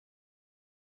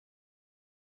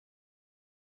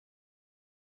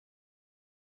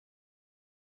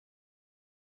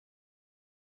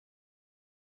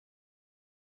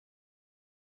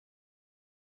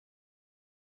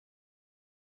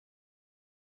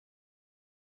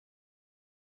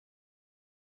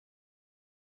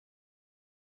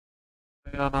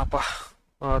ಏನಪ್ಪ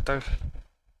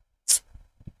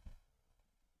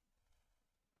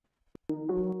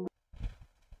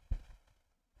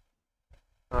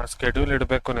ಸ್ಕೆಡ್ಯೂಲ್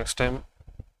ಇಡಬೇಕು next time.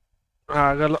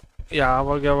 ಆಗಲ್ಲ,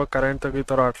 ಯಾವಾಗ ಕರೆಂಟ್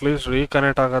ತೆಗಿತಾರೋ ಅಟ್ಲೀಸ್ಟ್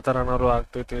ರೀಕನೆಕ್ಟ್ ಆಗೋ ಥರ ಏನಾದ್ರು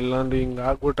ಆಗ್ತೈತಿ. ಇಲ್ಲಾಂದ್ರೆ ಹಿಂಗೆ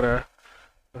ಆಗ್ಬಿಟ್ರೆ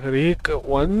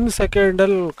ಒಂದ್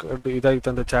ಸೆಕೆಂಡಲ್ಲಿ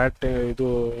ಇದಾಯ್ತಂತೆ ಚಾಟ್, ಇದು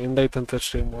ಎಂಡ್ ಐತಂತೆ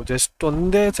ಸ್ಟ್ರೀಮು. ಜಸ್ಟ್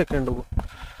ಒಂದೇ ಸೆಕೆಂಡು,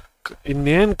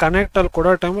 ಇನ್ನೇನು ಕನೆಕ್ಟಲ್ಲಿ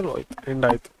ಕೊಡೋ ಟೈಮಲ್ಲಿ ಹೋಯ್ತು, ಎಂಡ್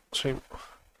ಆಯ್ತು ಸ್ಟ್ರೀಮ್.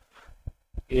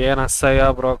 ಏನು ಅಸಹ್ಯ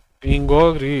ಬ್ರೋ,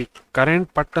 ಹಿಂಗೋಗ್ರಿ ಕರೆಂಟ್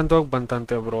ಪಟ್ ಅಂತ ಹೋಗಿ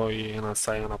ಬಂತಂತೆ ಬ್ರೋ. ಏನು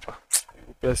ಅಸಹ್ಯನಪ್ಪ,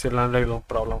 ಯು ಪಿ ಎಸ್ ಇಲ್ಲ ಅಂದರೆ ಇದೊಂದು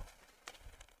ಪ್ರಾಬ್ಲಮ್.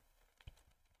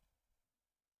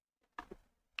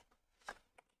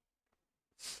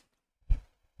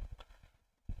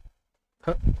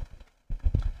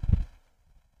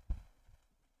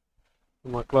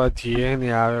 ಮಕ್ಕಳು ಅದು ಏನು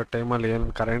ಯಾವ್ಯಾವ ಟೈಮಲ್ಲಿ ಏನು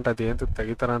ಕರೆಂಟ್ ಅದೇಂತ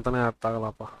ತೆಗಿತಾರೆ ಅಂತಲೇ ಅರ್ಥ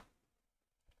ಆಗಲ್ಲಪ್ಪ.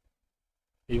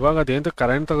 ಇವಾಗ ಅದೇಂತ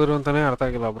ಕರೆಂಟ್ ತೆಗೆದ್ರು ಅಂತಲೇ ಅರ್ಥ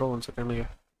ಆಗಿಲ್ಲ ಬ್ರೋ. ಒಂದು ಸೆಕೆಂಡ್ಗೆ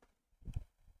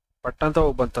ಪಟ್ ಅಂತ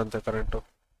ಹೋಗಿ ಬಂತಂತೆ ಕರೆಂಟು.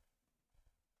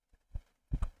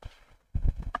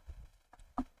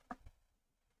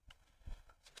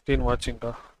 ವಾಚಿಂಗ್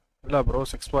ಇಲ್ಲ ಬ್ರೋ,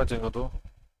 6 ವಾಚಿಂಗ್. ಅದು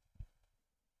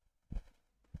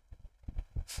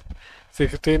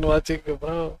 16 watching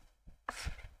bro,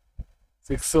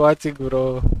 6 watching bro.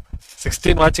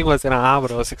 16 watching ವಾಚೇನಾ?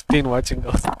 Bro 16 watching.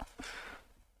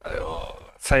 ಅಯ್ಯೋ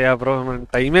ಸಯ್ಯ ಬ್ರೋ, ನನ್ನ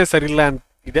ಟೈಮೇ ಸರಿಯಿಲ್ಲ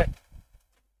ಇದೆ.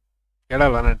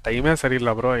 ಹೇಳಲ್ವ, ನನ್ನ ಟೈಮೇ ಸರಿ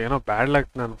ಇಲ್ಲ ಬ್ರೋ. ಏನೋ ಬ್ಯಾಡ್ ಲಕ್,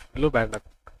 ನಾನು ಫುಲ್ಲು ಬ್ಯಾಡ್ ಲಕ್.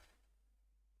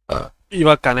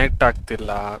 ಇವಾಗ ಕನೆಕ್ಟ್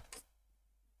ಆಗ್ತಿಲ್ಲ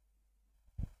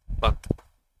ಬಂತು.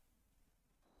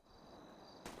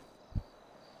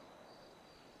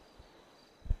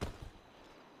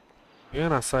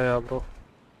 ಏನು ಅಸಹ್ಯ ಬ್ರೋ.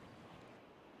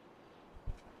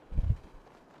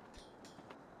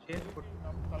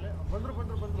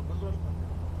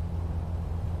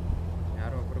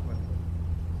 ಯಾರೋ ಒಬ್ರು ಬಂದ್ರು.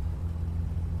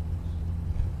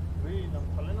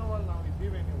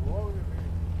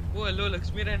 ಓ hello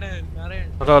Lakshmi Narayan.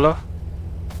 Hello hello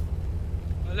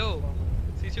hello,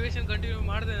 situation continue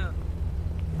ಮಾಡಿದೆ.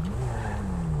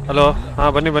 ಹಲೋ, ಹಾಂ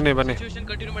ಬನ್ನಿ ಬನ್ನಿ ಬನ್ನಿ. ಸಿಚುವೇಶನ್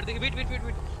ಕಂಟಿನ್ಯೂ ಮಾಡಿದೆ. ವೇಟ್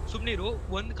ಸುಮ್ನಿರು.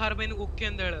 ಒಂದು ಕಾರ್ಬೈನ್ ಓಕೆ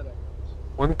ಅಂತ ಹೇಳಿದ್ರೆ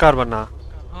ಒಂದು ಕಾರ್ ಬನ್ನ.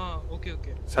 ಹಾ ಓಕೆ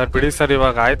ಸರ್ ಬಿಡಿ ಸರ್,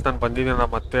 ಇವಾಗ ಆಯ್ತು, ನಾನು ಬಂದಿದ್ದೀನಿ.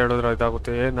 ಮತ್ತೆ ಹೇಳಿದ್ರೆ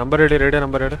ಇದಾಗುತ್ತೆ. ನಂಬರ್ ಹೇಳಿ, ರೇಡಿಯೋ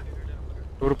ನಂಬರ್ ಹೇಳಿ.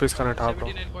 ₹2 ಕನೆಕ್ಟ್ ಹಾಕು.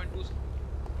 79.2.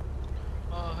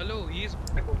 Hello, is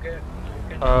okay.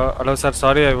 Hello sir,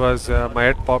 sorry, I was my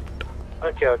head popped.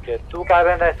 Okay. 2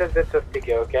 carbon license with 50K,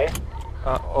 okay?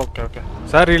 Okay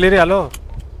sir, ಇಳಿರಿ. Hello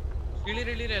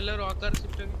ಇಳಿರಿ ಎಲ್ಲರೂ ಆ ಕಾರ್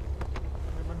ಶಿಫ್ಟ್ ಆಗಿ.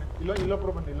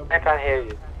 I can't hear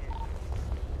you.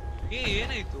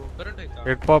 ಏನಾಯ್ತು? ಕರೆಂಟ್ ಆಯ್ತಾ?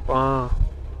 Head pop.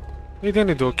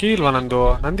 ಇದೇನಿದು key ಇಲ್ವಾ ನಂದು?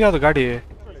 ನಂದು ಯಾವುದು ಗಾಡಿ?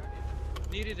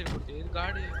 ನೀರಿದ್ರೆ ಕೊಡ್ತೀಯ? ಇದು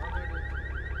ಗಾಡಿ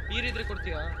ನೀರಿದ್ರೆ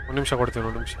ಕೊಡ್ತೀಯಾ? ಒಂದು ನಿಮಿಷ ಕೊಡ್ತೀನಿ,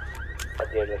 ಒಂದು ನಿಮಿಷ.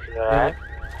 Narayan.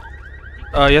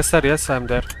 Yes sir, S I am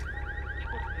there.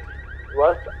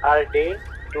 What's our deal?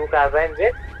 2 carbon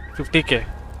with 50K.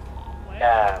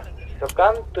 Yeah. So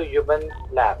come to human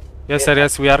lab. Yes sir,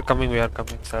 yes, we are coming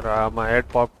sir. My head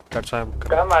popped, that's why I'm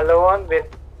coming. Come alone with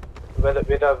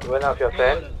one of your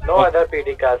friends. No other PD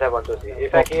cars I want to see.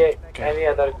 If I hear any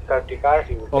other courtesy cars,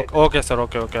 you will get. Okay sir,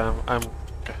 okay. I'm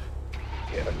okay.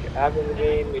 I will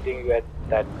be meeting you at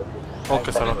that location.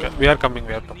 Okay sir, okay. We are coming.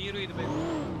 ನೀರು ಇದು ಬೇಕು.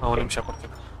 ಒಂದು ನಿಮಿಷ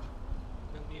ಕೊಡ್ತೀನಿ.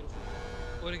 ನೀರು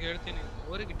ಅವರಿಗೆ ಹೇಳ್ತೀನಿ.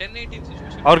 ಅವರಿಗೆ 1018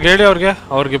 ಸಿಚುವೇಶನ್.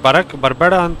 ಅವ್ರಿಗೆ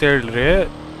ಬರಬೇಡ ಅಂತ ಹೇಳ್ರಿ.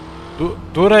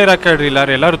 ದೂರ ಇರಕ್ಕೆ ಹೇಳ್ರಿ.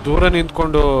 ಎಲ್ಲರೂ ದೂರ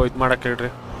ನಿಂತ್ಕೊಂಡು ಇದು ಮಾಡಕ್ಕೆ ಹೇಳ್ರಿ.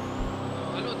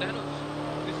 ಹಲೋ ಧ್ಯಾನು,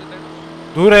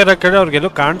 ದೂರ ಇರಕ್ಕೆ ಹೇಳ್ರಿ.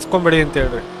 ಅವ್ರಿಗೆಲ್ಲೂ ಕಾಣಿಸ್ಕೊಂಬೇಡಿ ಅಂತ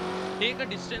ಹೇಳ್ರಿ.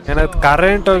 ಏನಾಯ್ತು?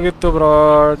 ಕರೆಂಟ್ ಹೋಗಿತ್ತು bro.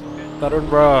 Tarun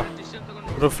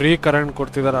bro free current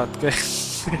ಕೊಡ್ತಿದಾರ ಅದಕ್ಕೆ.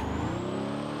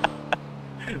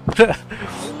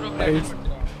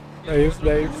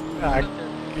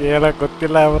 ಏನ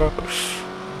ಗೊತ್ತಿಲ್ಲ ಬ್ರೋ,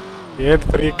 ಏನ್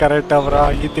ಫ್ರೀ ಕರೆಂಟ್ ಬ್ರೋ.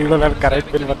 ಈ ತಿಂಗಳು ನಾನು ಕರೆಂಟ್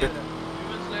ಬಿಲ್ ಬಂದಿದ್ದೆ.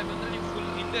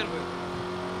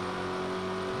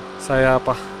 ಸಯಪ್ಪ.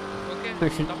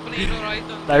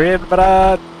 ನವೀನ್ ಬ್ರಾ,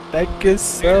 thank you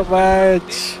so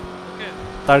much.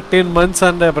 13 months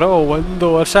ಅಂದೆ ಬ್ರೋ, 1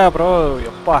 ವರ್ಷ ಬ್ರೋ.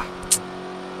 ಯಪ್ಪ,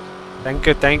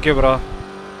 thank you bro.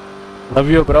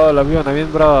 Love you bro, love you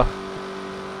Naveen bro.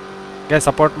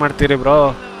 Support ಮಾಡ್ತೀರಿ ಬ್ರೋ.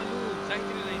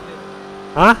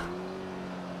 ಹಾಂ,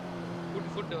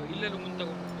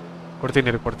 ಕೊಡ್ತೀನಿ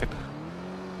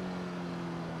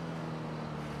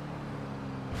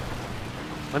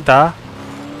ಅಂತ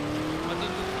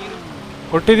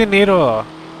ಕೊಟ್ಟಿದ್ದೀನಿ ನೀರು.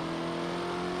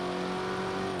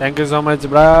 Thank you so much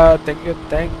bra,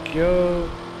 thank you.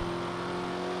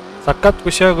 ಸಖತ್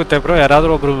ಖುಷಿ ಆಗುತ್ತೆ ಬ್ರೋ,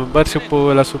 ಯಾರಾದರೂ ಒಬ್ರು ಮೆಂಬರ್ಶಿಪ್ಪು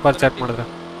ಎಲ್ಲ ಸೂಪರ್ ಚಾಟ್ ಮಾಡಿದ್ರೆ.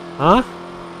 ಹಾಂ,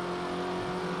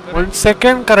 1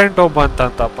 ಸೆಕೆಂಡ್ ಕರೆಂಟ್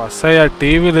ಅಂತಪ್ಪ. ಸಯ್ಯ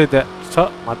ಟಿ ವಿಲಿದೆ. ಸೊ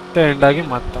ಮತ್ತೆ ಎಂಡಾಗಿ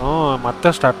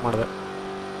ಮತ್ತೆ ಸ್ಟಾರ್ಟ್ ಮಾಡಿದೆ.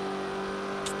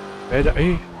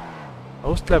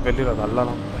 ಹೌಸ್ ಲ್ಯಾಬ್ ಎಲ್ಲಿರೋದು? ಅಲ್ಲ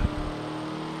ನಮ್ಗೆ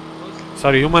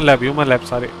ಸಾರಿ ಹ್ಯೂಮನ್ ಲ್ಯಾಬ್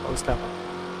ಸಾರಿ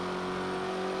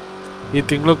ಈ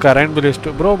ತಿಂಗಳು ಕರೆಂಟ್ ಬಿಲ್ ಎಷ್ಟು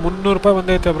ಬ್ರೋ? 300 ರೂಪಾಯಿ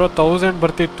ಬಂದೈತೆ ಬ್ರೋ. 1000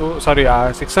 ಬರ್ತಿತ್ತು, ಸಾರಿ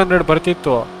 600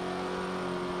 ಬರ್ತಿತ್ತು.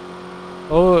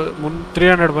 ಓ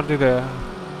 300 ಬರ್ತಿದೆ.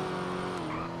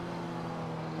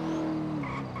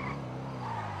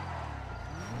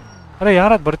 ಅರೆ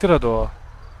ಯಾರದು ಬರ್ತಿರೋದು?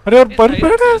 ಅರೆ ಅವ್ರು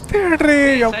ಬರ್ಬೇಡ ಅಂತ ಹೇಳ್ರಿ.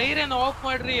 ಸೈರನ್ ಆಫ್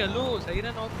ಮಾಡ್ರಿ. ಅಲ್ಲೋ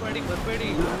ಸೈರನ್ ಆಫ್ ಮಾಡಿ ಬರ್ಬೇಡಿ.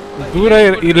 ದೂರ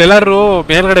ಇಲ್ಲೆಲ್ಲಾರು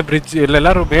ಮೇಲ್ಗಡೆ ಬ್ರಿಡ್ಜ್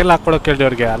ಇಲ್ಲೆಲ್ಲಾರು ಮೇಲ್ ಹಾಕೊಳಕ್ ಹೇಳ್ರಿ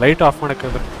ಅವ್ರಿಗೆ. ಲೈಟ್ ಆಫ್ ಮಾಡಕ್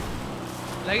ಹೇಳ್ರಿ.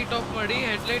 ಲೈಟ್ ಆಫ್ ಮಾಡಿ,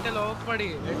 ಹೆಡ್ಲೈಟ್ ಎಲ್ಲ ಆಫ್ ಮಾಡಿ.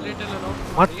 ಹೆಡ್ಲೈಟ್ ಎಲ್ಲ ಆಫ್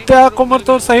ಮಾಡಿ. ಮತ್ತೆ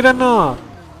ಹಾಕೊಂಬರ್ತವ್ರು ಸೈರನ್.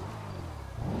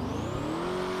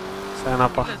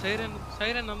 ಸೈನಪ್ಪ.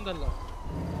 ಸೈರನ್ ನಮ್ದಲ್ಲ.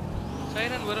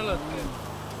 ಸೈರನ್ ಬರಲ್ಲ ಅದಕ್ಕೆ.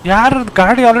 ಯಾರ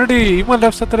ಗಾಡಿ ಆಲ್ರೆಡಿ ಹ್ಯೂಮನ್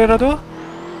ಲ್ಯಾಬ್ಸ್ ಹತ್ರ ಇರೋದು?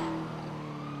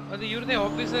 ಅದು ಇವ್ರದೇ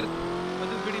ಆಫೀಸರ್.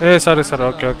 ಏ sorry sir.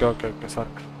 Okay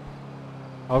sorry.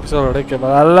 Officer ಹೊಡಕ್ಕೆ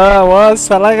ಅಲ್ಲ. ಓ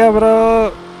ಸಲಾಗ ಬ್ರೋ.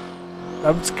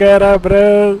 ನಮಸ್ಕಾರ ಬ್ರೋ.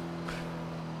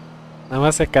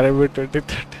 ನಮಸ್ತೆ. ಕರೆಕ್ಟ್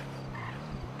 2030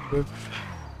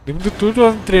 ನಿಮ್ದು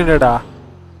 2300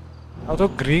 ಅದು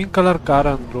ಗ್ರೀನ್ ಕಲರ್ ಕಾರ್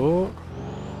ಅಂದ್ರು.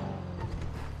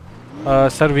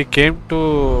 Sir we came to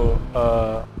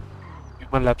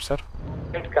human lab sir.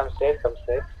 Come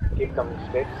straight. Keep coming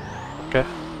straight. Okay.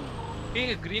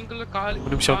 ಈಗ ಗ್ರೀನ್ ಕಲರ್ ಕಾರ್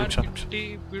ನಿಮಿಷ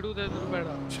ಬಿಡುವುದಾದ್ರೂ ಬೇಡ.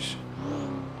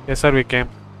 Yes sir, we came.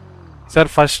 Sir,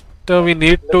 first we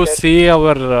need to see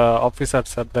our officer,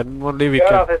 sir. Then only we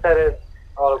Your can. officer is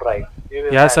all right.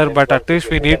 Yeah sir, but at least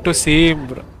we need to see him.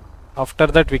 After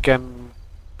that we can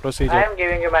proceed. I am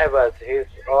giving you my words. He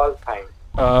is all fine.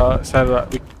 Sir,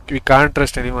 we can't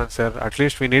trust anyone, sir. At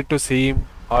least we need to see him,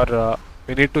 or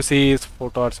we need to see his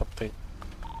photo or something.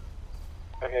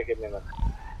 Okay, give me one.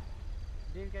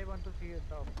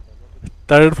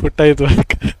 Third foot ಆಯ್ತು.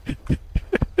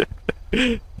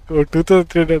 Oh,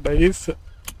 2300 nice.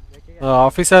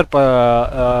 Officer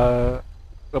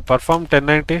perform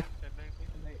 1090.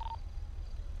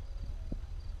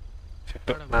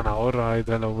 ನಾನು ಅವ್ರ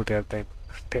ಇದ್ರಲ್ಲಿ ಹೋಗ್ಬಿಟ್ಟು ಹೇಳ್ತಾ ಇದ್ದೀನಿ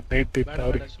 1090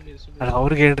 ಅವ್ರಿಗೆ. ಅಲ್ಲ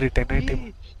ಅವ್ರಿಗೆ ಹೇಳ್ರಿ 1090.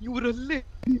 ಇವರಲ್ಲೇ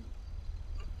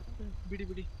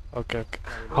ಬಿಡಿ. ಓಕೆ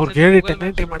ಅವ್ರಿಗೆ ಹೇಳಿ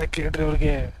 1090 ಮಾಡಕ್ಕೆ ಹೇಳ್ರಿ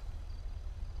ಅವ್ರಿಗೆ.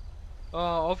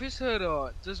 Officer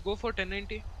just go for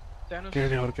 1090.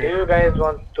 ಕೇಳಿ ಅವ್ರಿಗೆ. Do you guys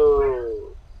want to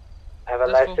have a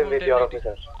live stream with your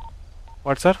officer?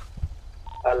 What sir?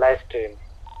 A live stream.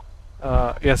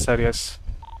 Yes sir, yes.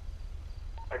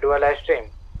 Do a live stream.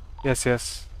 Yes.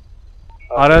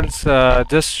 Or else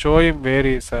just show him where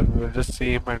he is, sir. We'll just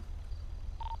see him and.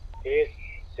 He is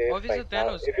safe Officer right now.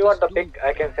 Thanos, If you want a just pic,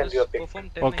 I can send you a pic. perform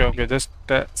Okay, 1090. just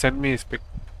send me his pic.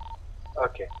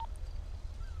 Okay.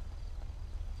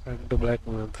 And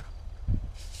Blackmoon.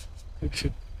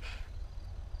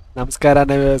 ನಮಸ್ಕಾರ.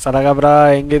 ನೀವು ಸರಗ bro,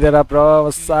 ಹೆಂಗಿದ್ದೀರಾ bro?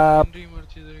 WhatsApp.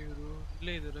 ಮಾಡ್ತಿದ್ದಾರೆ ಇವರು.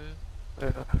 ಇಲ್ಲೇ ಇದ್ದಾರೆ.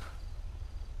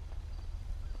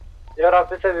 Your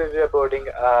officer will be uploading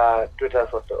a Twitter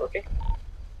photo, okay?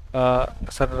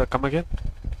 Sir, come again.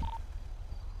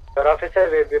 Your officer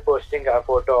will be posting a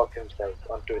photo of himself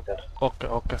on Twitter.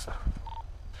 Okay sir.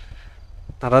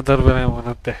 ನರದವ್ರ ಬೇರೆ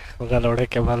ಮನತ್ತೆ ಹೋಗಲ್ಲ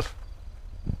ಹೊಡೆಕೆ ball.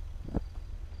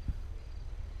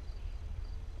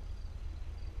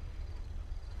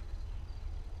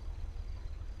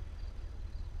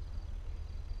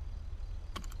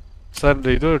 Sir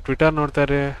ಇದು Twitter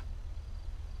ನೋಡ್ತಾರೆ.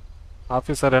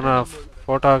 Officer ಏನೋ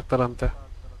photo ಹಾಕ್ತಾರಂತೆ.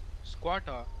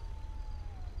 ಸ್ಕ್ವಾಟಾ?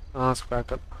 ಹಾಂ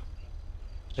ಸ್ಕ್ವಾಕಲ್.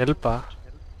 ಎಲ್ಪಾ?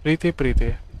 ಪ್ರೀತಿ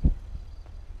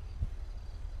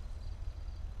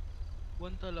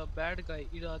ಒಂತಲ್ಲ ಬ್ಯಾಡ್ ಗೈ.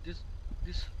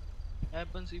 This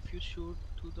happens if you shoot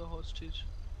to the hostage.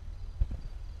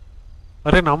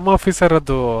 ಅರೆ ನಮ್ಮ officer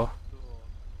ಅದು.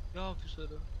 ಯಾವ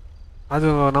ಆಫೀಸರ್? ಅದು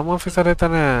ನಮ್ಮ ಆಫೀಸರ್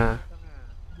ಐತಾನೆ.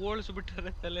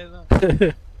 ಬೋಳ್ಸ್ಬಿಟ್ಟಾರೆ ತಲೆನ.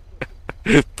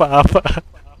 ಪಾಪ.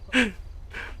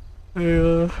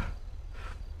 ಅಯ್ಯೋ.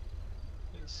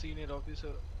 Senior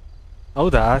officer.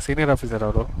 ಹೌದಾ? ಸೀನಿಯರ್ ಆಫೀಸರ್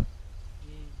ಅವರು.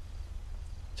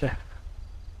 ಛೇ,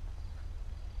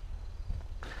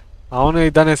 ಅವನು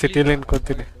ಇದ್ದಾನೆ ಸಿಟಿಲಿ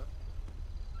ಅನ್ಕೊಂತೀನಿ.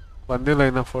 ಬಂದಿಲ್ಲ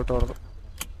ಇನ್ನ ಫೋಟೋ ಅವ್ರದ್ದು.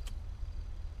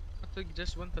 ಮತ್ತೆ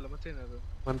ಜಸ್ಟ್ ಬಂತಲ್ಲ ಮತ್ತೇನದು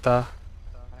ಅಂತ.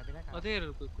 ಅದೇ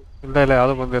ಇರಬೇಕು. ಇಲ್ಲ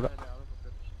ಯಾವುದು ಬಂದಿಲ್ಲ.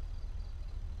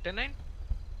 10-9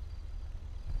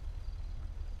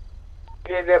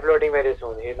 He will be uploading very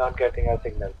soon. He is not getting a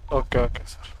signal. Okay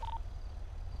sir.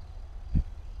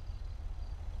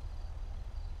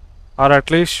 Or at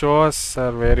least show us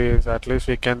sir where he is. At least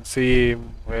we can see him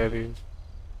where he is.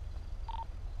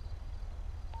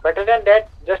 Better than that,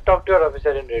 just talk to your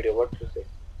officer in radio. What to say?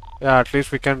 Yeah, at least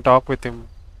we can talk with him.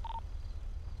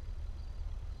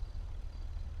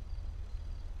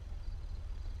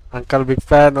 Uncle big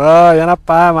fan. Oh,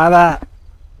 ಏನಪ್ಪ ಮಾದ?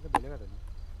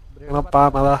 ಏನಪ್ಪ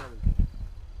ಮಾದ?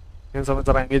 ಏನು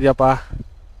ಸಮಾಚಾರ, ಹೆಂಗಿದ್ಯಪ್ಪ?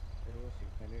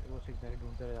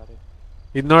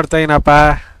 ಇದು ನೋಡ್ತಾ ಏನಪ್ಪ?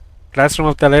 Class room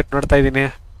of the light ನೋಡ್ತಾ ಇದ್ದೀನಿ,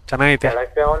 ಚೆನ್ನಾಗೈತೆ. सड़क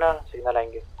पे हो ना, सिग्नल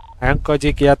आएंगे. ಆಂಕೋಜಿ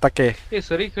ಕಿಯಾ ತಕ್ಕೆ ಏ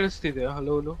ಸರಿ ಕೇಳಿಸ್ತಿದೆ.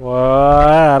 ಹಲೋ ಹಲೋ ಓ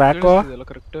ರಾಕೋ. ಕೇಳಿಸ್ತಿದೆಯಲ್ಲ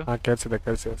ಕರೆಕ್ಟ್? ಹಾಂ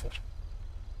ಕೇಳಿಸಿದೆ ಸರ್.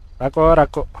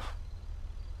 ರಾಕೋ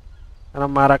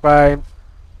ನಮ್ಮ ರಾಕೋ.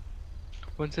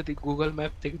 ಒಂದ್ಸತಿ ಗೂಗಲ್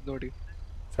ಮ್ಯಾಪ್ ತೆಗೆದು ನೋಡಿ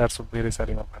ಸರ್ ಸುಮ್ಮನಿರಿ ಸರ್,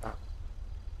 ಇವಾಗ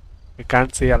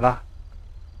ಕಾಣಿಸಿ ಅಲ್ಲ.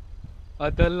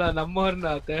 ಅದಲ್ಲ ನಮ್ಮವ್ರನ್ನ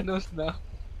ಥ್ಯಾನೋಸ್ನ.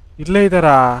 ಇಲ್ಲೇ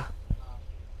ಇದ್ದಾರಾ?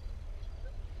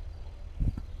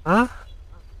 ಹಾಂ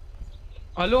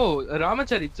hello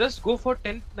Ramachari, just go for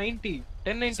 1090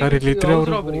 sir ಇಲ್ಲಿದ್ರೆ ಅವ್ರು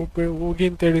ರಾಬರಿ. ಹೋಗಿ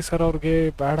ಅಂತೇಳಿ ಸರ್, ಅವ್ರಿಗೆ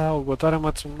ಬೇಡ ಗೊತ್ತಾರೆ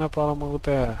ಮತ್ತೆ ಸುಮ್ಮನೆ ಪ್ರಾಬ್ಲಮ್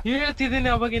ಆಗುತ್ತೆ. ಹೇಳ್ತಿದ್ದೀನಿ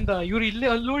ಅವಾಗಿಂದ, ಇವ್ರು ಇಲ್ಲೇ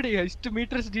ಅಲ್ಲಿ ನೋಡಿ ಎಷ್ಟು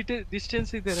ಮೀಟರ್ಸ್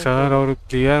ಡಿಸ್ಟೆನ್ಸ್ ಇದೆ ಸರ್ ಅವರು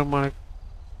ಕ್ಲಿಯರ್ ಮಾಡಕ್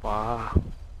ಬಾ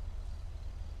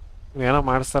ಏನೋ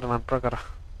ಮಾಡಿಸ್ತಾರೆ ನನ್ನ ಪ್ರಕಾರ.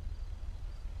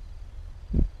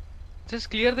 Just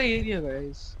clear the area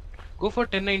guys. Go for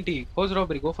 1090 house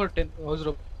robbery. Go for 10 house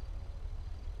robbery.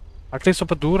 At least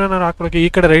ಸ್ವಲ್ಪ ದೂರನಾರು ಹಾಕೊಳಕ್ಕೆ. ಈ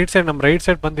ಕಡೆ ರೈಟ್ ಸೈಡ್, ನಮ್ಮ ರೈಟ್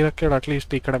ಸೈಡ್ ಬಂದಿರಕ್ಕೆ ಹೇಳು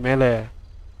ಅಟ್ಲೀಸ್ಟ್. ಈ ಕಡೆ ಮೇಲೆ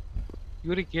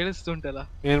ಇವ್ರಿಗೆ ಕೇಳಿಸ್ತುಂಟಲ್ಲ.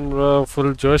 ಏನ್ ಬ್ರೋ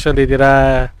ಫುಲ್ ಜೋಶಲ್ಲಿ ಇದ್ದೀರಾ?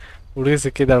 ಹುಡುಗಿ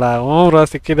ಸಿಕ್ಕಿದ್ದಾಳ? ಹ್ಞೂ ಬ್ರೋ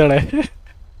ಸಿಕ್ಕಿದ್ದಾಳೆ.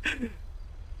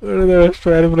 ಅಷ್ಟು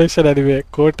ವ್ಯಾಲ್ಯುಲೇಷನ್ ಅದಿವೆ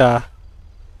ಕೋಟ.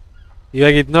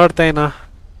 ಇವಾಗ ಇದು ನೋಡ್ತಾ ಏನೋ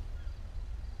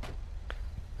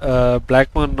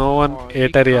ಬ್ಲ್ಯಾಕ್ಮೂನ್ no one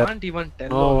ಏಟರ್ year. Can't even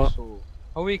tell No. also.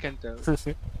 How we can tell?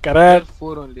 Correct.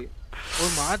 4 only.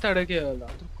 ಅವ್ರು ಮಾತಾಡಕ್ಕೆ ಅಲ್ಲ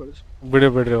ಅದ್ರ ಕಳಿಸ್.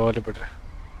 ಬಿಡ್ರಿ ಹೋಗ್ಲಿ ಬಿಡ್ರಿ.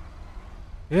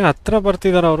 ಹತ್ರ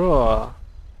ಬರ್ತಿದಾರ ಅವರು.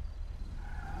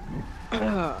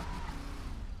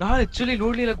 ನಾನು ಆಕ್ಚುಲಿ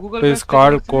ನೋಡ್ಲಿಲ್ಲ Google is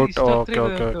called coat.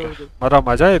 Okay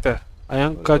ಮಜಾ ಐತೆ.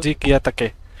 ಅಯಾಂಕಾಜಿ ಕಿಯಾ ತಕ್ಕೆ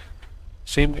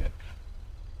ಸ್ಟ್ರೀಮ್.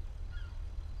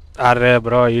 ಅರೆ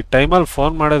ಬ್ರೋ ಈ ಟೈಮಲ್ಲಿ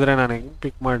ಫೋನ್ ಮಾಡಿದ್ರೆ ನಾನು ಹೆಂಗ್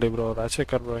ಪಿಕ್ ಮಾಡಿ ಬ್ರೋ?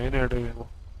 ರಾಜಶೇಖರ್ ಬ್ರೋ ಏನು ಹೇಳ್ರಿ ನೀವು?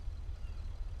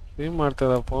 ಸ್ಟ್ರೀಮ್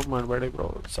ಮಾಡ್ತಿದ್ದ ಫೋನ್ ಮಾಡಬೇಡಿ bro.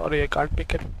 Sorry I can't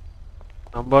pick it.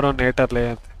 Number 1 ಏಟರ್ಲೇ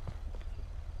ಅಂತ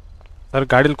ಸರ್.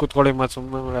 ಗಾಡೀಲಿ ಕೂತ್ಕೊಳ್ಳಿ ಮತ್ತೆ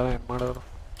ಸುಮ್ಮನೆ ಏನು ಮಾಡೋರು?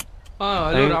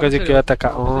 ಅಯಾಂಕಾಜಿ ಕಿಯಾ ತಕ್ಕ.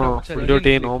 ಫುಲ್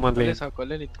ಡ್ಯೂಟಿ ಇನ್ ಹೋಮ್ ಅಲ್ಲಿ. ಸಾಕು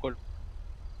ಅಲ್ಲೇ ನಿಂತ್ಕೊಳ್ಳಿ.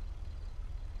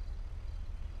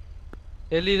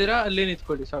 ಎಲ್ಲಿದ್ದೀರಾ ಅಲ್ಲೇ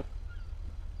ನಿಂತ್ಕೊಳ್ಳಿ ಸಾಕು.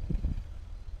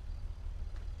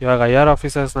 ಇವಾಗ IR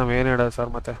ಆಫೀಸರ್ಸ್ ನಾವ್ ಏನ್ ಹೇಳೋದು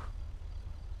ಸರ್ ಮತ್ತೆ?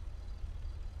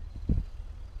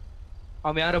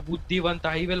 ಅವ ಯಾರ ಬುದ್ಧಿವಂತ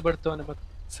ಹೈವೇಲ್ ಬರ್ತಾವನೆ ಮತ್ತೆ.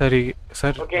 ಸರಿ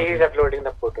sir. Okay, he is uploading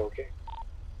the photo.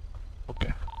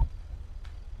 Okay.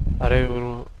 ಅರೆ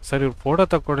ಇವರು ಸರ್, ಇವ್ರು ಫೋಟೋ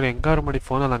ತಕ್ಕೊಡ್ರಿ ಹೆಂಗಾರು ಮಾಡಿ.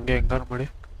 ಫೋನಲ್ಲಿ ಹಂಗೆ ಹೆಂಗಾರು ಮಾಡಿ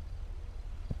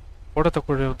ಫೋಟೋ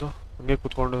ತಕ್ಕೊಡ್ರಿ. ಒಂದು ಹಂಗೆ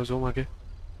ಕೂತ್ಕೊಂಡು ಝೂಮ್ ಆಗಿ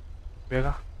ಬೇಗ.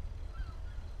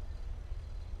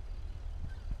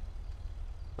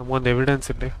 ನಮಗೊಂದು ಎವಿಡೆನ್ಸ್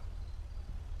ಇರಲಿ.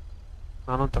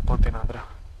 ನಾನೊಂದು ತಕ್ಕೊತೀನಿ ಆದ್ರೆ.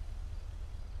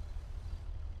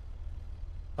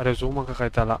 ಅರೆ ಝೂಮ್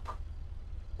ಹಾಕಕ್ಕಾಯ್ತಲ್ಲ,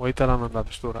 ಹೋಯ್ತಲ್ಲ ನಂದು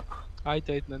ಅಷ್ಟು ದೂರ.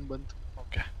 ಆಯ್ತು ನನ್ ಬಂತು.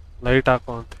 ಓಕೆ ಲೈಟ್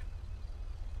ಹಾಕೋ ಅಂತ.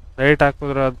 ಲೈಟ್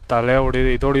ಹಾಕಿದ್ರೆ ಅದು ತಲೆ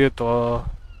ಇದು ಹೊಡಿಯುತ್ತೋ,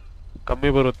 ಕಮ್ಮಿ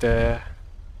ಬರುತ್ತೆ.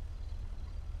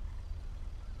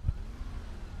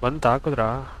 ಬಂತ ಹಾಕಿದ್ರಾ?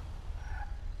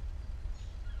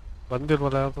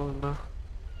 ಬಂದಿಲ್ವಲ್ಲ ಯಾವುದು ಇನ್ನು?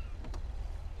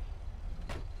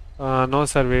 No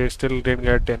sir, we still didn't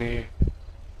get any.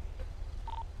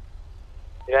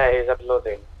 Yeah, he is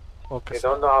uploading. Okay. You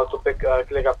don't know how to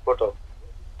click a photo.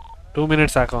 2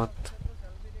 minutes ಹಾಕೋ ಅಂತ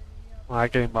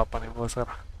ಹಾಕಿದೀನಿ ಪಾಪ ನಿಮಗೋಸ್ಕರ.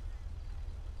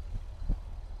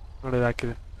 ನೋಡಿ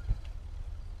ಹಾಕಿದೆ.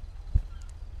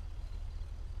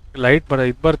 ಲೈಟ್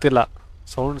ಇದು ಬರ್ತಿಲ್ಲ,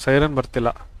 ಸೌಂಡ್ ಸೈರನ್ ಬರ್ತಿಲ್ಲ,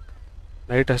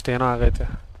 ಲೈಟ್ ಅಷ್ಟೇ ಏನೋ ಆಗೈತೆ.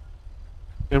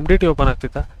 MDT open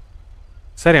ಆಗ್ತಿತ್ತಾ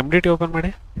sir? MDT open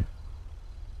ಮಾಡಿ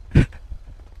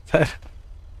ಸರ್.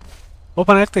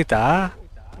 ಓಪನ್ ಆಗ್ತೈತಾ?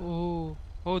 ಓ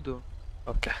ಹೌದು.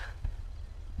 ಓಕೆ.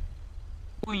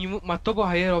 ಮತ್ತೊಬ್ಬ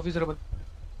ಹೈಯರ್ ಆಫೀಸರ್ ಬಂದ.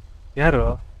 ಯಾರು?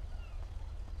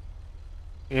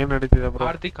 ಏನ್ ನಡೀತಿದೆ ಬ್ರೋ?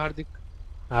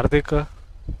 ಹಾರ್ದಿಕ್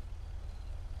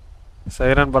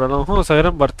ಸೈರನ್ ಬರಲ್ಲ.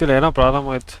 ಸೈರನ್ ಬರ್ತಿಲ್ಲ, ಏನೋ ಪ್ರಾಬ್ಲಮ್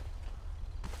ಆಯ್ತು.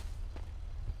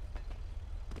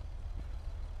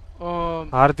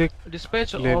 Hardik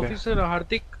dispatch officer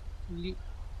Hardik,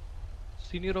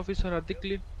 senior officer Hardik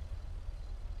lead.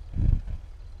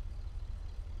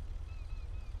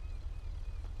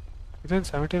 ಇದೇನು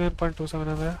 79.27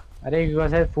 ಅಂದ್ರೆ? Are you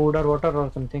guys have food or water or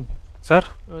something? Sir?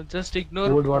 Just ignore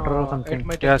food, water or something. At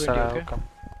my yes sir, okay? come.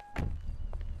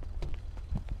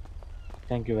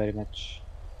 Thank you very much.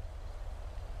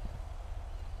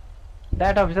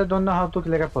 That officer don't know how to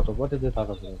click a photo. What is the talk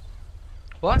about?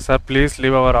 What? Sir, please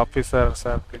leave our officer,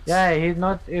 sir. Please. Yeah, he's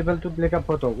not able to click a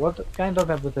photo. What kind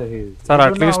of officer he is? Sir, he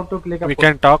at least we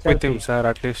can talk selfie. with him, sir.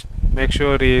 At least make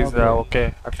sure he is okay.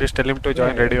 At least tell him to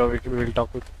join radio. We will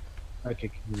talk with him. Okay.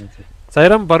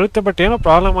 ಸೈರಮ್ ಬರುತ್ತೆ, but ಏನೋ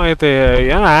problem ಆಗೈತೆ.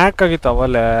 ಏನೋ hack ಆಗಿತ್ತು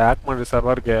ಅವಲ್ಲೇ. Hack ಮಾಡಿ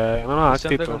ಸರ್ವರ್ಗೆ ಏನೋ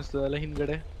ಆಗ್ತಿತ್ತು.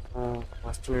 ಹಿಂದ್ಗಡೆ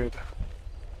ಮಸ್ತ್ ಇದೆ.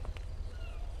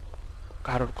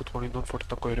 ಕಾರ್ ಹೊಡ್ ಕೂತ್ಕೊಂಡು ಇನ್ನೊಂದು ಫೋಟೋ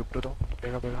ತಗೋ ಇರಿಬ್ರದು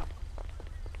ಬೇಗ ಬೇಗ.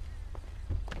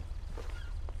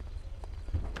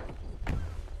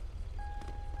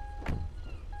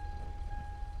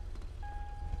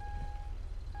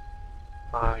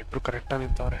 ಇಬ್ರು ಕರೆಕ್ಟಾಗಿ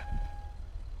ನಿಂತವ್ರೆ.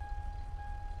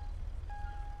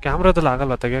 ಕ್ಯಾಮ್ರಾದಲ್ಲಿ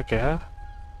ಆಗಲ್ಲ ತೆಗಿಯೋಕ್ಕೆ.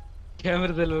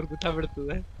 ಕ್ಯಾಮ್ರಾದಲ್ಲಿ ಅವ್ರಿಗೆ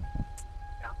ಗೊತ್ತಾಗ್ಬಿಡ್ತದೆ.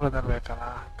 ಕ್ಯಾಮ್ರಾದಲ್ಲಿ ಬೇಕಲ್ಲ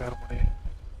ಹಂಗಾರು ಮಾಡಿ.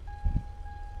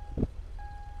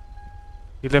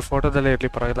 ಇಲ್ಲೇ ಫೋಟೋದಲ್ಲೇ ಇರ್ಲಿ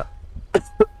ಪರವಾಗಿಲ್ಲ.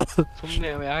 ಸುಮ್ನೆ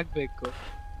ಯಾಕೆ ಬೇಕು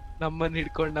ನಮ್ಮನ್ನ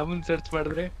ಹಿಡ್ಕೊಂಡು ನಮ್ಮನ್ನ ಸರ್ಚ್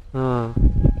ಮಾಡಿದ್ರೆ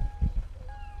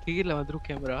ತೆಗಿಲ್ಲ ಅದ್ರ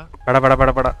ಕ್ಯಾಮ್ರಾ. ಬೇಡ ಬೇಡ ಬೇಡ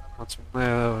ಬೇಡ ಸುಮ್ಮನೆ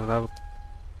ಇದಾಗುತ್ತೆ.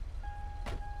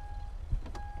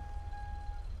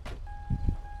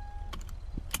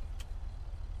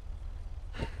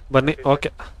 ಬನ್ನಿ. Okay.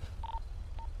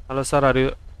 Hello sir, are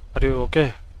you okay?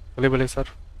 ಬಲಿ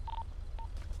sir.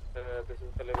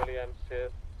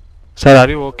 Sir, are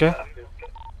you okay?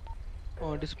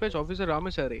 Dispatch officer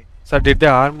Ramachari. Sir, did they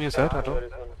harm you, sir? Hello?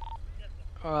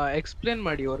 Explain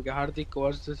ಮಾಡಿ ಅವ್ರಿಗೆ ಹಾರ್ದಿಕ್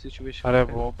what's the situation. ಅರೆ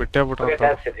ಬಿಟ್ಟೆ ಬಿಟ್ರು. Okay,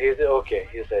 that's it. He's okay.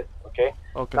 He said, okay.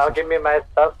 Okay. Now Sir. give me my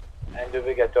stuff and we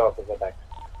will get to officer back.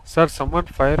 Sir, someone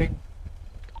firing.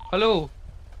 Hello.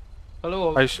 Hello.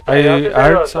 I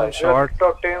heard some shot.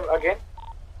 Talk to him again.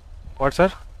 What,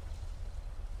 sir?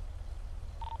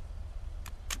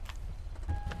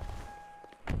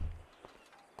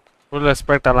 Full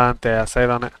respect ಅಲ್ಲ ಅಂತೆ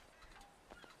ಸೈದಾನೆ.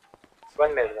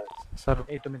 1 minute. Sir.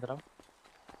 8 minutes.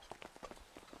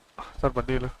 Sir,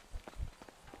 ಬನ್ನಿ ಇಲ್ಲ.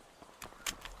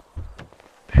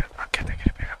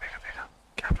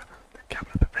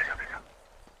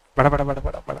 ಬೇಡ ಬೇಡ ಬೇಡ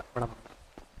ಬೇಡ ಬೇಡ ಬೇಡ.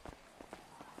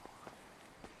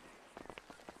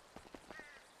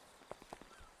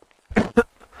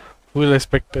 Full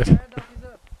respected.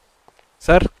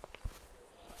 Sir?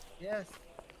 Yes.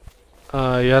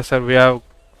 Yes, sir. We have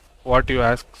what you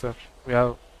asked, sir. We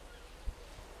have.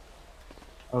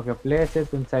 Okay, place it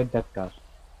inside that car.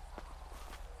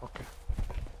 Okay.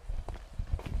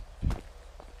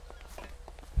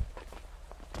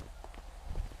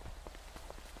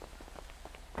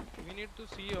 We need to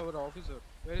see our officer.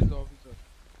 Where is the officer?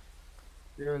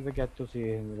 You will get to see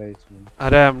him very soon.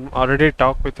 Arey, I'm already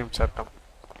talked with him, sir. Come.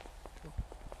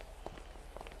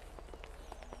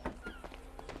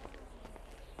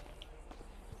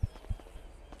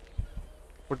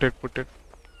 Put it.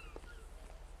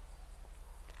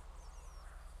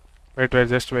 Wait,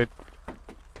 just wait.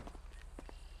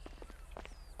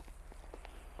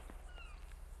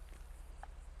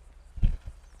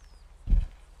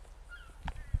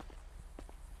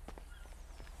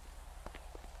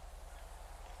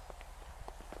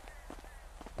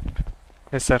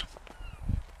 Yes, sir.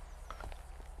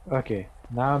 Okay,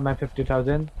 now my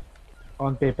 50,000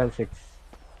 on PayPal 6.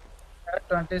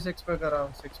 26 पे कराओ,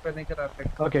 6 पे नहीं करा पे.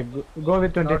 Okay, go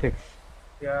with 26.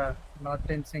 Yeah, not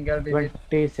in single digit.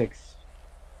 26.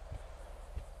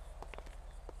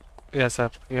 Yes, sir.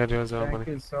 Here you have Thank money.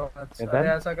 you so much. Yeah, अरे done?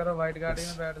 ऐसा करो, white गाड़ी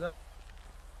में बैठ जाओ.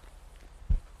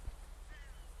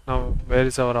 Now, where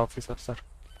is our officer, sir?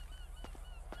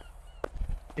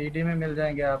 PD में मिल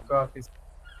जाएंगे आपको ऑफिस.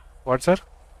 What, sir?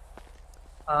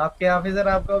 आपके ऑफिसर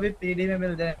आपको अभी पीडी में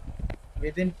मिल जाए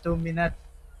within 2 minutes.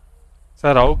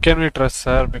 Sir, how can we trust,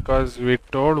 sir? Because we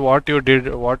told what you did,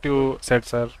 what you said,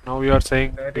 sir. Now you are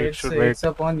saying But we should wait. it's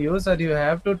upon you, sir. You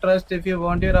have to trust if you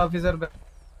want your officer back.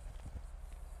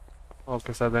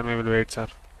 Okay, sir. Then we will wait, sir.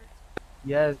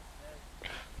 Yes.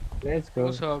 Let's go.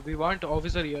 No, sir. We want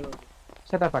officer here.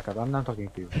 Shut up, Akad. I'm not talking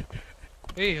to you.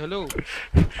 Hey, hello.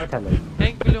 What hello?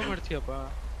 ಹೆಂಗ್ below ಮಾಡ್ತೀಯಪ್ಪ?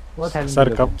 What hello? Sir,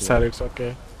 come, sir. It's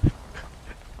okay.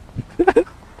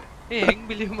 ಹೆಂಗ್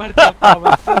believe ಮಾಡ್ತೀಯಪ್ಪ?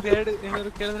 ಮತ್ತೊಂದು ಎರಡು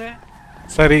ಏನಾದ್ರು ಕೇಳಿದ್ರೆ?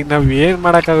 Sir ಈಗ ನಾವ್ ಏನ್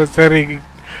ಮಾಡಕ್ಕಾಗುತ್ತೆ sir? ಈಗ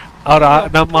ಅವ್ರ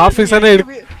ನಮ್ಮ ಆಫೀಸನೇ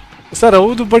ಸರ್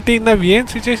ಹೌದು, ಬಟ್ ಈಗ ನಾವ್ ಏನ್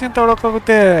ಸಿಚುವೇಶನ್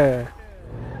ತಗೊಳಕ್ಕಾಗುತ್ತೆ?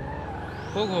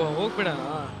 ಹೋಗ್ಬಿಡಣ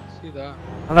ಸೀದಾ.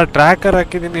 ಅಲ್ಲ ಟ್ರ್ಯಾಕರ್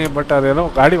ಹಾಕಿದೀನಿ, ಬಟ್ ಅದೇನೋ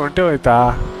ಗಾಡಿ ಹೊಂಟೆ ಹೋಯ್ತಾ?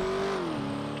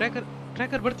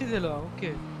 ಟ್ರ್ಯಾಕರ್ ಬರ್ತಿದೆಯಲ್ಲ? ಓಕೆ.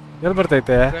 ಎಲ್ಲಿ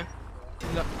ಬರ್ತೈತೆ?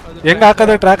 ಇಲ್ಲ, ಹೆಂಗ್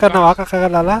ಹಾಕೋದು ಟ್ರ್ಯಾಕರ್? ನಾವ್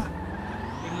ಹಾಕಕ್ಕಾಗಲ್ಲ.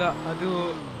 ಇಲ್ಲ, ಅದು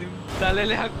ನಿಮ್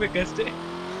ತಲೆಲೆ ಹಾಕ್ಬೇಕಷ್ಟೇ.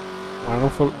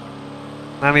 ಫುಲ್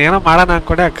ನಾನು ಏನೋ ಮಾಡೋಣ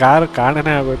ಅನ್ಕೊಂಡೆ, ಆ ಕಾರ್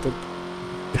ಕಾಣನೇ ಆಗೋಯ್ತು.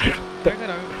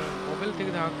 ಮೊಬೈಲ್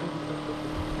ತೆಗೆದು ಹಾಕ್ಬೋದು.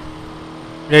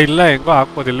 ಇಲ್ಲ, ಹೆಂಗೋ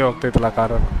ಹಾಕ್ಬೋದು. ಇಲ್ಲೇ ಹೋಗ್ತೈತಲ್ಲ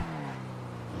car.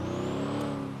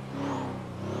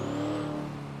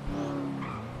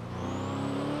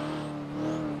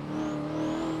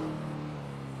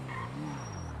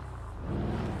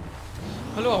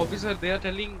 Hello, officer. They are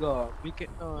telling we can.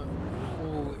 Oh,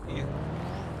 yeah.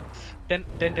 10,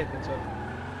 sorry.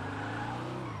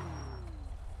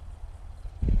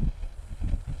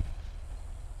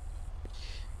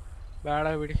 ಬೇಡ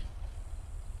ಬಿಡಿ.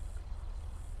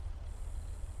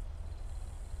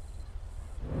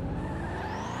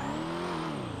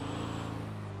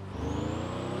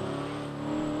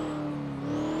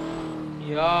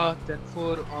 Yeah,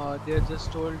 10-4. They just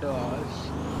told the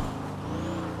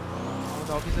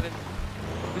officer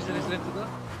is left to the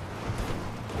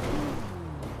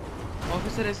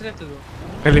officer ಹೆಸರೆಂತದು?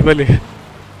 ಕಲಿಬಲಿ.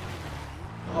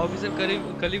 Officer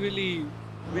ಕಲಿಬಲಿ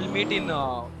will meet in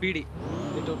PD.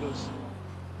 They told us.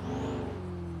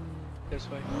 That's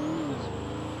why.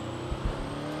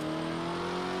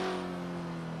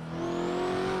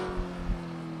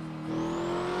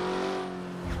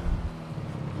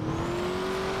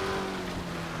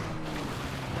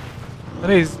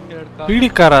 ಅರೆ PD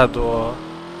car ಅದು?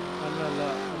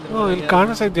 ಅಲ್ಲ ಇಲ್ಲಿ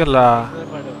ಕಾಣಿಸ್ತಾ ಇದೆಯಲ್ಲ.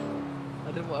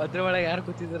 ಅದ್ರ ಒಳಗೆ ಯಾರು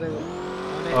ಕೂತಿದ್ದಾರೆ?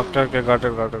 Okay got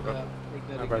it.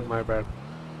 My bad.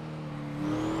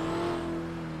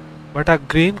 But ಆ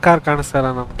ಗ್ರೀನ್ ಕಾರ್ ಕಾಣಿಸ್ತಾ ಇಲ್ಲ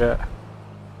ನಮ್ಗೆ.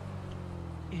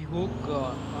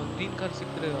 ಗ್ರೀನ್ ಕಾರ್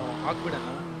ಸಿಕ್ಕಿದ್ರೆ ಹಾಕ್ಬಿಡಣ.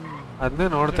 ಅದನ್ನೇ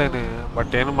ನೋಡ್ತೇನೆ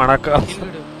ಬಟ್ ಏನು ಮಾಡಕ್ಕ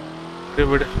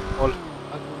ಬಿಡಿ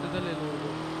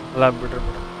ಅಲ್ಲ ಬಿಡ್ರಿ.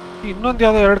 ಇನ್ನೊಂದು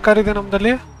ಯಾವ್ದೋ 2 ಕಾರ್ ಇದೆ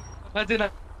ನಮ್ದಲ್ಲಿ.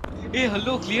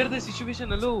 Hello clear the situation.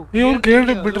 Hello ಇವ್ರು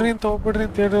ಕೇಳಿ ಬಿಡ್ರಿ ಅಂತ ಹೋಗ್ಬಿಡ್ರಿ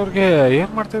ಅಂತ ಹೇಳಿ ಅವ್ರಿಗೆ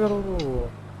ಏನ್ ಮಾಡ್ತಿದಾರ ಅವರು?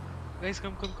 Guys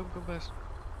come fast.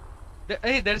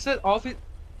 That's office.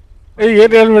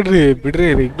 ಏನ್ ಹೇಳ್ಬಿಡ್ರಿ ಬಿಡ್ರಿ.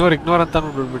 ಇಗ್ನೋರ್ ಅಂತ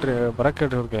ಬಿಡ್ಬಿಡ್ರಿ. ಬರಕ್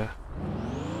ಹೇಳ್ರಿ ಅವ್ರಿಗೆ.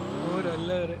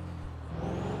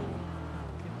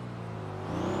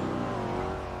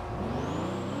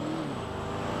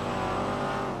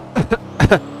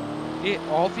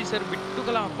 ಆಫೀಸರ್ ಬಿಟ್ಟು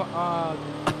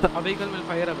ಆ ವೆಹಿಕಲ್ ಮೇಲೆ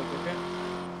ಫೈರ್ ಆಗಬೇಕು. Okay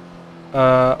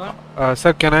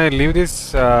sir, can I leave this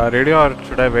radio or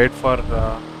should I wait for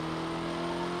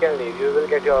You can leave. You will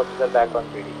get your officer back on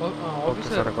PD.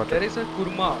 Officer, sir, I got there it. is a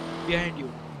kurma behind you.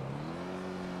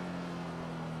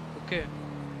 Okay.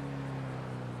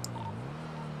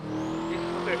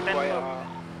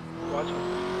 Watch.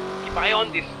 Keep eye on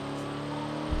this.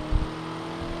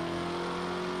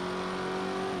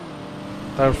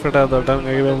 Perfect ಆದ time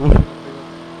ಆಗಿದೆ.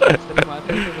 ಸರಿ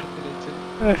ಮಾತಾಡ್ತಾ ಬರ್ತೀನಿ.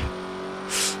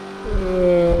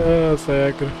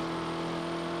 ಸಾಕು.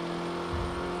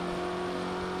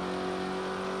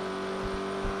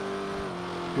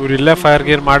 ಇವ್ರು ಇಲ್ಲೇ fire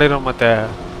gear ಮಾಡಿರೋ ಮತ್ತೆ.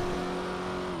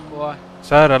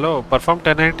 Sir hello perform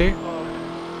 1090.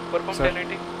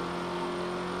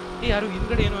 ಯಾರು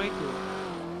ಹಿಂದ್ಗಡೆ ಏನೋ ಆಯ್ತು.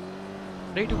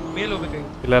 ರೈಟ್ ಮೇಲೆ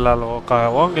ಹೋಗ್ಬೇಕಾಗಿತ್ತು. ಇಲ್ಲ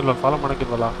ಹೋಗಂಗಿಲ್ವ? ಫಾಲೋ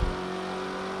ಮಾಡಕ್ಕಿಲ್ವಲ್ಲ?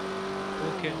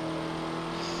 ಓಕೆ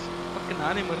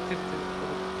ನಾನೇ ಮರ್ತಿರ್ತೀನಿ.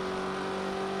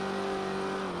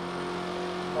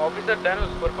 Officer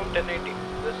Danos, perform 1080.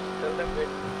 Just tell them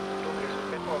wait 2 minutes,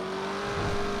 okay?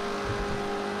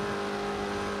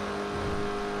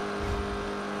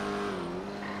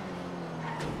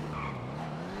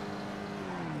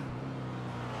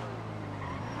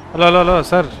 Hello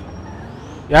sir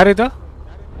ಯಾರಿದು?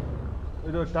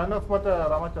 ಇದು ಚಾನಫ್ ಮತ್ತೆ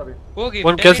ರಾಮಾಚಾರಿ. ಹೋಗಿ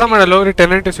ಒಂದು ಕೆಲಸ ಮಾಡಲ್ಲ ಹೋಗ್ರಿ.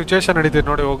 1090 ಸಿಚುವೇಶನ್ ನಡೀತಿದೆ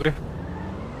ನೋಡಿ. ಹೋಗ್ರಿ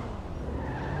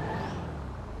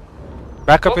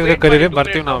ಬ್ಯಾಕಪ್ ಇದ್ರೆ ಕರೀರಿ,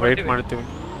 ಬರ್ತೀವಿ ನಾವು. ವೆಯ್ಟ್ ಮಾಡ್ತೀವಿ.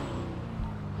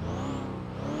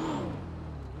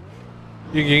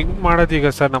 ಈಗ ಹೆಂಗ್ ಮಾಡೋದು ಈಗ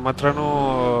ಸರ್? ನಮ್ಮ ಹತ್ರನೂ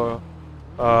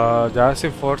ಜಾಸ್ತಿ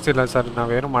ಫೋರ್ಸ್ ಇಲ್ಲ ಸರ್.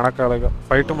 ನಾವೇನು ಮಾಡೋಕ್ಕಾಗಲ್ಲ. ಈಗ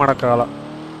ಫೈಟು ಮಾಡೋಕ್ಕಾಗಲ್ಲ.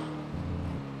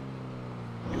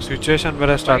 ಸಿಚುವೇಶನ್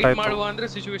ಬೇರೆ ಸ್ಟಾರ್ಟ್ ಆಯ್ತು.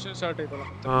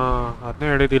 ಅದನ್ನೇ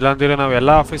ಹೇಳಿದ್ದು. ಇಲ್ಲಾಂದ್ರೆ ನಾವು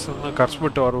ಎಲ್ಲ ಆಫೀಸನ್ನ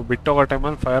ಕರ್ಸ್ಬಿಟ್ಟು ಅವರು ಬಿಟ್ಟೋಗೋ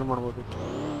ಟೈಮಲ್ಲಿ ಫೈರ್ ಮಾಡ್ಬೋದಿತ್ತು.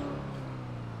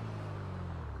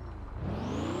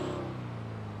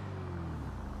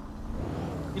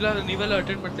 ಇಲ್ಲ ನೀವೆಲ್ಲ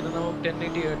ಅಟೆಂಡ್ ಮಾಡ್ತೀರಾ? ನಾವು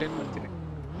 1080 ಅಟೆಂಡ್ ಮಾಡ್ತೀನಿ.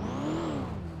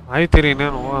 ಆಯ್ತೀರಿ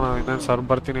ಇನ್ನೇನು ಹೋಗೋಣ. ಇನ್ನೇನು ಸರ್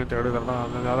ಬರ್ತೀನಿ ಅಂತ ಹೇಳಿದ್ರಲ್ಲ.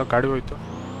 ಆಮೇಲೆ ಯಾವುದೋ ಗಾಡಿ ಹೋಯ್ತು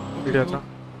ಇಡೀ ಹತ್ರ.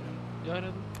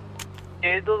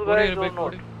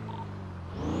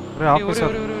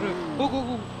 ಆಫೀಸರ್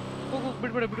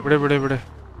ಬಿಡಿ.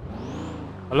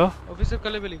 Hello officer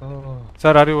ಕಲೆಬಲಿ.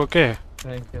 Sir are you okay?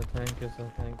 Thank you sir,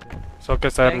 thank you. It's okay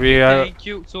sir, we are. Thank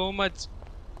you so much.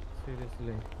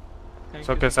 Seriously. It's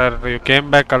okay sir, you came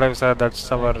back alive sir. That's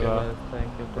our.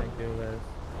 Thank you guys.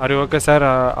 Are you okay sir?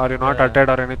 Are you not Yeah. hurted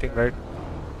or anything, right?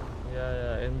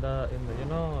 Yeah. In the you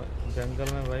know jungle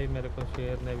में भाई मेरे को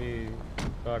शेर ने भी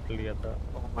काट लिया था.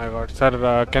 Oh my god sir,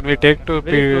 can we take to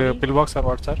pillbox or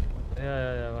what sir?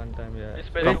 Yeah, one time yeah.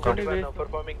 Come.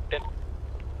 Performing 10.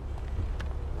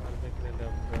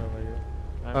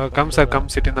 Come sir, come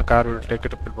sit in the car. We'll take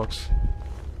it to pillbox.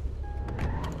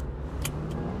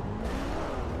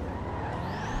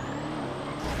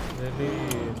 Really,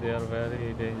 they are very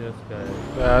dangerous guys.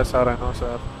 Yeah sir, I know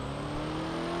sir.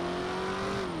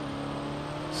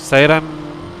 Siren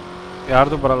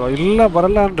ಯಾರ್ದು ಬರಲ್ಲ? ಇಲ್ಲ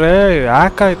ಬರಲ್ಲ ಅಂದ್ರೆ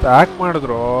hack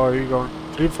ಮಾಡಿದ್ರು. ಈಗ ಒಂದು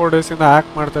 3-4 ಡೇಸಿಂದ hack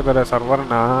ಮಾಡ್ತಾ ಇದ್ದಾರೆ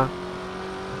ಸರ್ವರ್ನ.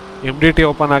 MDT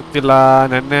ಓಪನ್ ಆಗ್ತಿಲ್ಲ.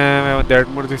 ನೆನ್ನೆ ಒಂದು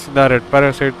 2-3 ದಿವಸದಿಂದ ರೆಡ್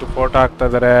ಪ್ಯಾರಾಸೈಟ್ ಫೋಟೋ ಹಾಕ್ತಾ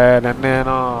ಇದಾರೆ. ನೆನ್ನೆ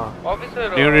ಏನೋ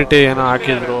ನ್ಯೂನಿಟಿ ಏನೋ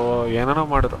ಹಾಕಿದ್ರು, ಏನೇನೋ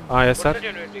ಮಾಡಿದ್ರು. Yes sir.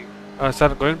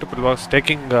 Sir going to ಪಿಲ್ಬಾಕ್ಸ್,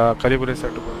 taking ಕಲಿಬಲಿ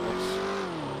sir to ಪಿಲ್ಬಾಕ್ಸ್.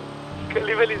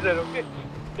 Kalibali sir, okay.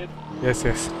 Yes.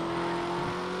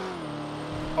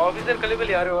 Officer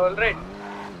Kalibali, are you all right?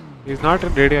 He's not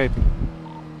in radio, I think.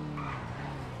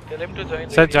 Tell him to join.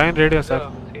 Sir, join radio, sir.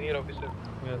 Yeah. officer.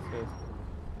 Yes, yes.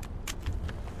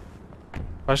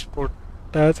 First put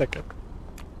second.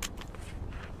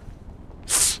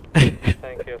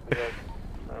 Thank you, officer.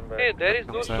 I'm back. Hey, there is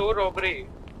no Sir. store robbery.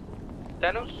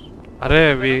 Thanos?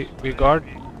 Arey, we got.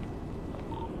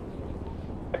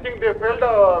 I think they failed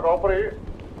robbery.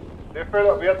 They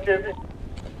failed. We are chasing.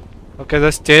 Okay,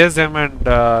 just chase them and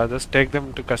just take them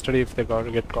to custody if they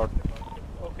get caught.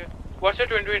 Okay. What's your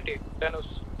 2020? Thanos.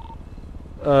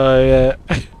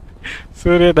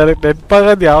 ಸೂರ್ಯ ನನಗೆ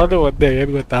ನೆನಪಾಗೋದು ಯಾವುದು ಒಂದೇ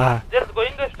ಏನು ಗೊತ್ತಾ Just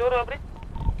going to store robbery?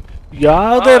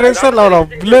 ಯಾವುದೇ ರೇಸಲ್ಲಿ ಅವ್ರ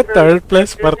ಒಬ್ಳೆ third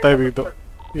place ಬರ್ತಾ ಇದ್ದಿದ್ದು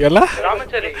ಎಲ್ಲ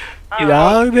Ramachari.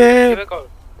 ಯಾವುದೇ Give a call.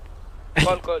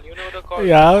 Call. You know the call.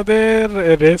 ಯಾವುದೇ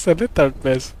ರೇಸಲ್ಲಿ ಥರ್ಡ್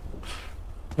ಪ್ಲೇಸ್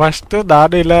ಫಸ್ಟು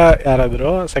ನಾನು ಇಲ್ಲ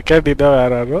ಯಾರಾದ್ರು ಸೆಕೆಂಡ್ ಇನ್ನೋ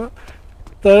ಯಾರು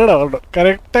ಥರ್ಡ್ ಅವನು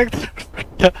ಕರೆಕ್ಟಾಗಿ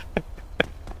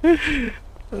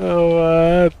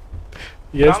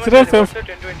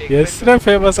ಹೆಸ್ರೇ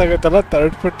ಫೇಮಸ್ ಆಗುತ್ತಲ್ಲ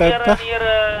ಥರ್ಡ್ ಫುಟ್ ಅಂತ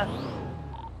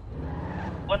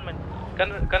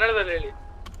ಕನ್ನಡದಲ್ಲಿ ಹೇಳಿ.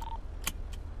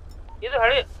 ಇದು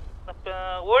ಹಳೆ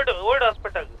old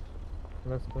hospital.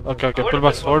 Let's go. Okay,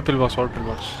 pillbox, hold pillbox.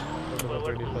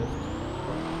 Ready first.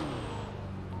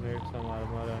 Need some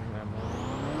armor and ammo.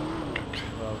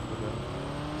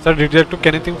 Sir, did they took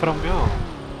anything from you?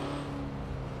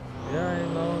 Yeah, I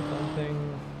know something.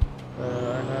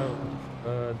 I have.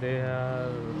 They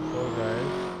have 4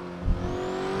 guys.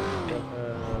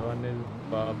 One is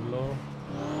Pablo.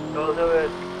 Those who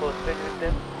were posted with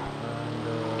them. And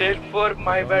Stage 4,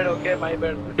 my bad, okay, my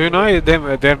bad. Do you know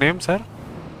their names, sir?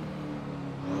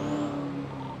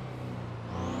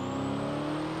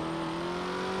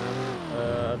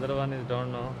 other one is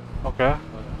don't know. Okay.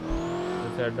 They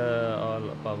said all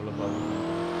Pablo.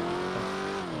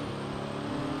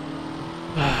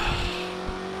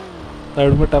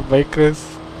 Third foot of bike race.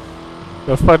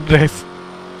 The fun race.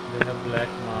 They have black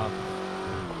marks.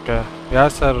 Okay. Yeah,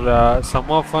 sir.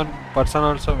 Some of one person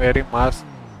also wearing mask.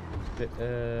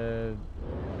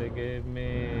 They gave me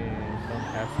some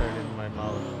acid in my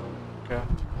mouth. Okay.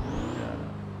 Yeah,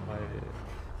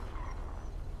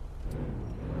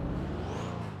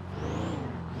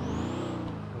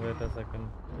 wait a second.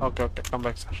 Okay. Come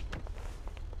back, sir.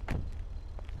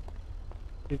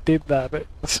 ಇಟ್ಟಿದ್ದಾರೆ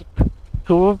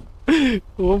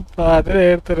ಅದೇ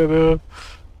ಹೇಳ್ತಿರೋದು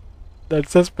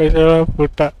that's a special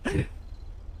ಫುಟ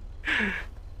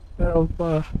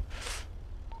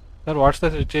sir what's the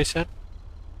situation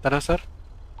ತನ sir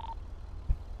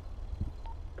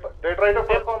They tried to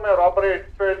perform a robbery. It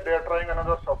failed. They are trying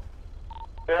another stop.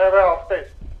 They have a hostage.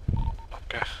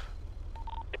 Okay.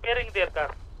 Repairing their car.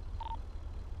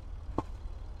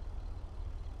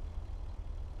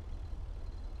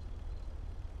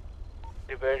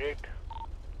 Repaired it.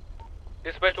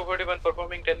 Dispatch 241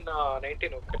 performing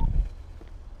 10-19, okay.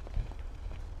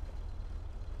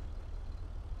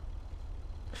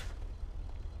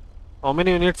 How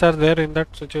many units are there in that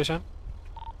situation?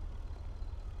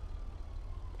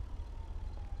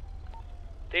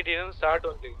 They didn't start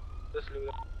only. Just leave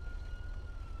them.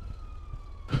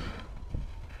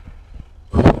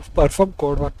 Perform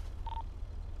code 1.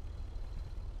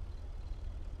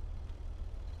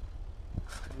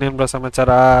 ಇನ್ನೇನು bro ಸಮಾಚಾರ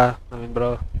Naveen bro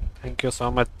thank you so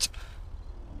much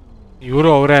ಇವರು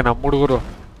ಅವರೇ ನಮ್ಮ ಹುಡುಗರು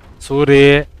ಸೂರಿ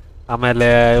ಆಮೇಲೆ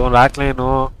ಇವನು ರಾಕ್ಲೈನು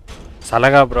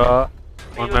ಸಲಗ bro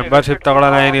ಒಂದು membership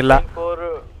ತಗೊಳ್ಳೋಣ ಏನಿಲ್ಲ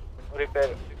Repair.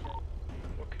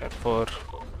 4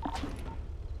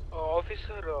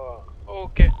 Officer,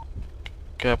 okay.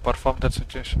 Okay, perform that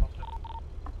situation.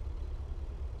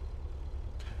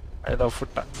 I love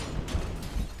foot.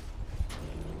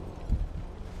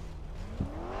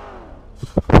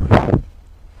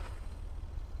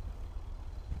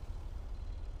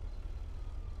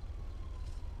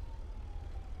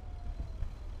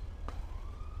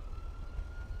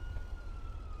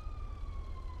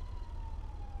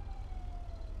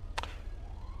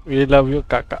 We love you,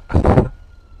 Kaka.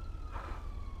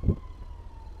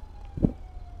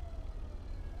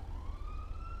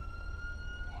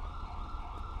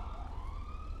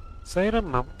 Siren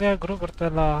ನಮ್ದೇ ಆಗ್ರೂ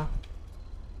ಬರ್ತಾಯಿಲ್ಲ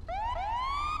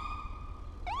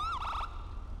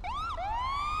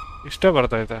ಇಷ್ಟೇ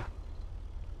ಬರ್ತೈತೆ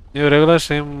ನೀವು ರೆಗ್ಯುಲರ್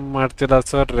ಸ್ಟ್ರೀಮ್ ಮಾಡ್ತೀರಾ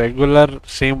ಸರ್ ರೆಗ್ಯುಲರ್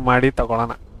ಸ್ಟ್ರೀಮ್ ಮಾಡಿ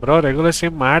ತಗೊಳ್ಳೋಣ ಬ್ರೋ ರೆಗ್ಯುಲರ್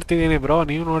ಸ್ಟ್ರೀಮ್ ಮಾಡ್ತಿದ್ದೀನಿ ಬ್ರೋ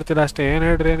ನೀವು ನೋಡ್ತೀರಾ ಅಷ್ಟೇ ಏನು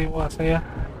ಹೇಳ್ರಿ ನೀವು ಅಸಹ್ಯ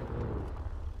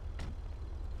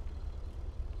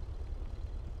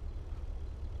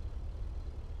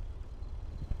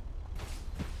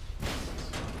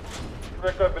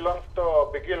Vehicle belongs to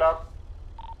Biggie Lab.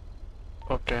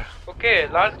 Okay. Okay,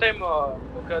 last time,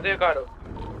 okay, ಅದೇ car.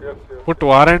 Yes. Put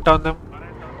warrant on them.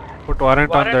 Put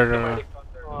warrant on the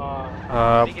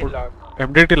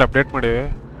MDT update ಮಾಡಿ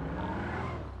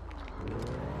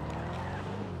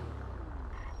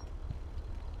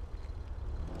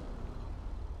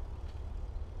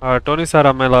ಟೋನಿ ಸರ್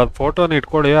ಆಮೇಲೆ ಅದು ಫೋಟೋನ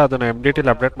ಇಟ್ಕೊಳ್ಳಿ, ಅದನ್ನ MDT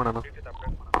ಅಪ್ಡೇಟ್ ಮಾಡೋಣ.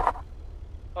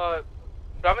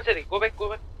 ರಾಮಚರಿ ಗೋ ಬ್ಯಾಕ್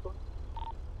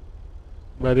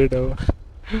ಬರೀ ಡವ್.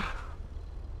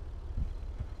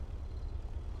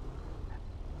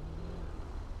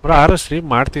 ಬ್ರೋ ಆರು ಸ್ಟ್ರೀಮ್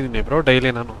ಮಾಡ್ತಿದ್ದೀನಿ ಬ್ರೋ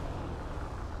ಡೈಲಿ ನಾನು.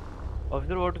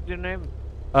 Officer, what is your name?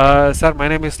 Sir, my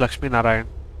name is Lakshmi Narayan.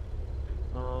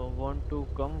 Want to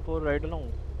come for ride along?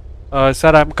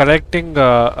 Sir, I'm collecting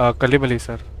Kalibali,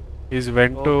 sir. He's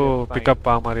went to Okay, pick fine. up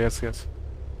Palmer. Yes.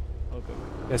 Okay.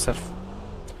 Yes, sir.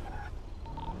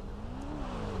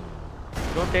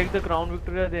 Don't take the Crown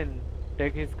Victoria then.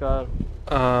 Take his car.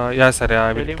 Yeah, sir. Yeah,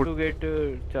 I Tell will him put. to get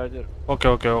charger.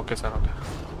 Okay, sir. Okay.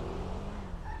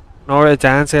 ನೋಡಿ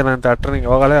chance ಏನಂತ ಅಟ್ರನಿಂಗ್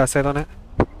ಹೋಗಲೇ ಹಸೆದಾನೆ.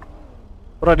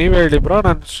 Bro ನೀವು ಹೇಳಿ bro,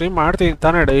 ನಾನು stream ಮಾಡ್ತೀನಿ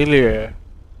ತಾನೇ daily.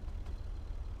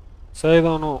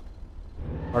 ಸೈದವನು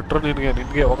ಅಟ್ರು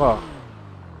ನಿನಗೆ ಹೋಗ.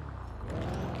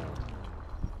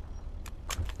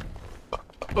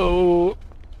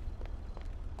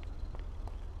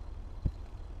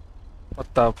 What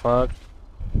the fuck?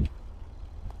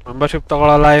 ಮೆಂಬರ್ಶಿಪ್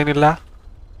ತಗೊಳ್ಳಲ್ಲ ಏನಿಲ್ಲ.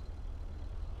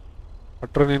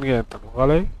 ಅಟ್ರು ನಿನಗೆ ಅಂತ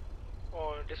ಹೋಗಲೇ.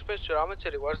 Dispatch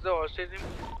Ramachari, what's the hostage name?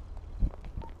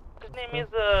 His name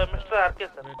is Mr. RK,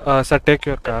 sir. Sir, take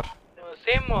your car.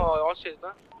 Same hostage,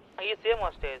 na? He is same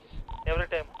hostage every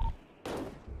time.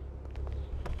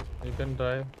 You can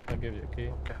drive. I'll give you a key.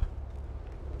 Okay.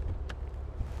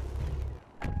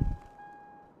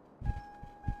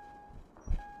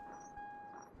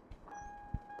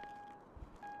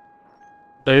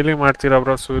 Daily ಮಾಡ್ತೀರಾ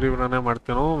bro? ಸೂರ್ಯವ್ರನ್ನೇ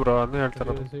ಮಾಡ್ತೀನೋ bro, ಅದನ್ನೇ ಹೇಳ್ತಾರ.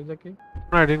 Receive the key.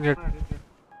 I didn't get.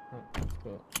 Let's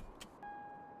go.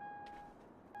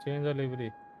 Change the livery.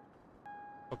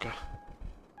 Okay.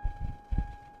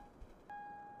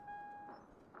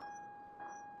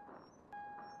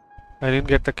 I didn't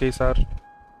get the key, sir.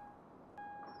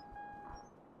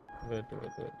 Wait.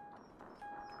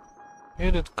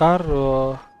 ಏನಿದು car?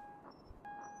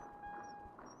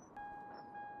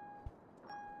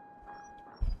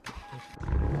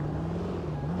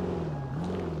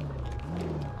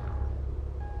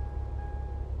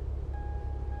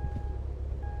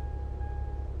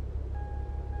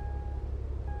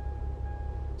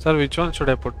 Sir, which one should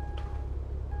I put?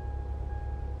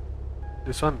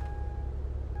 This one?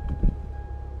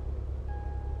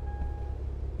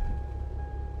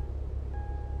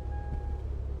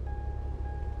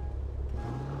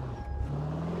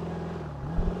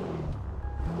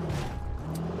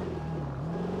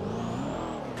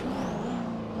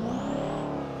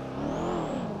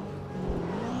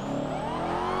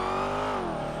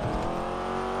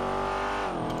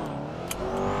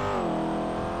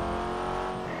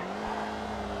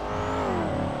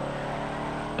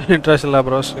 Interest ಇಲ್ಲ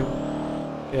bro stream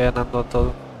ಏನಂದು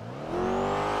ಅಂತದು.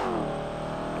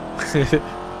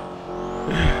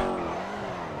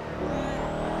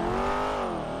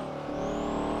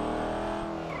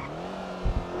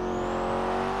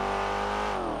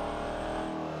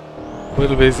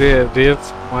 Full ಬಿಸಿ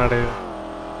reels ಮಾಡಿ.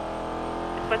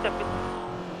 Dispatch officer.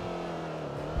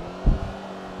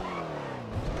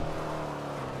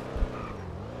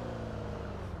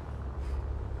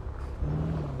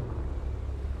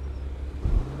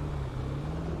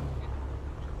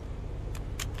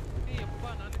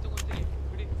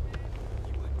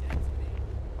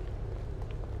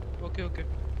 Okay.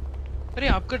 अरे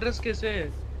आपका dress कैसे है?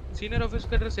 Senior office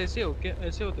का dress ऐसे हो क्या?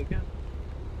 ऐसे होता क्या?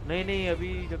 नहीं अभी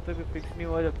जब तक फिक्स नहीं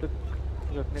हुआ जब तक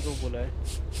रखने को बोला है.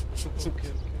 ओके.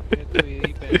 मैं तो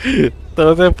यही पहन.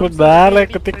 ತೋದೆ ಪುದಾಲೆ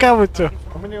ಕುತಿಕ ಮುಚ್ಚು.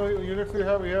 How many units we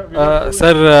have here?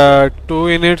 Sir, 2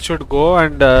 units should go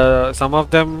and some of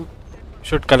them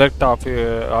should collect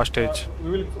hostage. We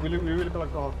will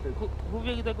collect the hostage. Who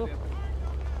will go?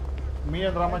 Me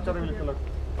and Ramachari will collect.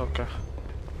 Okay.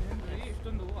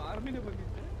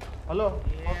 Hello.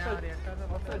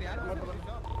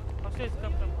 Hostage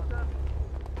come.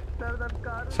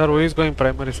 Sir, who is going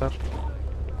primary, sir?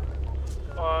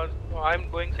 I'm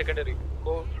going secondary.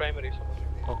 Go primary.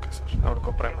 Okay, sir. I would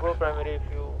go primary. Go primary if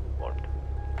you want.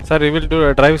 Sir, you will do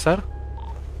a drive, sir?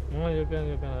 No, you can.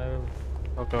 I will.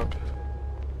 Okay.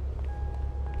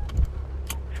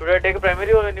 Should I take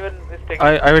primary or anyone is taking?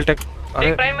 I will take.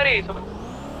 Take primary.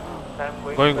 I'm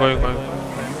Going.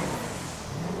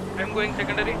 I'm going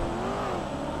secondary.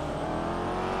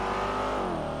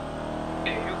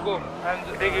 You go. I'm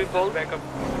Take you call. back up.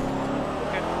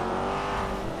 Okay.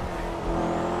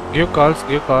 Give calls.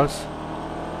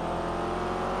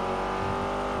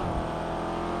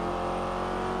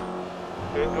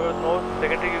 Going towards north.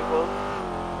 Secondary you call.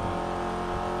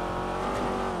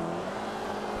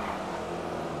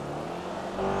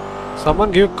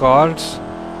 Someone give calls.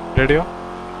 Radio.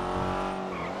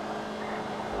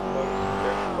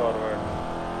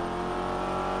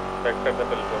 Contact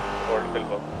the billboard, old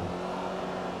billboard.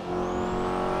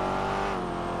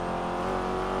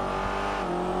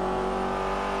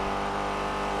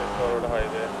 Road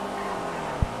highway.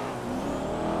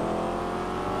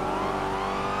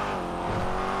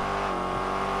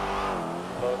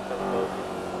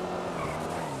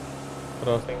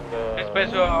 Crossing the.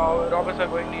 Express robbers are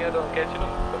going near the casino.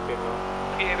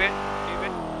 Freeway.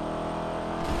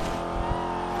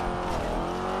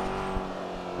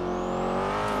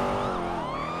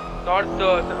 North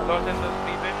Los Angeles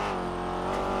freeway.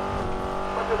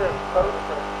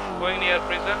 Going near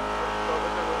prison.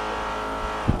 Robbers are going.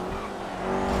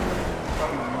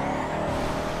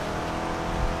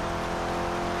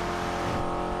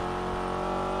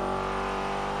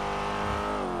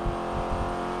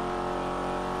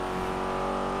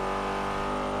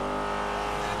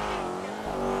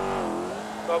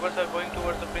 Robbers are going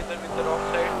towards the prison with the wrong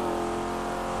side.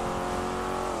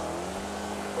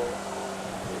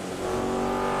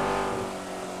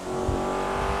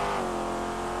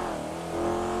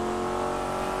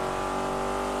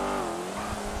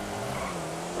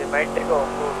 They might take off.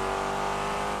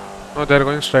 No, they're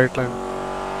going straight line.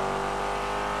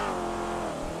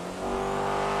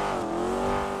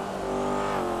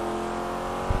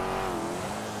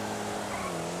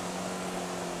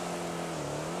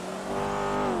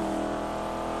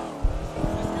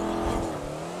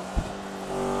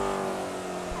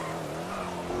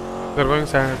 They're going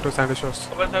to Sandy Shores.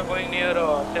 Robbers are going near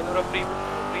nwrp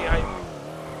free highway.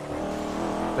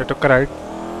 They took a right.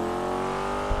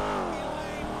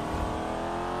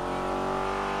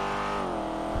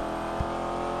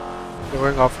 They're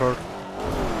going off-road.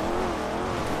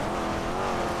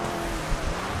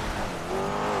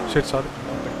 Shit, sorry.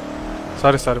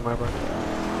 Sorry, my bad.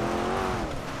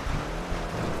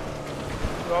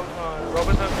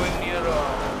 Robbers are going near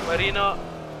Marina,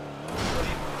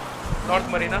 North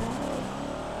Marina.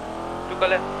 To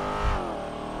left.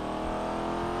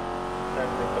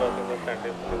 Crossing the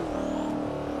Sandy.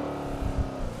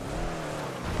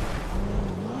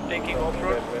 Taking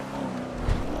off-road.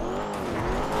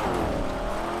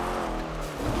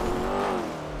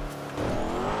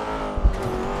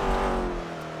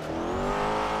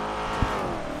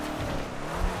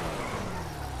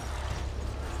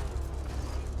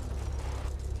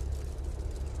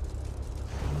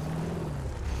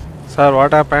 Sir,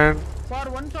 what happened? For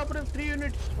one operative 3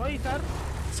 units. Why, sir?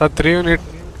 Sir, 3 unit.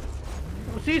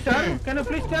 See, sir. Can you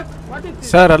please check? What is this?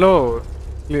 Sir, hello.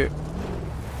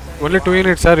 Only 2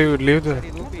 units, sir. You leave the.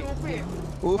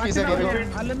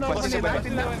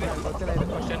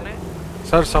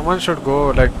 Sir, someone should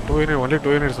go. Like 2 units, only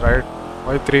 2 units, right?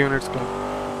 Why 3 units come?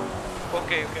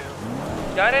 Okay.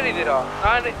 ಯಾರ್ಯಾರಿದ್ದೀರಾ?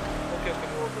 Okay.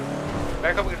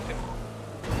 Backup ಇಡ್ತೀನಿ.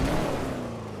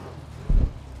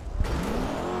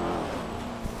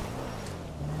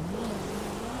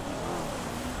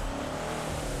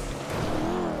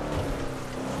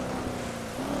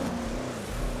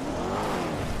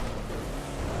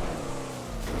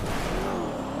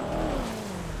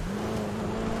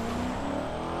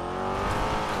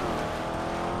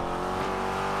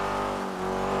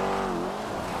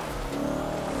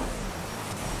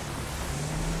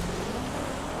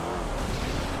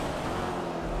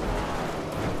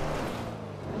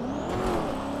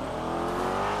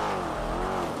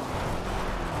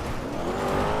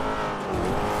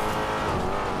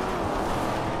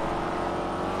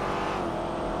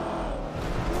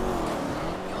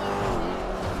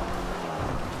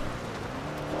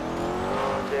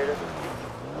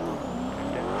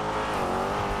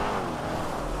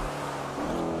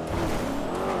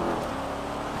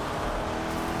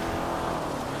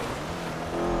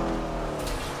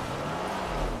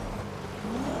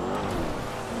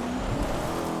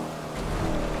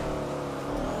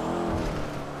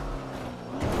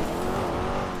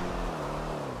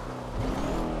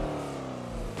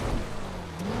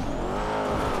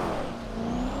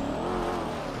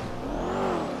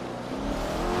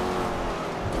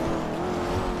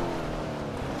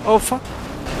 Oh fuck.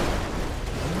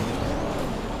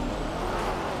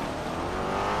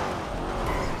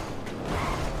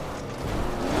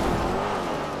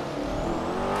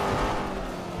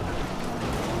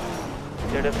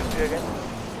 ZF50 again.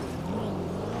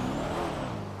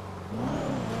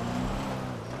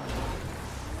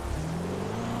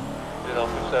 This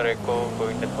officer Echo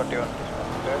going to 41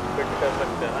 bit कर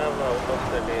सकते हैं ना अब out of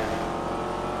city है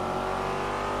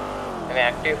यानी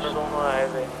active दोनों आए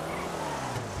थे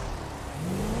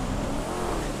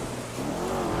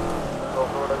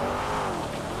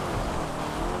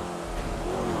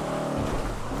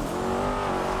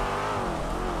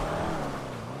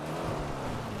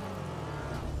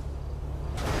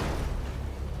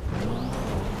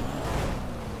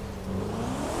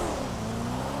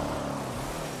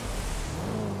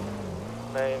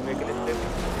vehicle is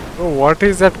flipped. Bro, what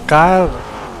is that car?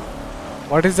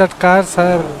 What is that car,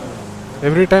 sir?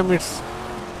 Every time it's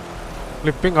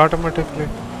flipping automatically.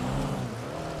 I'm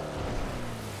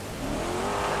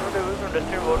not able to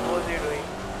understand what was he doing.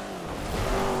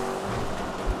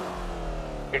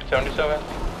 It's 77.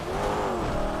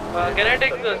 Can I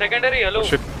take secondary? Hello.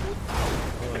 Shit.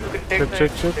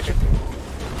 Shit.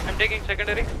 I'm taking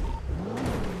secondary.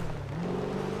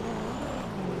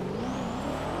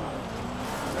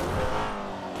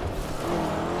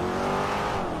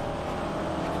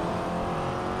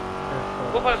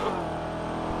 Go fast. Go.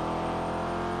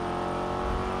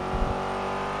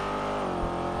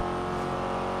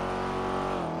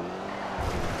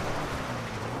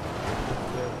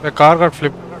 The car got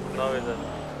flipped. No vision.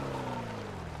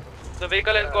 The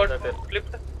vehicle has got that is-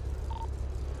 flipped.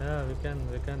 Yeah, we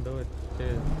can do it.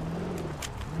 Chase.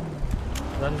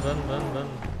 Run.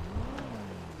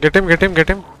 Get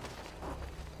him.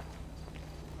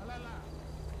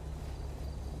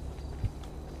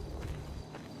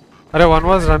 Arey, one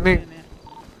was running.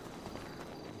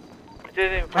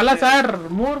 ಅಲ್ಲ sir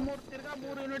ಮೂರ್ ತಿರ್ಗಾ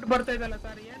 3 unit ಬರ್ತಾ ಇದಲ್ಲ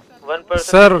sir ಏನ್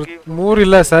sir 3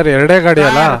 ಇಲ್ಲ sir ಎರಡೇ ಗಾಡಿ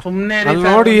ಅಲ್ಲ ಸುಮ್ಮನೆ ಅಲ್ಲಿ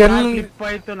ನೋಡಿ ಎಲ್ಲಿ ಫ್ಲಿಪ್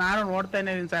ಆಯ್ತು ನಾನು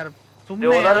ನೋಡ್ತಾನೆ ಇದೀನಿ ಸರ್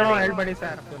ಸುಮ್ಮನೆ ಏನೋ ಹೇಳ್ಬೇಡಿ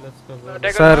sir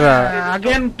sir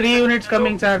again 3 units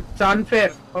coming sir it's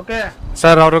unfair okay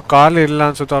sir ಅವರು ಕಾಲ್ ಇಲ್ಲ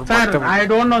ಅನ್ಸುತ್ತೆ ಅವ್ರು ಸರ್ ಮತ್ತೆ I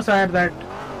don't know sir that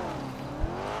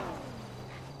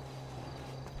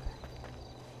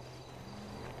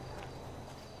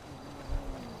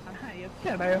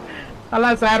ಅಲ್ಲ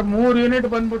ಸರ್ 3 ಯೂನಿಟ್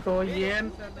ಬಂದ್ಬಿಟ್ಟು ಏನ್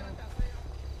sir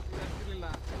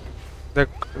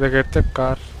they get the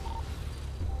car.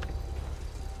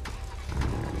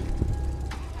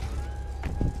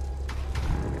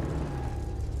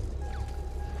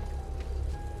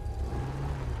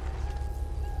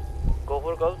 Go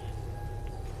for calls.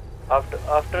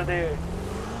 After the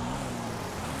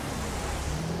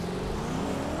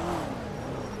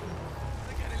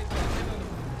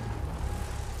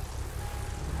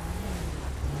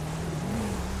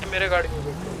मेरे गाड़ी में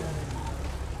बैठो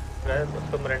Guys,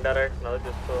 उसको मिरांडा राइट ना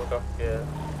जिसको कफ किया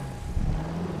है.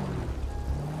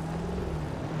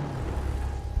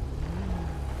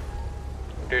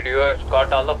 Did you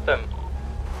escort all of them?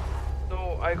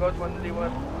 No, I got only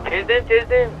one. chase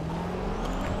them.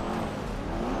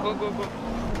 Go.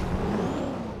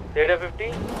 Data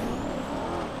 50.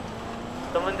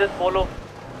 Someone just follow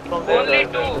from there. Only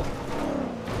two.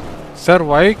 Sir,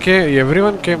 why came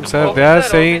everyone came, sir? They are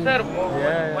saying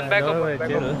Yeah, One back go up, away, back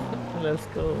chill. up. Let's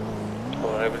go.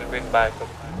 Oh, I will be back.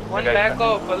 One back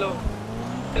up. Hello.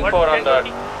 Still 4 on that.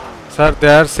 sir, they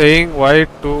are saying why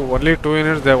only 2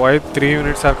 units, why 3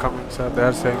 units are coming, sir? They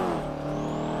are saying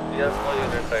We have no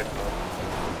unit right now.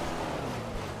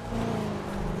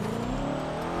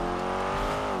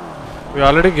 we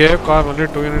already gave call, only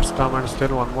 2 units come and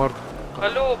still one more.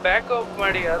 Hello, back up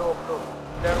ಮಾಡಿ ಯಾರು ಒಬ್ರು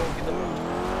ಯಾರು ಹೋಗಿದ್ರು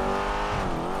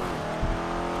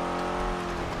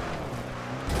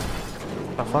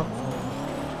The fuck?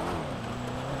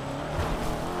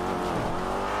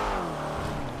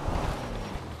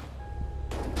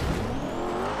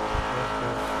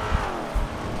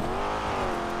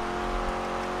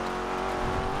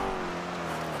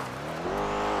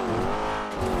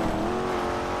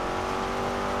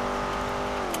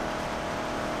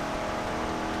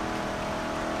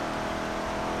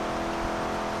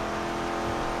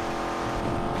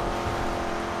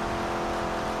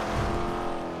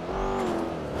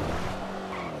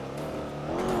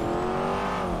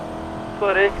 उसको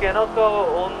arrest किया ना उसका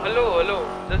own hello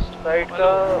just side का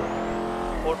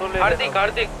फोटो ले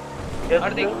हार्दिक Yes,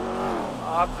 हार्दिक sir.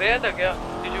 आप गया था क्या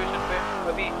सिचुएशन पे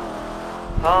अभी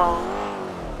हाँ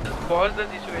पॉज द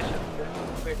सिचुएशन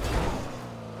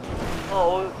हाँ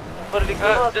वो ऊपर लिखा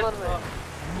है ना आसमान में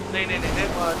नहीं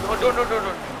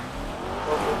don't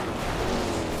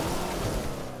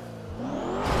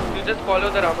you just follow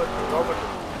the Robert.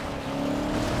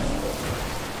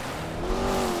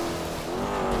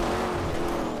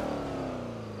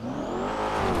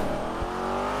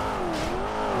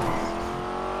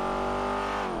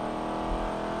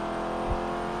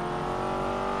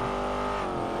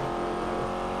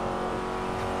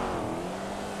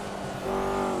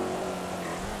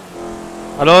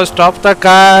 Hello, stop the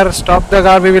car,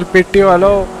 we will pit you.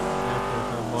 Hello,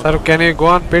 sir, can you go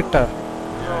on pit?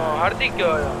 Hardik,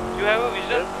 you have a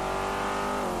vision?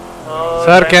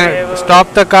 Sir, can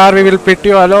stop the car, we will pit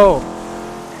you. Hello,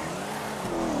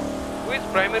 Who is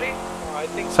primary? I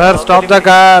think. sir, stop the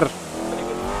car.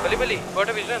 Kalibali, got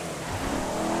a vision?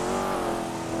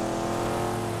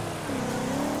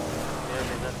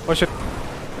 Oh shit.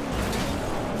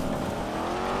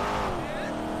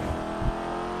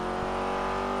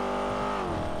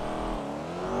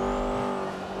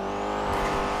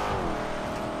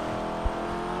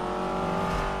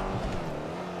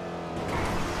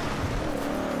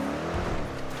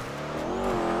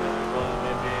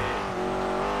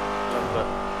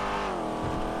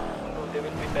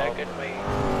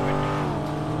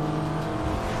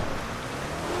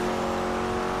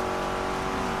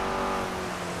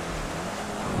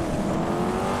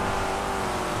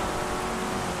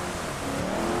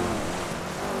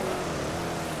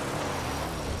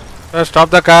 Stop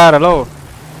the car, hello.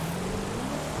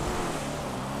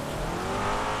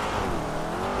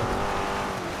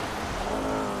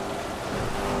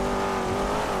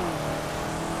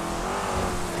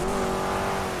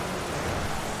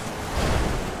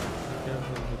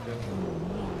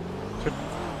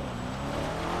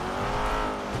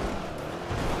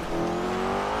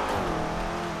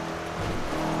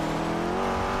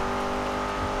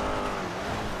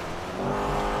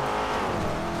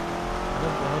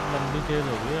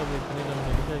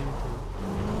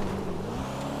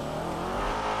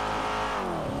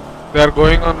 They are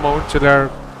going on Mount Chillard.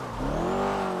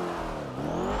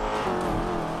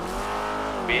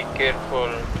 Be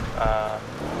careful.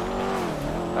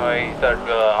 Is that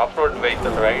off-road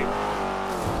vehicle, right?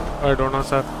 I don't know,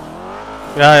 sir.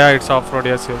 Yeah, it's off-road.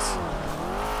 Yes.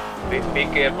 Be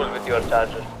careful with your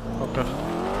charger. Okay.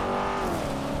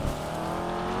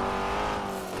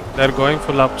 They are going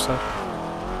full up, sir.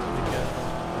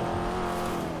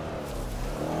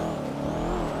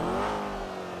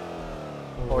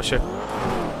 Oh shit.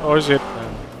 Oh shit.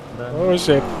 Done. Oh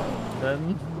shit.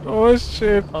 Done. Oh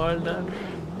shit. All done.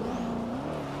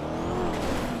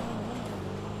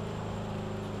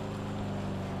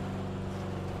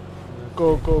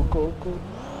 Go.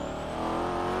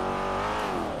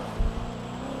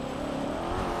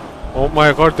 Oh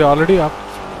my god, they already up.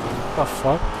 What the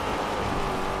fuck?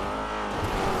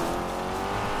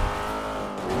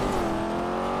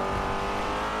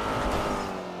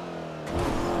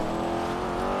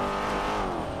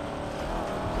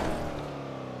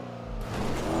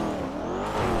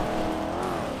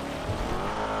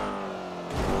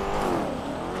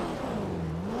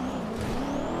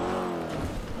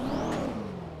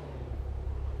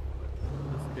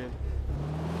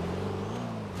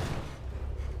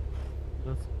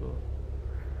 Let's go.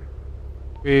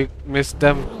 We missed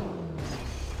them.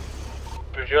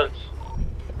 Visuals.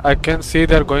 I can see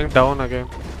they're going down again.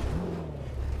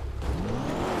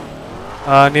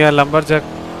 Near Lumberjack.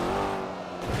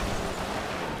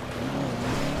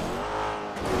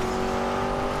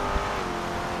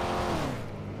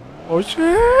 Oh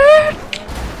shit!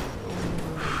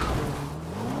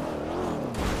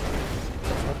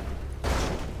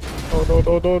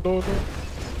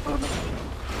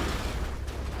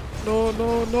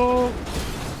 No.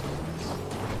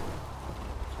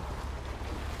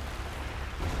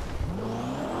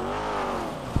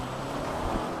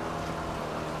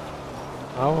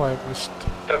 How I missed.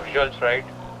 The visuals, right?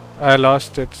 I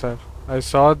lost it, sir. I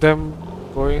saw them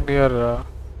going near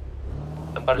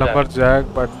Lumberjack,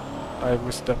 but I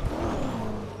missed them.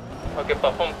 Okay,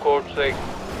 perform codes like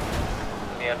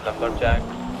near Lumberjack.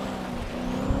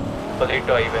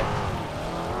 Polito Highway.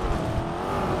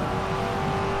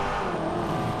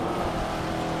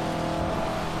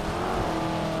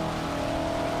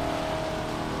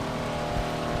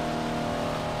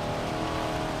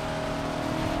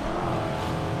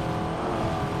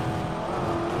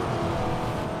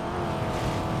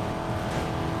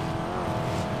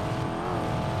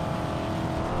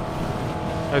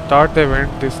 I thought they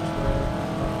went this way.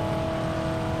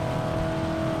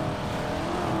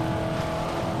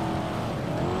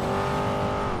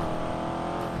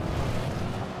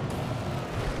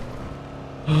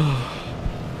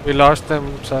 We lost them,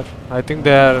 sir. I think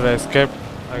they are escaped,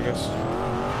 I guess.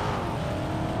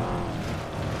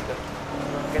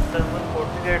 Can someone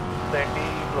coordinate Sandy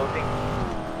clothing?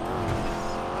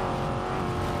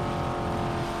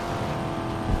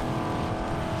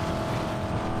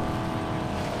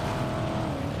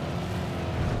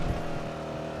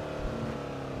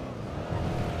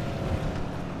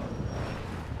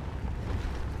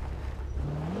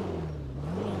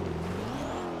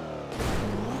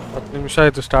 ಹತ್ತು ನಿಮಿಷ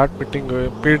ಆಯಿತು start ಪಿಟ್ಟಿಂಗು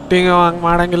ಹಂಗೆ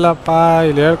ಮಾಡಂಗಿಲ್ಲಪ್ಪ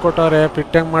ಇಲ್ಲಿ ಹೇಳ್ಕೊಟ್ಟವ್ರೆ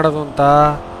pit ಹೆಂಗೆ ಮಾಡೋದು ಅಂತ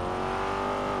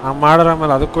ಹಂಗೆ ಮಾಡಿದ್ರೆ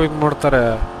ಆಮೇಲೆ ಅದಕ್ಕೂ ಇದು ಮಾಡ್ತಾರೆ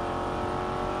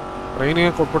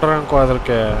ಟ್ರೈನಿಗೆ ಕೊಟ್ಬಿಟ್ರೆ ಅನ್ಕೋ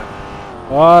ಅದಕ್ಕೆ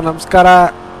ಓ ನಮಸ್ಕಾರ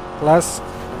ಕ್ಲಾಸ್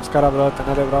ನಮಸ್ಕಾರ ಬ್ರೋ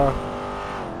ತಿನ್ನದೆ bro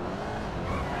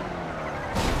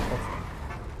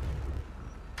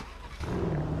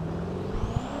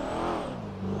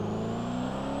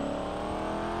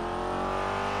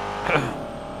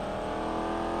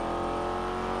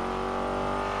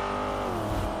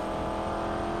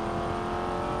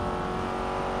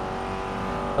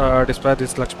Despite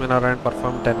this, Lakshmi Narayan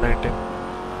performed 10-19.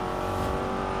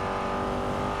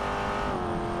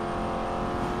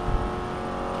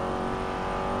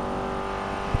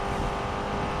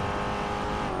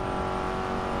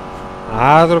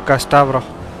 ಆದರೂ ಕಷ್ಟ ಬ್ರೋ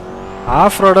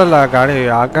ಆಫ್ ರೋಡಲ್ಲಿ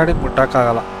ಆ ಗಾಡಿ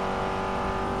ಮುಟ್ಟಕ್ಕಾಗಲ್ಲ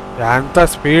ಎಂಥ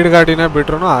ಸ್ಪೀಡ್ ಗಾಡಿನೇ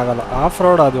ಬಿಟ್ರೂ ಆಗಲ್ಲ ಆಫ್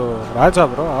ರೋಡ್ ಅದು ರಾಜ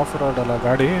ಬ್ರೋ ಆಫ್ ರೋಡಲ್ಲ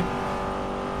ಗಾಡಿ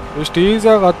ಇಷ್ಟು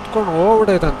ಈಸಿಯಾಗಿ ಹತ್ಕೊಂಡು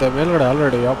ಹೋಗ್ಬಿಟ್ಟೈತಂತೆ ಮೇಲ್ಗಡೆ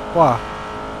ಆಲ್ರೆಡಿ ಅಪ್ಪ.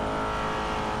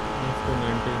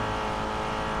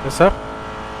 Yes sir.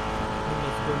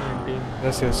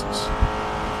 S S S.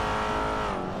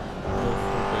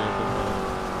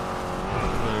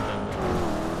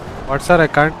 What sir? I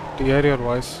can't hear your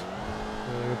voice.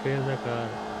 Repair the car.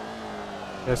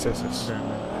 Yes, yes, yes.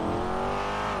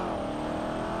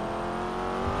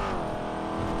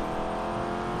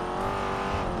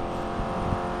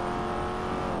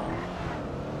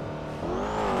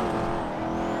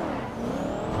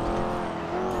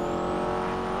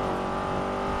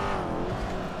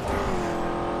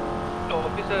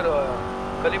 Officer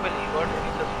Kalibali, got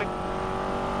any suspect?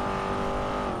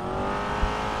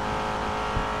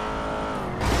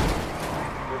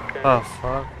 Oh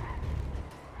fuck.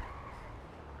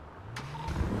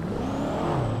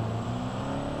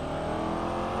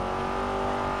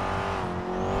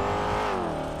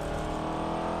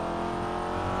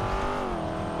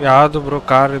 ಯಾವುದು bro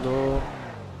car ಇದು?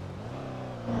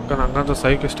 ನಂಗಂತೂ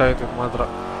ಸೈಕ್ ಇಷ್ಟ ಆಯ್ತು ಇದು ಮಾತ್ರ.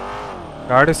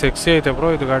 ಗಾಡಿ ಸೆಕ್ಸಿ ಐತೆ ಬ್ರೋ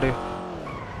ಇದು ಗಾಡಿ.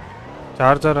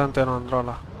 ಚಾರ್ಜರ್ ಅಂತೇನೋ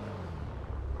ಅಂದ್ರಲ್ಲ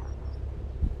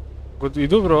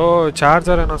ಇದು ಬ್ರೋ,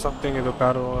 ಚಾರ್ಜರ್ ಏನೋ ಸಮಥಿಂಗ್ ಇದು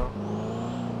car.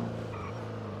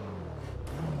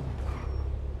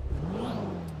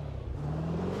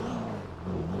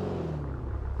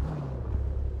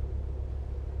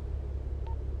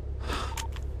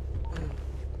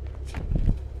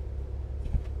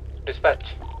 Dispatch.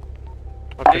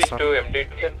 Okay, Please sir. do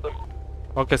MD2.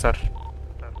 Okay, sir.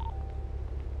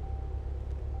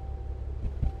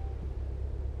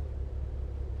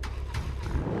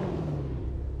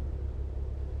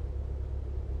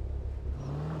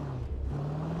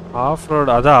 Of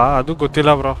road ಅದು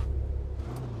ಗೊತ್ತಿಲ್ಲ ಬ್ರೋ.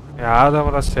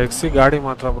 ಯಾವ್ದವ್ರ ಸೆಕ್ಸಿ ಗಾಡಿ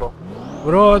ಮಾತ್ರ ಬ್ರೋ.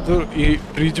 ಬ್ರೋ ಅದು ಈ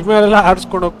ಬ್ರಿಡ್ಜ್ ಮೇಲೆಲ್ಲ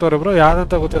ಆಡ್ಸ್ಕೊಂಡು ಹೋಗ್ತವ್ರೆ ಬ್ರೋ.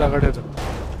 ಯಾವ್ದಂತ ಗೊತ್ತಿಲ್ಲ ಗಾಡಿ ಅದು.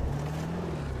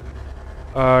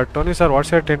 Tony sir,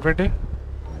 what's your 1020?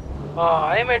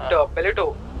 I am at Paleto.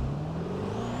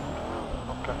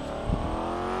 Okay.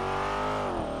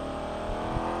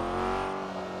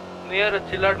 Near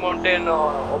Chillard Mountain,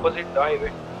 opposite the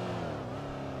highway.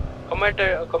 Come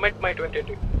at my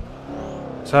 2020.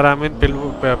 Sir, I'm in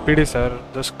PD, sir.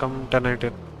 Just come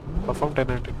 1019. Perform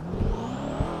 1019.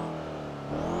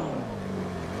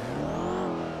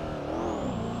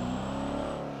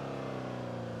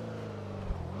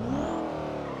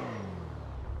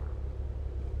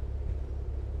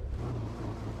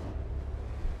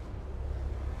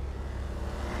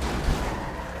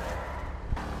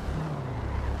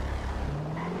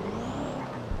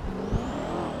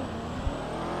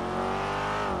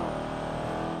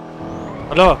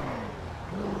 Hello.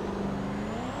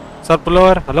 Sir, pull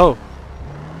over. Hello.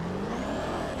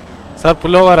 Sir,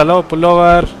 pull over. Hello, pull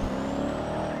over.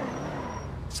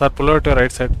 Sir, pull over to your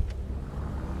right side.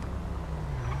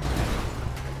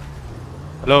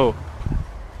 Hello.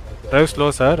 Drive slow,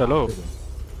 sir. Hello.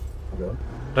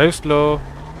 Drive slow.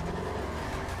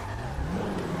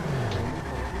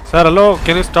 Sir, hello.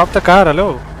 Can you stop the car? Hello.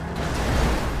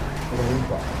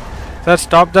 Sir,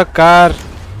 stop the car.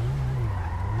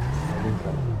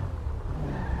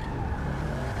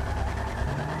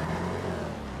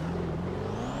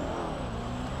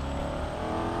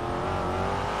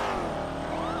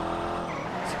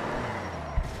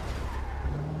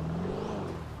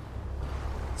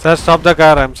 Sir, stop the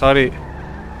car. I'm sorry.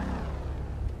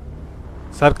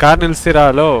 Sir, car ನಿಲ್ಸ್ತೀರಾ?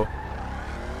 Hello.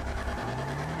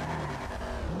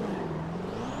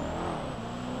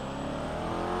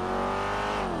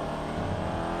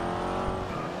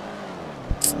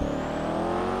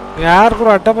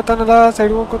 ಯಾರು ಅಡ್ಡ ಬತ್ತಾನಲ್ಲ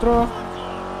side ಹೋಗ್ಕೋದ್ರು.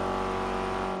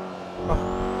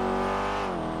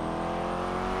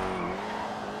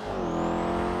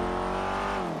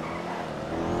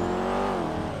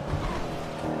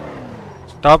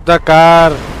 Stop the car.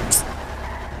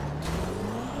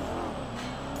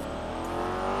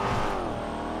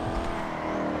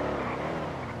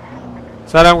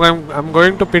 Sir, I'm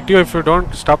going to pit you if you don't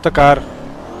stop the car.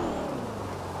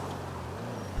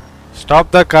 Stop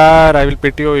the car. I will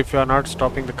pit you if you are not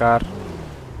stopping the car.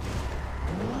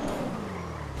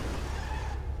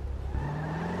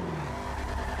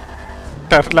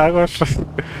 Tarlago.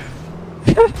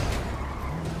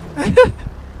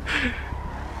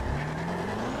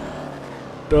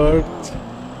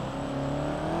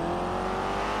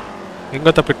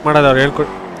 ಹೆಂಗೊತ್ತ pit ಮಾಡೋದು ಅವ್ರು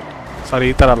ಹೇಳ್ಕೊಟ್ಟು. ಸಾರಿ,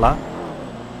 ಈ ಥರ ಅಲ್ಲ.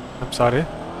 I'm sorry.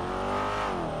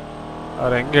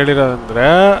 ಅವ್ರು ಹೆಂಗೆ ಹೇಳಿರೋದಂದ್ರೆ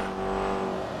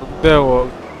ಮುಂದೆ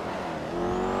ಹೋಗಿ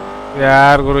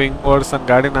ಯಾರಿಗೂ ಹಿಂಗೆ ಓಡಿಸಂಗೆ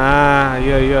ಗಾಡಿನ.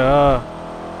 ಅಯ್ಯೋ ಅಯ್ಯೋ,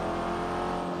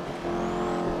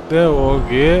 ಮುಂದೆ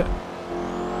ಹೋಗಿ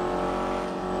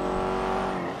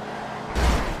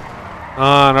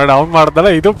ನೋಡಿ ಅವ್ನು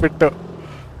ಮಾಡ್ದಲ್ಲ ಇದು ಪಿಟ್ಟು.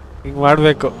 ಹಿಂಗೆ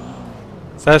ಮಾಡಬೇಕು.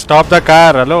 Sir stop the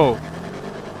car. Hello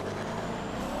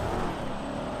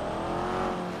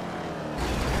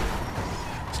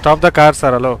stop the car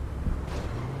sir. Hello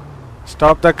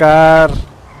stop the car.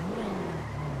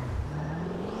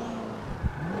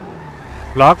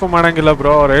 Block ಮಾಡಂಗಿಲ್ಲ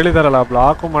ಬ್ರೋ, ಅವ್ರು ಹೇಳಿದಾರಲ್ಲ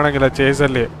ಬ್ಲಾಕು ಮಾಡಂಗಿಲ್ಲ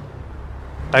ಚೇಸಲ್ಲಿ.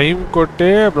 ಟೈಮ್ ಕೊಟ್ಟು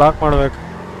ಬ್ಲಾಕ್ ಮಾಡಬೇಕು.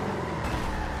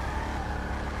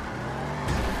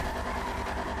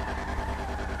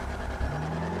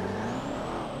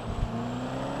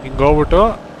 ಹಿಂಗೆ ಹೋಗ್ಬಿಟ್ಟು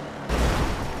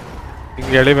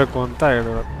ಹಿಂಗೆ ಎಳಿಬೇಕು ಅಂತ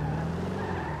ಹೇಳೋದು.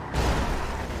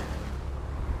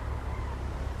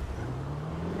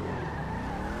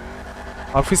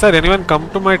 Officer anyone come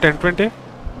to my 1020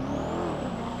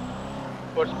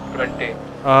 What's 20?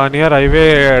 Near highway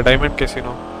diamond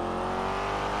casino.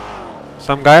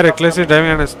 Some guy recklessly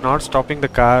driving and is not stopping the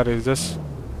car. He's just...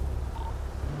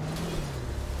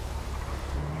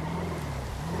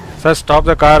 Sir, stop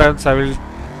the car and I will...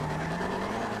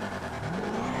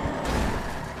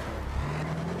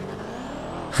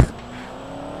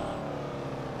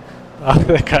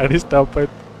 ಗಾಡಿ stop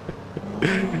ಆಯ್ತು.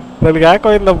 ನನಗೆ ಯಾಕೋ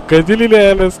ಇದು ನಮ್ಮ ಗಜಿಲಿನೇ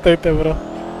ಅನ್ನಿಸ್ತೈತೆ ಬ್ರೋ.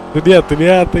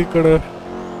 ದುನಿಯಾ ಆತ ಈ ಕೊಡು.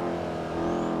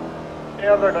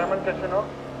 Near the diamond casino.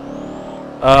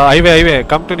 Highway.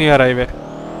 Come to near highway.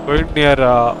 Going near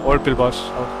old pillbox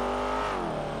house.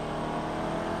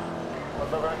 On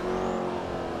the way.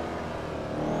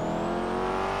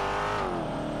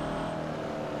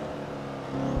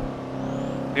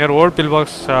 Near old pillbox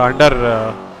under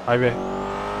highway.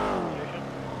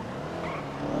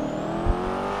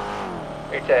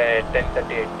 It's at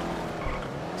 10:38.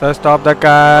 Sir, stop the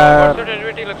car. What's the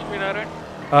 1020 Lakshmi Narayan?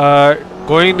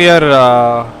 Going near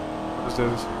what is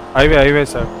this? Highway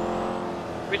sir.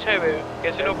 Which highway?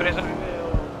 Casino Prison highway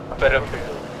or... Periphery.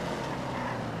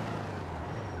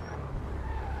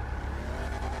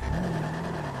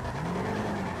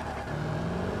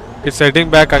 It's heading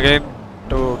back again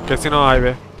to Casino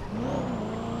Highway.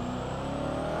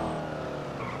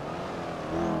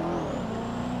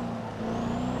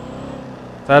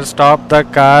 Sir, stop the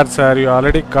car, sir. You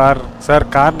already car. Sir,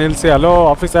 car nilsi. Hello,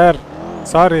 officer.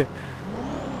 Sorry.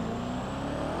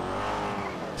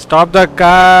 Stop the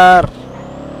car.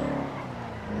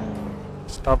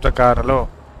 Stop the car. Hello.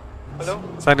 Hello?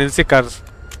 Sir, nilsi cars.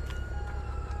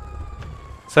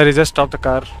 Sir, you just stop the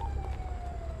car.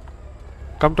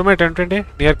 Come to my 1020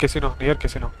 near casino. Near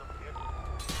casino.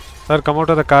 Sir, come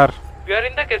out of the car. We are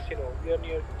in the casino. We are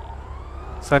near.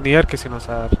 Sir, near casino,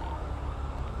 sir.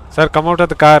 Sir, come out of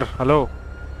the car. Hello.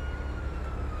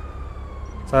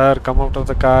 Sir, come out of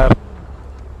the car.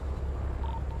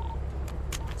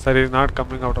 Sir, he is not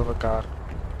coming out of the car.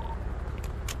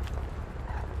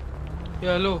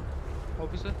 Yeah, hello.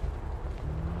 Officer?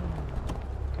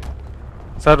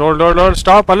 Sir, hold.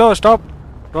 Stop. Hello, stop.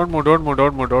 Don't move.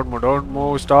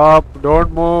 Stop.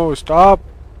 Don't move. Stop.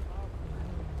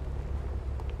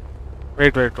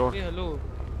 Wait. Don't. Yeah, hello.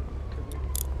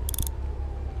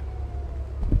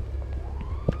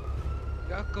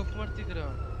 ಯಾಕೆ cough ಮಾಡ್ತಿದ್ದೀರಾ?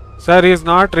 Sir, he is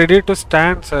not ready to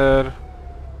stand, sir.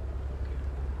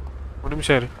 ಒಂದು ನಿಮಿಷ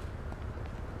ಇರಿ.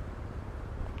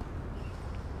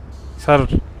 Sir,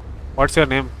 what's your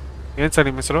name? ಏನು sir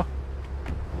ನಿಮ್ಮ ಹೆಸರು?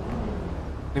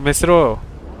 ನಿಮ್ಮ ಹೆಸರು?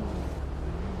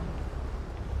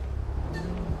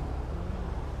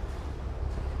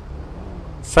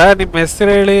 ಸರ್ ನಿಮ್ಮ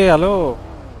ಹೆಸರು ಹೇಳಿ. ಹಲೋ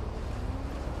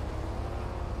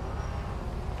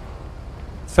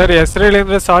ಸರ್, ಹೆಸರು ಹೇಳಿ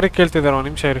ಅಂದರೆ ಸಾರಿ ಕೇಳ್ತಿದ್ದಾರೆ. ಒಂದು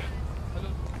ನಿಮಿಷ ಇರಿ.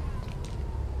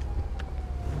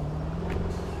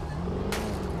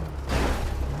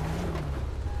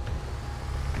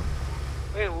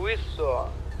 Who is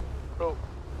bro?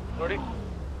 Nodi?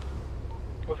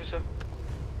 Officer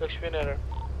Lakshmi Narayan.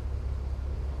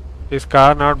 His car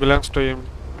not belongs to him.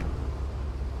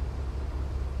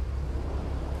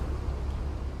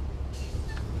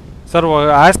 Sir,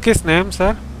 ask his name,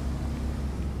 sir.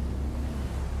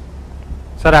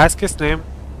 Sir, ask his name.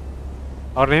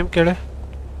 Our name kede?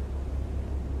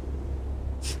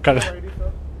 Kade. ID,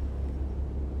 sir.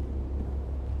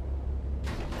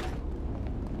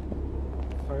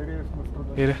 ID is Mr.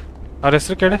 Here. Our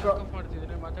ಹೆಸರು ಕೇಳಿ. Cough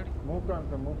ಮಾಡ್ತಿದ್ದೀರಾ? ಮಾತಾಡಿ. ಮೂಕ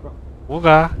ಅಂತ ಮೂಕ. ಮೂಗ.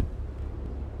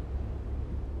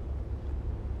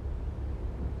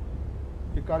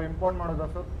 ಈ car import ಮಾಡೋದಾ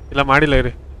ಸರ್? ಇಲ್ಲ ಮಾಡಿಲ್ಲ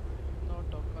ಇರಿ.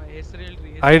 ಹೆಸರು ಹೇಳ್ರಿ.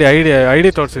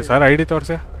 ಐಡಿ ತೋರಿಸಿ ಸರ್. ಐಡಿ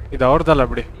ತೋರಿಸಿ. ಇದು ಅವ್ರದ್ದಲ್ಲ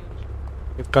ಬಿಡಿ.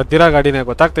 ಇದು ಕದ್ದಿರೋ ಗಾಡಿನೇ,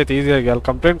 ಗೊತ್ತಾಗ್ತೈತೆ ಈಸಿಯಾಗಿ. ಅಲ್ಲಿ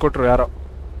ಕಂಪ್ಲೇಂಟ್ ಕೊಟ್ಟರು ಯಾರೋ.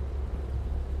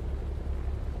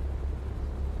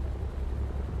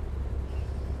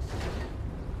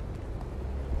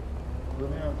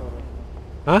 ದುನಿಯಾ ಅಂತ ಅವ್ರು.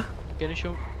 ಹಾಂ? Can you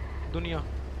show Dunia?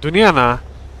 ದುನಿಯಾನಾ?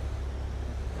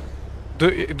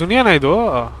 ದುನಿಯಾನಾ ಇದು?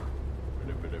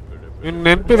 ಇವ್ನು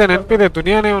ನೆನಪಿದೆ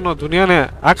ದುನಿಯಾನೇ ಇವನು ದುನಿಯಾನೇ.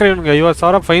 ಹಾಕ್ರಿ ಇವ್ನಿಗೆ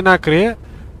 50,000 ಫೈನ್ ಹಾಕ್ರಿ.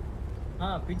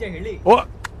 ಓ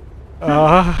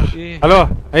ಹಲೋ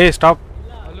ಸ್ಟಾಪ್.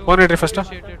 ಫೋನ್ ಇಡ್ರಿ ಫಸ್ಟ್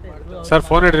ಸರ್.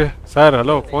 ಫೋನ್ ಇಡ್ರಿ sir.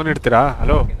 Hello phone ಇಡ್ತೀರಾ?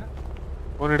 Hello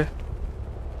phone ಇಡಿ.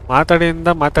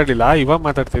 ಮಾತಾಡಿಲ್ಲ ಇವಾಗ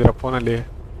ಮಾತಾಡ್ತಿದ್ದೀರಾ ಫೋನಲ್ಲಿ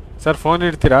sir. Phone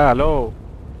ಇಡ್ತೀರಾ? Hello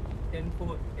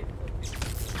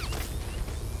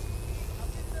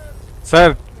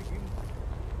sir.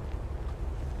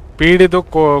 ಪಿಡಿದು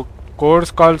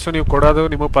codes calls ನೀವು ಕೊಡೋದು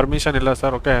ನಿಮಗೆ ಪರ್ಮಿಷನ್ ಇಲ್ಲ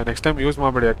sir. Okay next time use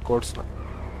ಮಾಡಬೇಡಿ ಆ ಕೋಡ್ಸ್ನ.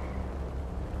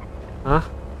 ಹಾಂ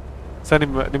ಸರ್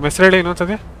ನಿಮ್ಮ ಹೆಸರು ಹೇಳಿ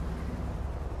ಇನ್ನೊಂದ್ಸತಿ.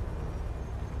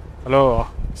 Hello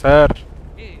sir.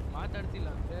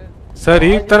 ಸರ್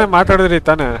ಈಗ ತಾನೇ ಮಾತಾಡಿದ್ರಿ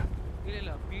ತಾನೇ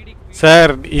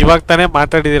ಸರ್. ಇವಾಗ ತಾನೇ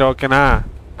ಮಾತಾಡಿದ್ದೀರಾ ಓಕೆನಾ?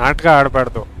 ನಾಟಕ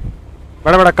ಆಡಬಾರ್ದು.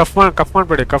 ಬೇಡ ಕಫ್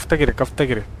ಮಾಡಬೇಡಿ. ಕಫ್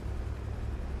ತೆಗಿರಿ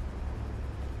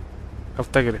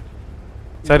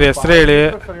ಸರ್. ಹೆಸರು ಹೇಳಿ.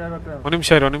 ಒಂದು ನಿಮಿಷ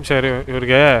ಇರಿ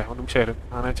ಇವ್ರಿಗೆ. ಒಂದು ನಿಮಿಷ ಇರಿ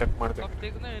ನಾನೇ ಚೆಕ್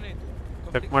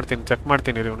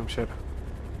ಮಾಡ್ತೀನಿ ರೀ. ಒಂದು ನಿಮಿಷ ಇರಿ.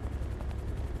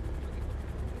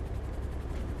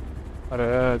 ಅರೆ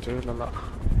ಜೈಲಲ್ಲ.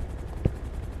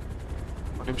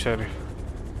 ಒಂದು ನಿಮಿಷ ಇರಿ.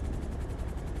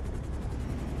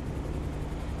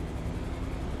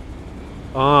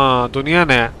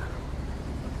 ದುನಿಯಾನೇ.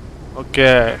 Okay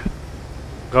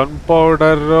gun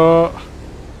powder.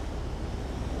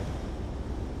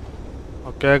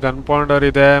 Okay gun powder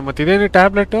ಇದೆ. ಮತ್ತು ಇದೇನು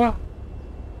ಟ್ಯಾಬ್ಲೆಟು?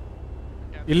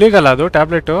 ಇಲ್ಲಿಗಲ್ಲ ಅದು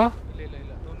tablet.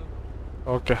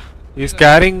 Okay is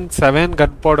carrying 7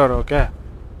 gun powder. Okay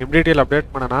immediately update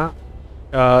ಮಾಡೋಣ.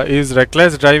 ಈಸ್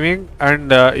ರೆಕ್ಲೆಸ್ ಡ್ರೈವಿಂಗ್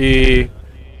ಆ್ಯಂಡ್ ಈ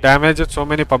damage so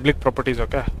many public properties.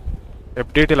 Okay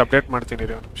immediately update ಮಾಡ್ತೀನಿ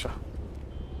ರೀ. ಒಂದು ನಿಮಿಷ.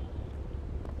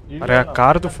 ಅರೆ ಆ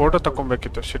ಕಾರ್ದು ಫೋಟೋ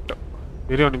ತಗೊಬೇಕಿತ್ತು. ಶಿಟ್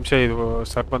ಇರಿ ಒಂದು ನಿಮಿಷ. ಇದು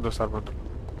ಸರ್ ಬಂದು.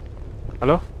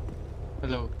 Hello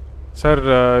sir.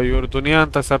 ಇವರು ದುನಿಯಾ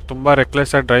ಅಂತ ಸರ್. ತುಂಬ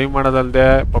ರೆಕ್ಲೆಸ್ ಆಗಿ ಡ್ರೈವ್ ಮಾಡೋದಲ್ಲದೆ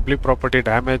ಪಬ್ಲಿಕ್ ಪ್ರಾಪರ್ಟಿ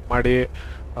ಡ್ಯಾಮೇಜ್ ಮಾಡಿ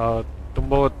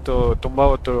ತುಂಬ ಹೊತ್ತು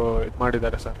ಇದು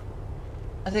ಮಾಡಿದ್ದಾರೆ ಸರ್.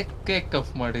 ಅದಕ್ಕೆ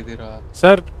ಕಫ್ ಮಾಡಿದ್ದೀರಾ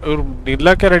ಸರ್? ಇವ್ರು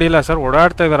ನಿಲ್ಲಕ್ಕೆ ರೆಡಿ ಇಲ್ಲ ಸರ್.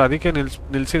 ಓಡಾಡ್ತಾ ಇದಾರೆ ಅದಕ್ಕೆ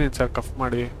ನಿಲ್ಸಿದೀನಿ ಸರ್ ಕಫ್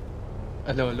ಮಾಡಿ.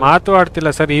 ಮಾತು ಆಡ್ತಿಲ್ಲ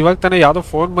ಸರ್. ಇವಾಗ ತಾನೇ ಯಾವುದೋ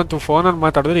ಫೋನ್ ಬಂತು. ಫೋನಲ್ಲಿ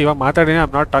ಮಾತಾಡಿದ್ರೆ ಇವಾಗ ಮಾತಾಡಿನಿ ಐ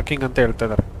ಆಮ್ ನಾಟ್ ಟಾಕಿಂಗ್ ಅಂತ ಹೇಳ್ತಾ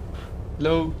ಇದ್ದಾರೆ.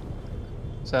 Hello,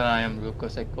 sir. I am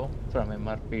Lucas Echo from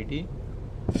MRPD.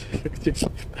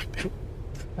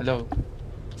 Hello,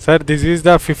 sir. This is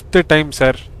the 5th time,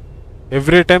 sir.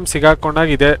 Every time ಸಿಗಾಕೊಂಡಾಗ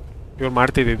ಇದೆ ಇವ್ರು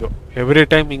ಮಾಡ್ತಿದ್ದು. ಎವ್ರಿ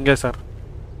ಟೈಮ್ ಹಿಂಗೆ ಸರ್.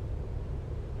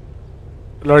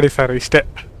 ನೋಡಿ ಸರ್ ಇಷ್ಟೇ.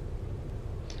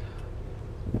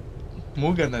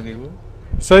 ಮೂಗನ ನೀವು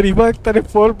ಸರ್? ಇವಾಗ ತಾನೇ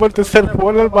ಫೋನ್ ಬಂತು ಸರ್.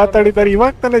 ಫೋನಲ್ಲಿ ಮಾತಾಡಿದ್ದಾರೆ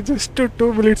ಇವಾಗ ತಾನೇ. ಜಸ್ಟ್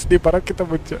 2 minutes ನೀವು ಬರೋಕ್ಕಿಂತ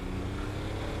ಮುಂಚೆ.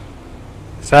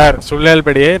 ಸರ್ ಸುಳ್ಳು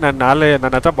ಹೇಳ್ಬೇಡಿ. ನನ್ನ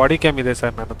ಹತ್ರ ಬಾಡಿ ಕ್ಯಾಮ್ ಇದೆ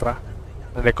ಸರ್. ನನ್ನ ಹತ್ರ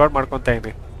ನಾನು ರೆಕಾರ್ಡ್ ಮಾಡ್ಕೊತಾ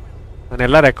ಇದ್ದೀನಿ.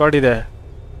 ನಾನೆಲ್ಲ ರೆಕಾರ್ಡ್ ಇದೆ.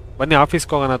 ಬನ್ನಿ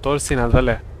ಆಫೀಸ್ಗೆ ಹೋಗೋಣ, ತೋರಿಸ್ತೀನಿ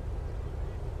ಅದರಲ್ಲೇ.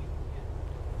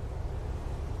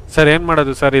 ಸರ್ ಏನು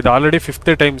ಮಾಡೋದು ಸರ್? ಇದು ಆಲ್ರೆಡಿ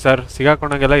 5th ಟೈಮ್ ಸರ್.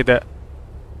 ಸಿಗಾಕೊಂಡಾಗೆಲ್ಲ ಇದೆ.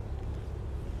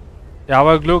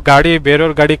 ಯಾವಾಗಲೂ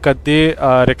ಬೇರೆಯವ್ರ ಗಾಡಿ Kadri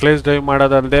reckless drive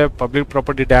ಮಾಡೋದಲ್ಲದೆ public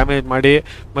property damage ಮಾಡಿ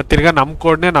ಮತ್ತು ತಿರ್ಗಾ ನಮ್ಮ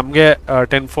ಕೋಡ್ನೇ ನಮಗೆ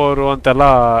 10-4 ಅಂತೆಲ್ಲ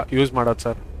ಯೂಸ್ ಮಾಡೋದು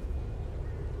ಸರ್.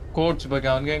 ಕೋಡ್ಸ್ ಬಗ್ಗೆ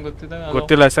ಅವನಿಗೆ ಹೆಂಗೆ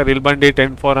ಗೊತ್ತಿಲ್ಲ ಸರ್. ಇಲ್ಲಿ ಬಂದು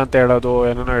 10-4 ಅಂತ ಹೇಳೋದು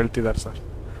ಏನೇನೋ ಹೇಳ್ತಿದ್ದಾರೆ ಸರ್.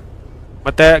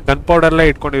 ಮತ್ತೆ ಗನ್ ಪೌಡರ್ಲೇ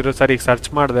ಇಟ್ಕೊಂಡಿದ್ರು ಸರ್. ಈಗ ಸರ್ಚ್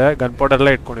ಮಾಡಿದೆ ಗನ್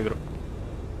ಪೌಡರ್ಲೇ ಇಟ್ಕೊಂಡಿದ್ರು.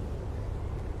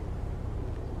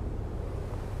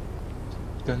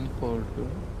 Gun powder?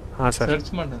 ಹಾಂ ಸರ್.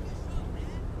 ಸರ್ಚ್ ಮಾಡೋದು.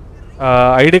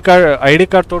 ಐ ಡಿ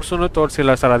ಕಾರ್ಡ್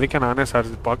ತೋರಿಸಿಲ್ಲ ಸರ್. ಅದಕ್ಕೆ ನಾನೇ ಸರ್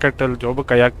ಪಾಕೆಟಲ್ಲಿ ಜೋಬು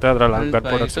ಕೈ ಹಾಕ್ತಾ ಅದ್ರಲ್ಲ ಗನ್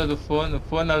ಪೌಡರ್.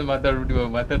 ಫೋನಲ್ಲಿ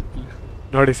ಮಾತಾಡ್ತಿಲ್ಲ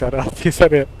ನೋಡಿ ಸರ್.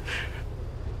 ಆಫೀಸರ್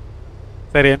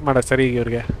ಸರ್ ಏನು ಮಾಡೋದು ಸರ್ ಈಗ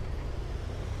ಇವ್ರಿಗೆ?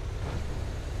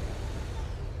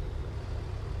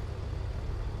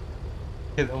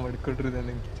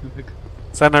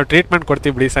 ಸರ್ ನಾವು ಟ್ರೀಟ್ಮೆಂಟ್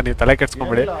ಕೊಡ್ತೀವಿ ಬಿಡಿ ಸರ್. ನೀವು ತಲೆ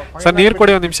ಕೆಡ್ಸ್ಕೊಂಬಿಡಿ ಸರ್. ನೀರು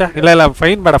ಕೊಡಿ ಒಂದು ನಿಮಿಷ. ಇಲ್ಲ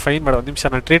ಫೈನ್ ಬೇಡ ಒಂದು ನಿಮಿಷ.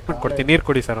 ನಾನು ಟ್ರೀಟ್ಮೆಂಟ್ ಕೊಡ್ತೀನಿ. ನೀರು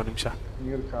ಕೊಡಿ ಸರ್ ಒಂದು ನಿಮಿಷ.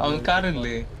 ಅವ್ನ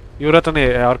ಕಾರಲ್ಲಿ ಇವ್ರ ಹತ್ರನೇ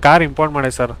ಅವ್ರ ಕಾರ್ ಇಂಪೌಂಡ್ ಮಾಡಿ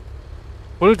ಸರ್.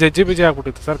 ಫುಲ್ ಬಿಜಿ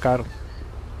ಆಗ್ಬಿಟ್ಟಿತ್ತು ಸರ್ ಕಾರು.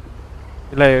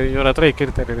 ಇಲ್ಲ ಇವ್ರ ಹತ್ರ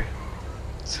ಇಕ್ಕಿರ್ತಾರೆ ರೀ.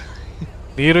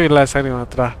 ನೀರು ಇಲ್ಲ ಸರ್ ಇವ್ರ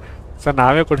ಹತ್ರ. ಸರ್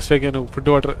ನಾವೇ ಕೊಡಿಸ್ಬೇಕೇನು ಫುಡ್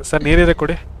ವಾಟರ್? ಸರ್ ನೀರಿದೆ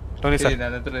ಕೊಡಿ. ಟೋನಿ ಸರ್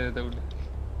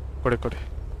ಕೊಡಿ.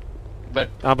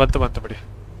 ಹಾಂ ಬಂತು ಬಿಡಿ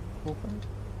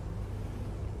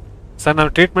ಸರ್.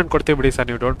 ನಾವು ಟ್ರೀಟ್ಮೆಂಟ್ ಕೊಡ್ತೀವಿ ಬಿಡಿ ಸರ್.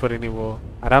 ನೀವು ಡೋಂಟ್ ವರಿ. ನೀವು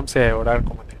ಆರಾಮ್ಸೆ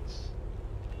ಓಡಾಡ್ಕೊಂಬನ್ನಿ.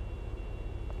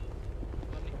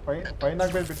 ಫೈನ್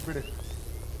ಆಗ್ಬೇಕು ಬಿಟ್ಬಿಡಿ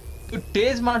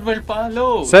ಟೇಸ್ ಮಾಡ್ಬೇಡಪ್ಪ. Hello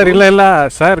sir. ಇಲ್ಲ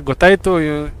ಸರ್ ಗೊತ್ತಾಯ್ತು.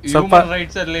 ಸ್ವಲ್ಪ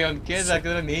ರೈಟ್ಸ್ ಅಲ್ಲಿ ಒಂದು ಕೇಸ್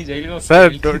ಹಾಕಿದ್ರೆ ನೀ ಜೈಲಿಗೆ ಸರ್.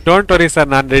 Don't worry sir.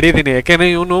 ನಾನು ರೆಡಿ ಇದ್ದೀನಿ. ಯಾಕೆಂದ್ರೆ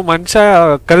ಇವನು ಮನುಷ್ಯ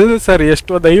ಕಲ್ಲು ಸರ್. ಎಷ್ಟು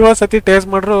ಒಂದು 50 ಸತಿ ಟೇಸ್ಟ್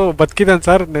ಮಾಡ್ರು ಬದುಕಿದ್ದಾನೆ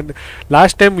ಸರ್.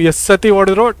 ಲಾಸ್ಟ್ ಟೈಮ್ ಎಷ್ಟು ಸತಿ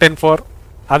ಹೊಡೆದ್ರು 10-4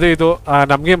 ಅದು ಇದು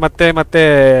ನಮಗೆ ಮತ್ತೆ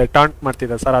ಟಾಂಟ್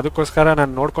ಮಾಡ್ತಿದ್ದ ಸರ್. ಅದಕ್ಕೋಸ್ಕರ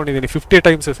ನಾನು ನೋಡ್ಕೊಂಡಿದ್ದೀನಿ 50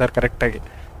 ಟೈಮ್ಸ್ ಸರ್ ಕರೆಕ್ಟಾಗಿ.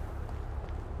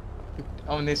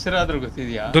 ಅವನ ಹೆಸರಾದ್ರೂ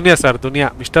ಗೊತ್ತಿದೆಯಾ? ದುನಿಯಾ sir.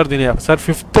 Mister Duniya sir.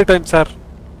 5th time sir.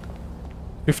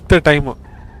 5th time.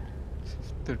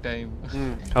 to time.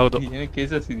 ಹೌದು. ಏನು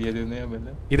ಕೇಸಸ್ ಇದೆಯಾ ದುನಿಯಾ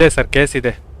ಮೇಲೆ? ಇದೆ ಸರ್, ಕೇಸ್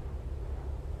ಇದೆ.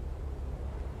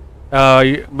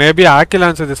 ಮೇ ಬಿ ಹಾಕಿಲ್ಲ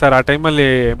ಅನ್ಸುತ್ತೆ ಸರ್, ಆ ಟೈಮಲ್ಲಿ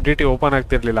MDT ಓಪನ್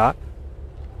ಆಗ್ತಿರ್ಲಿಲ್ಲ.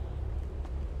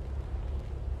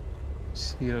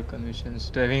 Zero convictions,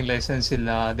 ಡ್ರೈವಿಂಗ್ ಲೈಸೆನ್ಸ್ ಇಲ್ಲ,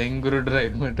 ಅದ ಹೆಂಗರು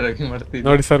ಡ್ರೈವಿಂಗ್ ಮಾಡ್ತಿದ್ದೆ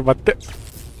ನೋಡಿ ಸರ್ ಮತ್ತೆ.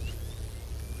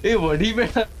 ಹೊಡಿಬೇಡ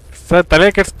ಸರ್, ತಲೆ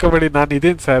ಕೆಡ್ಸ್ಕೊಬೇಡಿ, ನಾನು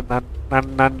ಇದೀನಿ ಸರ್.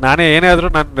 ನಾನೇ ಏನೇ ಆದ್ರೂ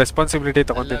ನಾನು ರೆಸ್ಪಾನ್ಸಿಬಿಲಿಟಿ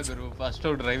ತಗೊಂತೀನಿ. ಫಸ್ಟ್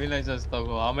ಡ್ರೈವಿಂಗ್ ಲೈಸೆನ್ಸ್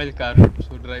ತಗೋ, ಆಮೇಲೆ ಕಾರ್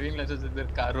ಓಡಿಸು. ಡ್ರೈವಿಂಗ್ ಲೈಸೆನ್ಸ್ ಇದ್ರೆ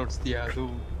ಕಾರ್ ಓಡಿಸ್ತೀಯ, ಅದು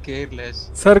ಕೇರ್ಲೆಸ್.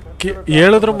 ಸರ್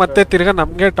ಹೇಳಿದ್ರು ಮತ್ತೆ ತಿರ್ಗಾ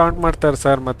ನಮ್ಗೆ ಟಾಂಟ್ ಮಾಡ್ತಾರೆ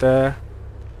ಸರ್. ಮತ್ತೆ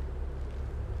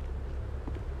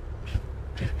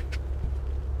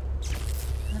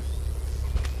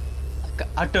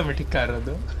ಆಟೋಮೆಟಿಕ್ ಕಾರ್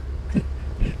ಅದು.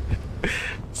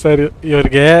 ಸರ್,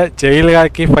 ಇವ್ರಿಗೆ ಜೈಲ್ಗೆ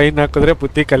ಹಾಕಿ ಫೈನ್ ಹಾಕಿದ್ರೆ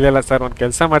ಬುದ್ಧಿ ಕಲಿಯಲ್ಲ ಸರ್. ಒಂದು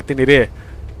ಕೆಲಸ ಮಾಡ್ತೀನಿ ರೀ,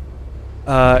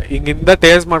 ಹಿಂಗಿಂದ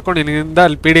ಟೇಸ್ ಮಾಡ್ಕೊಂಡು ಹಿಂಗಿಂದ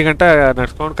ಅಲ್ಲಿ PD ಗಂಟ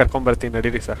ನಡ್ಸ್ಕೊಂಡು ಕರ್ಕೊಂಬರ್ತೀನಿ,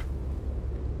 ನಡೀರಿ ಸರ್.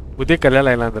 ಬುದ್ಧಿ ಕಲಿಯಲ್ಲ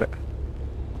ಇಲ್ಲ ಅಂದರೆ.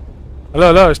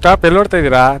 ಹಲೋ ಸ್ಟಾಪ್, ಎಲ್ಲಿ ನೋಡ್ತಾ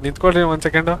ಇದ್ದೀರಾ? ನಿಂತ್ಕೊಳ್ರಿ 1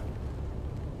 ಸೆಕೆಂಡು.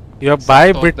 ಈಗ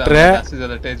ಬಾಯಿ ಬಿಟ್ರೆ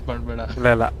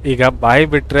ಇಲ್ಲ, ಈಗ ಬಾಯಿ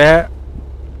ಬಿಟ್ರೆ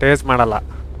ಟೇಸ್ ಮಾಡಲ್ಲ,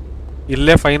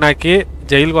 ಇಲ್ಲೇ ಫೈನ್ ಹಾಕಿ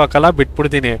ಜೈಲ್ಗೂ ಹಾಕಲ್ಲ,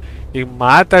 ಬಿಟ್ಬಿಡ್ತೀನಿ. ಈಗ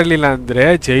ಮಾತಾಡ್ಲಿಲ್ಲ ಅಂದ್ರೆ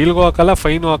ಜೈಲ್ಗೂ ಹಾಕಲ್ಲ,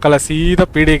 ಫೈನು ಹಾಕಲ್ಲ, ಸೀದಾ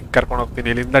PD ಕರ್ಕೊಂಡು ಹೋಗ್ತೀನಿ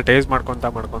ಇಲ್ಲಿಂದ ಟೇಸ್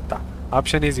ಮಾಡ್ಕೊಂತ.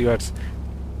 Option is yours.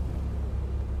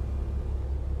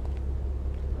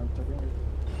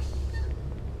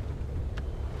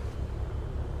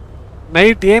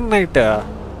 ನೈಟ್ ಏನ್ ನೈಟ್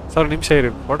ಸರ್? ನಿಮಿಷ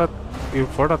ಇರಿ,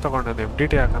 ಫೋಟೋ ತಗೊಂಡು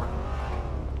MDT ಹಾಕೋಣ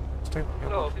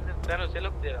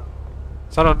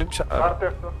ಸರ್. ಒಂದು ನಿಮಿಷ.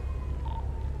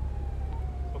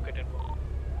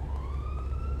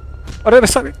 ಅರೆ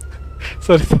ಸರಿ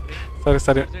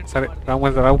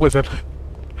ರಾಮು ಸರ್.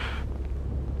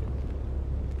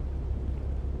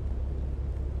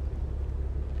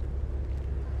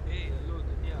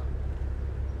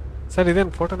 ಸರ್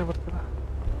ಇದೇನು ಫೋಟೋನೇ ಬರ್ತಿಲ್ಲ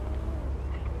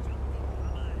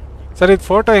ಸರ್. ಇದು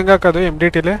ಫೋಟೋ ಹೆಂಗೆ ಹಾಕೋದು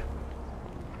MDTಲಿ?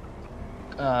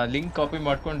 ಲಿಂಕ್ ಕಾಪಿ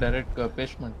ಮಾಡ್ಕೊಂಡು ಡೈರೆಕ್ಟ್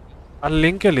ಪೇಸ್ಟ್ ಮಾಡಿ. ಅಲ್ಲಿ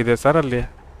ಲಿಂಕ್ ಎಲ್ಲಿದೆ ಸರ್? ಅಲ್ಲಿ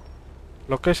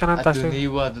ಲೊಕೇಶನ್ ಅಂತ ಅಷ್ಟೇ.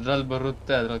 ನೀವು ಅದ್ರಲ್ಲಿ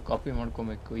ಬರುತ್ತೆ, ಅದ್ರಲ್ಲಿ ಕಾಪಿ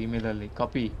ಮಾಡ್ಕೊಬೇಕು. ಇಮೇಲಲ್ಲಿ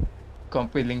ಕಾಪಿ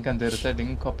ಲಿಂಕ್ ಅಂತ ಇರುತ್ತೆ,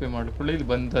 ಲಿಂಕ್ ಕಾಪಿ ಮಾಡ್ಕೊಳ್ಳಿ, ಇಲ್ಲಿ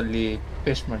ಬಂದು ಅಲ್ಲಿ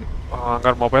ಪೇಸ್ಟ್ ಮಾಡಿ.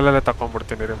 ಹಂಗಾರೆ ಮೊಬೈಲಲ್ಲೇ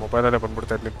ತಗೊಂಡ್ಬಿಡ್ತೀನಿ ರೀ, ಮೊಬೈಲಲ್ಲೇ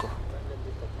ಬಂದ್ಬಿಡ್ತೈತೆ ಲಿಂಕು.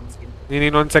 ನೀನು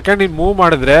ಇನ್ನೊಂದು ಸೆಕೆಂಡ್ ನೀನು ಮೂವ್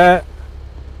ಮಾಡಿದ್ರೆ,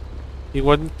 ಈಗ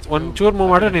ಒಂಚೂರು ಮೂವ್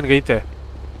ಮಾಡಿದ್ರೆ ನಿನ್ಗೈತೆ.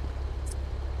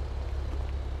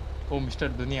 ಓ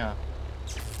ಮಿಸ್ಟರ್ ದುನಿಯಾ,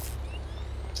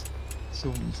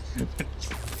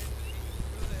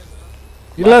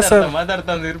 ಇಲ್ಲ ಸರ್,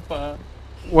 ಮಾತಾಡ್ತಾನಿರಪ್ಪ.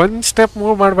 ಒಂದು ಸ್ಟೆಪ್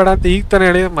ಮೂವ್ ಮಾಡಬೇಡ ಅಂತ ಈಗ ತಾನೇ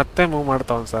ಹೇಳಿ ಮತ್ತೆ ಮೂವ್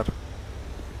ಮಾಡ್ತಾವನ್ ಸರ್.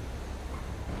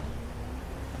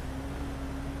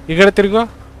 ಈಗ ತಿರ್ಗು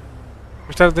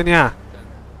ಮಿಸ್ಟರ್ ದುನಿಯಾ.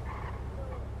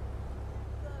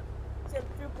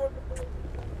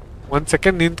 ಒಂದ್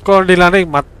ಸೆಕೆಂಡ್ ನಿಂತ್ಕೊಂಡಿಲ್ಲ ಅಂದ್ರೆ ಈಗ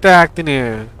ಮತ್ತೆ ಹಾಕ್ತೀನಿ.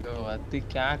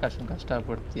 ಅದಕ್ಕೆ ಯಾಕೆ ಅಷ್ಟು ಕಷ್ಟ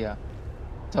ಪಡ್ತೀಯ?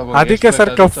 ಅದಕ್ಕೆ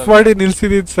ಸರ್ ಕಫ್ ಮಾಡಿ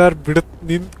ನಿಲ್ಸಿದೀನಿ ಸರ್.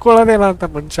 ನಿಂತ್ಕೊಳ್ಳೋದೇ ಇಲ್ಲ ಅಂತ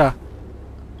ಮನುಷ್ಯ.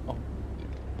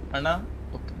 ಅಣ್ಣ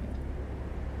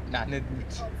ನಾನೇ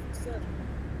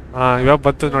ಇವಾಗ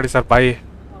ಬಂತು ನೋಡಿ ಸರ್ ಬಾಯಿ.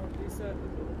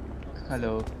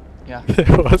 ಹಲೋ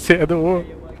ಅದು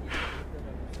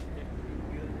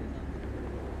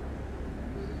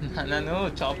ನಾನು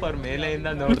ಚಾಪರ್ ಮೇಲೆಯಿಂದ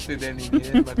ನೋಡ್ತಿದ್ದೆ ನೀನ್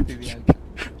ಏನ್ ಬರ್ತಿದ್ಯಾ ಅಂತ.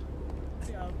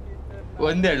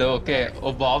 ಒಂದೇಳು, ಓಕೆ,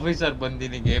 ಒಬ್ಬ ಆಫೀಸರ್ ಬಂದು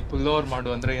ನಿನಗೆ ಪುಲ್ ಓವರ್ ಮಾಡು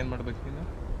ಅಂದ್ರೆ ಏನ್ ಮಾಡ್ಬೇಕು ನೀನು?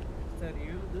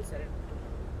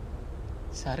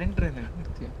 ಸರೆಂಡರ್ ಏನ್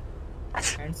ಮಾಡ್ತೀಯ?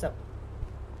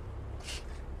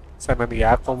 ಸರ್ ನನಗೆ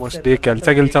ಯಾಕೋ ಮೋಸ್ಟ್ಲಿ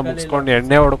ಕೆಲಸ ಮುಗಿಸ್ಕೊಂಡು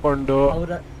ಎಣ್ಣೆ ಹೊಡ್ಕೊಂಡು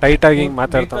ಟೈಟ್ ಆಗಿ ಹಿಂಗೆ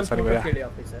ಮಾತಾಡ್ತಾನೆ ಸರ್. ಇವಾಗ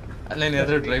ಅಲ್ಲ,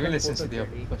 ಏನಾದ್ರೂ ಡ್ರೈವಿಂಗ್ ಲೈಸೆನ್ಸ್ ಇದೆಯಾ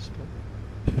ಫಸ್ಟ್?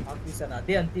 ಆಫೀಸರ್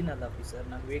ಅದೇ ಅಂತೀನಲ್ಲ ಆಫೀಸರ್,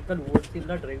 ನಾನು ವೆಹಿಕಲ್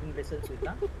ಓಡಿಸಿಲ್ಲ, ಡ್ರೈವಿಂಗ್ ಲೈಸೆನ್ಸ್ ಇಲ್ಲ.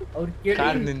 ಅವ್ರು ಕೇಳಿ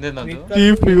ಕಾರ್ ನಿಂದೇನದು?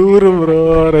 ಇವ್ರು ಬ್ರೋ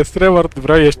ಹೆಸರೇ ಬರ್ತು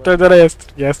ಬ್ರೋ. ಎಷ್ಟೋ ಜನ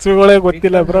ಹೆಸರುಗಳೇ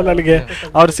ಗೊತ್ತಿಲ್ಲ ಬ್ರೋ ನನಗೆ.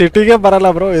 ಅವ್ರ ಸಿಟಿಗೆ ಬರಲ್ಲ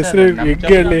ಬ್ರೋ ಹೆಸರು.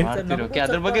 ಹೆಂಗೆ ಹೇಳಿ?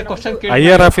 ಅದ್ರ ಬಗ್ಗೆ ಕ್ವಶನ್ ಕೇಳಿ.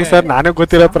 IR ಆಫೀಸರ್ ನನಗೆ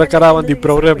ಗೊತ್ತಿರೋ ಪ್ರಕಾರ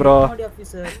ಒಂದಿಬ್ರು ಅವ್ರೆ ಬ್ರೋ.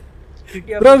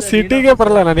 ಬ್ರೋ ಸಿಟಿಗೆ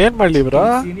ಬರಲ್ಲ, ನಾನು ಏನ್ ಮಾಡ್ಲಿ ಬ್ರೋ?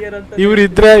 ಇವ್ರು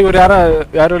ಇದ್ರೆ ಇವ್ರು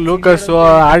ಯಾರು ಲೂಕಸ್,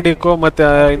 ಆರ್ಡಿಕೋ ಮತ್ತೆ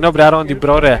ಇನ್ನೊಬ್ರು ಯಾರೋ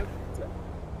ಒಂದಿಬ್ರು ಅವ್ರೆ.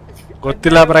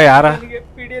 ಗೊತ್ತಿಲ್ಲ ಬ್ರೋ ಯಾರ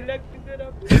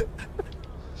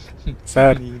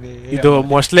ಸರ್. ಇದು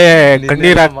ಮೋಸ್ಟ್ಲಿ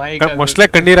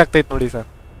ಕಣ್ಣೀರ್ ಆಗ್ತೈತ್ ನೋಡಿ ಸರ್.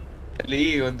 ಅಲ್ಲಿ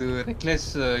ಒಂದು ನೆಕ್ಲೆಸ್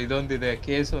ಇದೊಂದಿದೆ,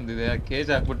 ಕೇಸ್ ಒಂದಿದೆ, ಆ ಕೇಸ್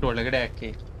ಹಾಕ್ಬಿಟ್ಟು ಒಳಗಡೆ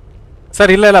ಹಾಕಿ.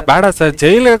 ಸರ್ ಇಲ್ಲ ಬೇಡ ಸರ್,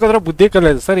 ಜೈಲಿಗೆ ಹಾಕಿದ್ರೆ ಬುದ್ಧಿ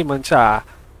ಕಲಿಯೋದು ಸರ್ ಈ ಮನುಷ್ಯ.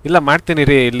 ಇಲ್ಲ ಮಾಡ್ತೀನಿ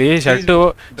ರೀ, ಇಲ್ಲಿ ಶರ್ಟು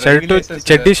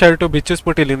ಚಡ್ಡಿ ಶರ್ಟು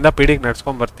ಬಿಚ್ಚಿಸ್ಬಿಟ್ಟು ಇಲ್ಲಿಂದ ಪೀಡಿಗೆ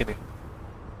ನಡ್ಸ್ಕೊಂಡ್ ಬರ್ತೀನಿ.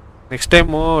 ನೆಕ್ಸ್ಟ್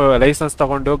ಟೈಮು ಲೈಸೆನ್ಸ್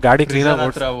ತಗೊಂಡು ಗಾಡಿ ಕ್ಲೀನ್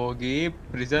ಆಗಿ ಹೋಗಿ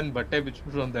ಪ್ರಿಸನ್ ಬಟ್ಟೆ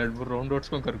ಬಿಚ್ಬಿಟ್ಟು ಒಂದ್ 2-3 ರೌಂಡ್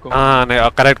ಓಡಿಸ್ಕೊಂಡು ಕರ್ಕೊಂಡು.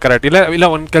 ಕರೆಕ್ಟ್. ಇಲ್ಲ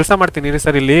ಒಂದ್ ಕೆಲಸ ಮಾಡ್ತೀನಿ ರೀ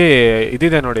ಸರ್, ಇಲ್ಲಿ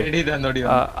ಇದಿದೆ ನೋಡಿ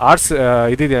ಆರ್ಟ್ಸ್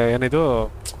ಇದಿದೆ, ಏನಿದು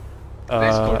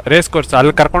ರೇಸ್ ಕೋರ್ಸ್,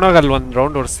 ಅಲ್ಲಿ ಕರ್ಕೊಂಡೋಗಿ ಅಲ್ಲಿ ಒಂದ್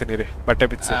ರೌಂಡ್ ಓಡಿಸ್ತೀನಿ ರೀ ಬಟ್ಟೆ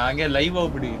ಬಿಚ್ಚಿ. ಲೈವ್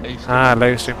ಹೋಗ್ಬಿಡಿ.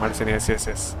 ಲೈವ್ ಸ್ಟ್ರೀಮ್ ಮಾಡ್ತೀನಿ.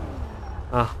 ಎಸ್.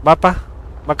 ಬಾಪ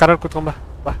ಕರೆಕ್ಟ್ ಕುತ್ಕೊಂಬ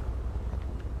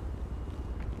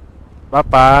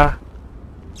ಬಾಪಾ.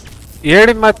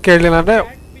 ಹೇಳಿದ ಮಾತು ಕೇಳಲಿಲ್ಲ ಅಂದ್ರೆ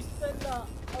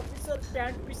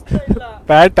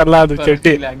ಪ್ಯಾಂಟ್ ಅಲ್ಲ ಅದು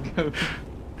ಚಡ್ಡಿ.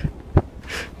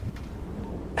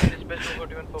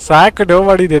 ಸಾಕು ಡೋ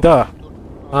ಮಾಡಿದ್ದು.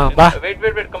 ಹಾ ಬಾ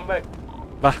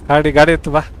ಬಾ ಗಾಡಿ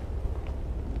ಎತ್ತು ಬಾ.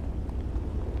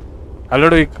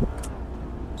 ಅಲ್ಲೋಡು ಈಗ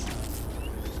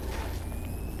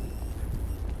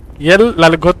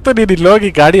ನನಗೆ ಗೊತ್ತು ನೀನು ಇಲ್ಲಿ ಹೋಗಿ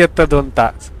ಗಾಡಿ ಎತ್ತದು ಅಂತ.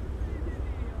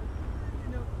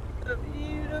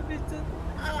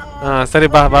 ಹಾ ಸರಿ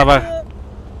ಬಾ ಬಾ ಬಾ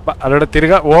ಬಾ ಅಲ್ಲೋಡು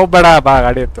ತಿರ್ಗಾ ಹೋಗ್ಬೇಡ ಬಾ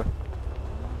ಗಾಡಿ ಎತ್ತು.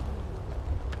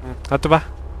 ಹತ್ತು ಬಾ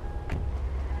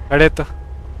ಗಾಡಿ ಎತ್ತು.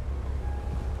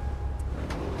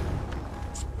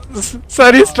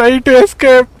 ಸರಿ ಸ್ಟ್ರೈಟ್ ಟು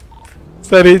ಎಸ್ಕೇಪ್.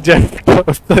 ಸರಿ ಜಂಪ್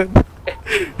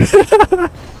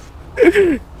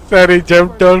ಸರಿ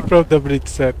jump down from the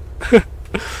bridge sir.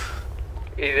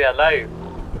 Is he alive?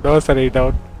 No sir, he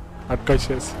down.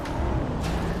 Unconscious.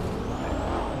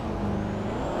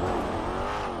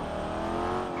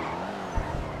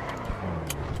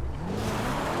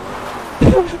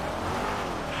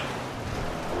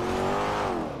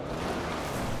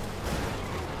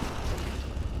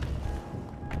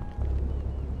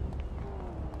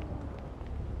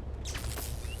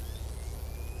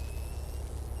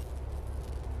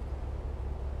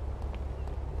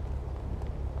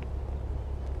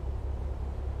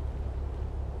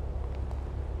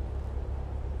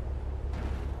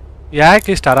 ಯಾಕೆ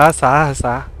ಇಷ್ಟರ ಸಾಹಸ?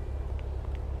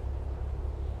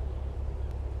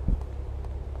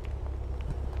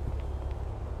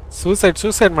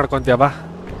 ಸೂಸೈಡ್ ಮಾಡ್ಕೊತೀಯ ಬಾ.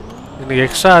 ನಿನಗೆ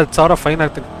ಎಕ್ಸ್ಟ್ರಾ 10,000 ಫೈನ್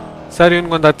ಹಾಕ್ತೀನಿ ಸರ್.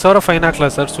 ಇವ್ನಿಗೊಂದು 10,000 fine ಹಾಕ್ಲಾ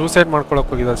sir? ಸೂಸೈಡ್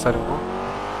ಮಾಡ್ಕೊಳಕ್ ಹೋಗಿದ್ದ ಸರ್ ಇವನು.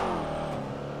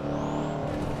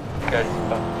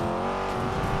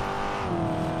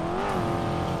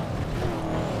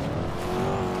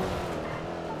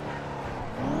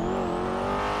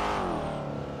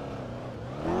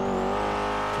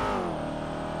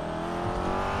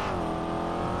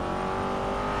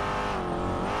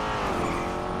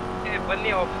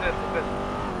 ಬನ್ನಿ ಆಫೀಸರ್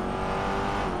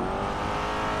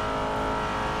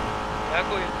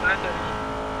ಯಾಕೋ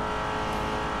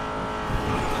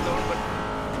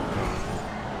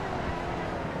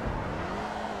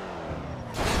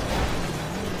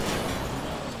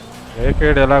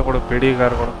ಏಕೆಡ್ ಎಲ್ಲ ಕೊಡು ಪಿಡಿ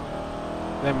ಕಾರ್ ಕೊಡು.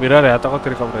 ಮಿರರ್ ಯಾವ ತಗೋ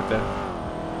ತಿರ್ಕೊಂಬೈತೆ.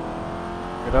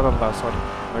 ಮಿರರ್ ಅಲ್ಲ ಸಾರಿ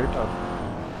ರೈಟ್ ಅದು.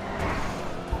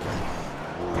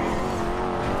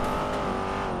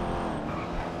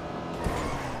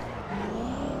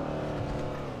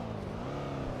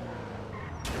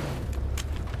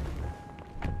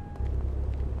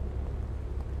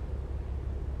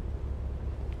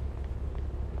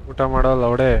 ಊಟ ಮಾಡೋ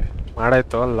ಲವಡೆ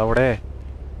ಮಾಡಾಯ್ತು ಲವಡೆ.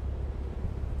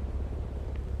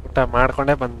 ಊಟ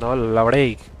ಮಾಡ್ಕೊಂಡೆ ಬಂದು ಲವಡೆ.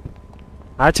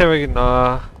 ಆಚೆ ಹೋಗಿದ್ನೋ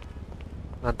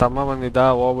ನನ್ನ ತಮ್ಮ ಬಂದಿದ್ದ.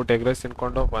 ಹೋಗ್ಬಿಟ್ಟು ಎಗ್ ರೈಸ್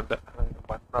ತಿನ್ಕೊಂಡು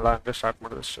ಬಂದನಲ್ಲ ಹಂಗೆ ಸ್ಟಾರ್ಟ್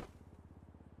ಮಾಡಿದಷ್ಟು.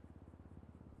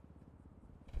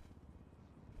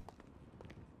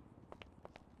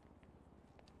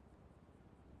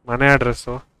 ಮನೆ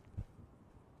ಅಡ್ರೆಸ್ಸು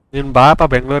ನೀನು ಬಾಪ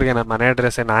ಬೆಂಗಳೂರಿಗೆ. ನನ್ನ ಮನೆ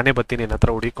ಅಡ್ರೆಸ್ಸೇ ನಾನೇ ಬರ್ತೀನಿ. ನಿನ್ನ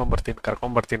ಹತ್ರ ಹುಡಿಕೊಂಬರ್ತೀನಿ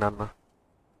ಕರ್ಕೊಂಬರ್ತೀನಿ. ನನ್ನ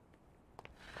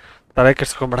ತಲೆ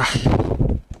ಕೆಡ್ಸ್ಕೊಂಬೇಡ.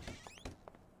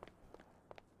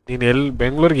 ನೀನು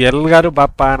ಬೆಂಗಳೂರಿಗೆ ಎಲ್ಗಾರು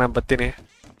ಬಾಪ ನಾನು ಬರ್ತೀನಿ.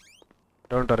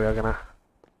 Don't worry ಆಗಣ.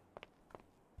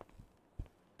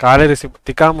 ಕಾಲೇಜ್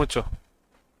ತಿಕ್ಕಾ ಮುಚ್ಚು.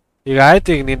 ಈಗ ಆಯ್ತು.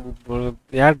 ಈಗ ನೀನು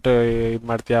ಯಾಕೆ ಇದು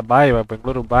ಮಾಡ್ತೀಯ? ಬಾ ಇವಾಗ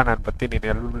ಬೆಂಗಳೂರಿಗೆ ಬಾ. ನಾನು ಬರ್ತೀನಿ.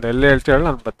 ನೀನು ಎಲ್ಲಿ ಹೇಳ್ತೀಯ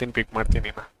ನಾನು ಬರ್ತೀನಿ. ಪಿಕ್ ಮಾಡ್ತೀನಿ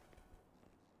ನೀನು.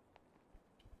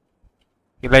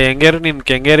 ಇಲ್ಲ ಹೆಂಗೇರು ನೀನು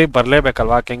ಕೆಂಗೇರಿ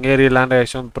ಬರಲೇಬೇಕಲ್ವಾ? ಕೆಂಗೇರಿ ಇಲ್ಲಾಂದ್ರೆ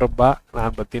ಯಶವಂತಪುರ ಬಾ.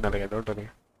 ನಾನು ಬರ್ತೀನಿ ಅಲ್ಲಿಗೆ. Don't worry.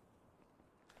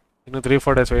 ಇನ್ನು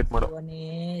 3-4 ಡೇಸ್ ವೇಟ್ ಮಾಡು.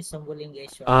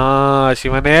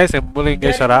 ಶಿವನೇ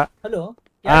ಶಂಭುಲಿಂಗೇಶ್ವರ.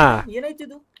 ಹಾ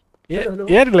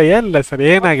ಏನಿಲ್ಲ ಸರ್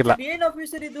ಏನಾಗಿಲ್ಲ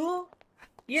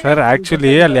ಸರ್.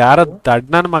 ಆಕ್ಚುಲಿ ಅಲ್ಲಿ ಯಾರ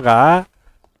ದಡ್ಡನ ಮಗ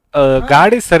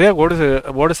ಗಾಡಿ ಸರಿಯಾಗಿ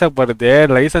ಓಡಿಸಕ್ ಬರದೆ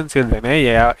ಲೈಸೆನ್ಸ್ ಇಲ್ದೇನೆ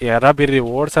ಎರಾಬಿರಿ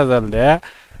ಓಡಿಸೋದಲ್ದೆ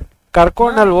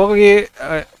ಕರ್ಕೊಂಡಲ್ಲಿ ಹೋಗಿ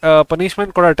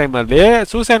ಪನಿಷ್ಮೆಂಟ್ ಕೊಡೋ ಟೈಮಲ್ಲಿ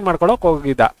ಸೂಸೈಡ್ ಮಾಡ್ಕೊಳಕ್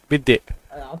ಹೋಗಿದ್ದ ಬಿದ್ದಿ.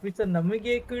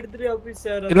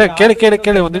 ಇಲ್ಲ ಕೇಳಿ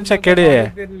ಒಂದ್ ನಿಮಿಷ ಕೇಳಿ.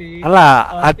 ಅಲ್ಲ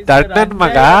ಆ ದಡ್ಡನ್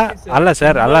ಮಗ ಅಲ್ಲ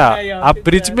ಸರ್. ಅಲ್ಲ ಆ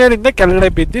ಬ್ರಿಡ್ಜ್ ಮೇಲಿಂದ ಕೆಳಗಡೆ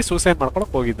ಬಿದ್ದಿ ಸೂಸೈಡ್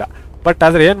ಮಾಡ್ಕೊಳಕ್ ಹೋಗಿದ್ದ. ಬಟ್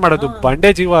ಆದ್ರೆ ಏನ್ ಮಾಡೋದು?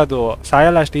 ಬಂಡೆ ಜೀವ ಅದು.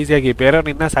 ಸಾಯಲ್ಲ ಅಷ್ಟು ಈಸಿಯಾಗಿ.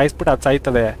 ಬೇರೆಯವ್ರನ್ನ ಇನ್ನ ಸಾಯಿಸ್ಬಿಟ್ಟು ಅದು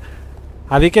ಸಾಯ್ತದೆ.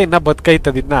 ಅದಕ್ಕೆ ಇನ್ನ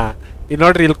ಬದುಕೈತದ. ಇನ್ನ ಇಲ್ಲಿ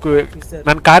ನೋಡ್ರಿ ಇಲ್ಲಿ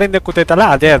ನನ್ನ ಕಾರಿಂದ ಕೂತೈತಲ್ಲ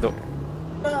ಅದೇ ಅದು.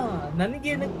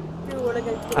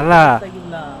 ಅಲ್ಲ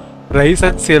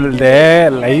ಲೈಸೆನ್ಸ್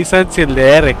ಇಲ್ಲದೆ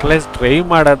ರೆಕ್ಲೆಸ್ ಡ್ರೈವ್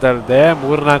ಮಾಡೋದಲ್ದೆ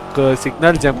 3-4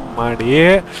 ಸಿಗ್ನಲ್ ಜಂಪ್ ಮಾಡಿ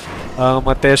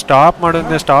ಮತ್ತೆ ಸ್ಟಾಪ್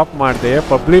ಮಾಡೋದನ್ನ ಸ್ಟಾಪ್ ಮಾಡಿದೆ.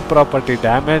 ಪಬ್ಲಿಕ್ ಪ್ರಾಪರ್ಟಿ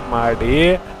ಡ್ಯಾಮೇಜ್ ಮಾಡಿ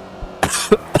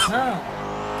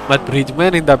ಮತ್ತೆ ಬ್ರಿಡ್ಜ್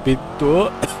ಮೇಲಿಂದ ಬಿದ್ದು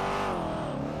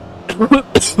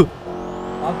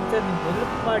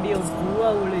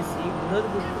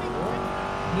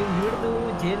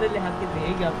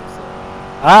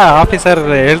ಆಫೀಸರ್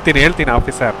ಹೇಳ್ತೀನಿ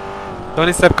officer.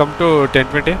 Tony sir come to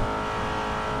 1020.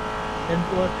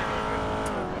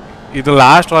 ಇದು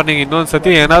ಲಾಸ್ಟ್ ವಾರ್ನಿಂಗ್.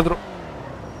 ಇನ್ನೊಂದ್ಸತಿ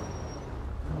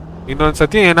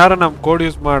ಏನಾದ್ರು ನಮ್ ಕೋಡ್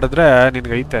ಯೂಸ್ ಮಾಡಿದ್ರೆ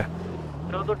ನಿನ್ಗೈತೆ.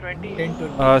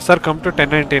 Sir come to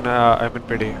 1019 I mean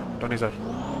ಪೇಡಿ Tony sir.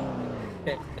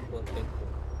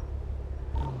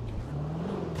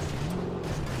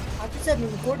 Officer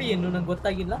ನಿಮ್ಮ ಕೋಡ್ ಏನು ನಂಗೆ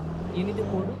ಗೊತ್ತಾಗಿಲ್ಲ. ಏನಿದೆ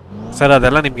ಕೋಡ್ ಸರ್?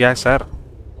 ಅದೆಲ್ಲ ನಿಮ್ಗೆ ಯಾಕೆ sir?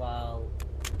 Wow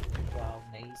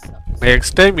nice.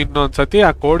 Next time ಇನ್ನೊಂದ್ಸತಿ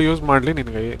ಆ ಕೋಡ್ ಯೂಸ್ ಮಾಡ್ಲಿ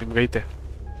ನಿಮ್ಗೈತೆ.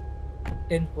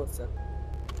 10-4 ಸರ್.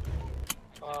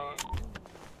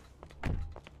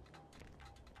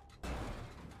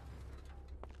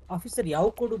 ಆಫೀಸರ್ ಯಾವ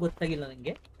ಕೋಡ್ ಗೊತ್ತಾಗಿಲ್ಲ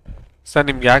ನಂಗೆ ಸರ್.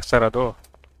 ನಿಮ್ಗೆ ಯಾಕೆ ಸರ್ ಅದು?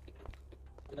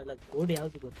 ಅಲ್ಲ ಕೋಡ್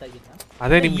ಯಾವ್ದು ಗೊತ್ತಾಗಿಲ್ಲ.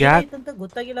 ಅದೇ ನಿಮ್ಗೆ ಯಾಕೆ ಅಂತ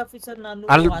ಗೊತ್ತಾಗಿಲ್ಲ ಆಫೀಸರ್. ನಾನು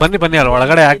ಅಲ್ಲಿ ಬನ್ನಿ ಅಲ್ಲಿ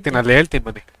ಒಳಗಡೆ ಹಾಕ್ತೀನಿ, ಅಲ್ಲಿ ಹೇಳ್ತೀನಿ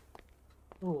ಬನ್ನಿ.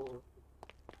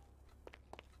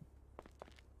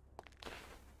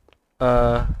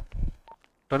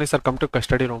 Tony sir come to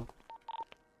custody room.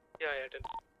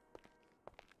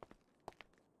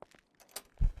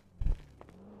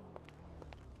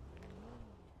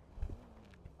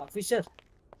 Officer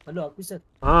hello officer.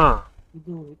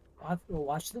 ಇದು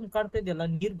ವಾಶ್ರೂಮ್ ಕಾಣ್ತಾ ಇದೆಯಲ್ಲ,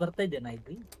 ನೀರ್ ಬರ್ತಾ ಇದೆನಾ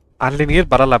ಇಲ್ಲಿ? ಅಲ್ಲಿ ನೀರ್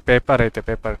ಬರಲ್ಲ, ಪೇಪರ್ ಐತೆ,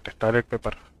 ಟಾಯ್ಲೆಟ್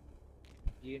ಪೇಪರ್.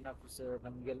 ಏನ್ ಆಫೀಸರ್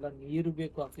ನಮ್ಗೆಲ್ಲ ನೀರು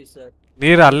ಬೇಕು ಆಫೀಸರ್.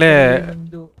 ನೀರು ಅಲ್ಲೇ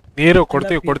ನೀರು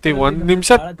ಕೊಡ್ತೀವಿ. ಒಂದ್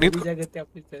ನಿಮಿಷ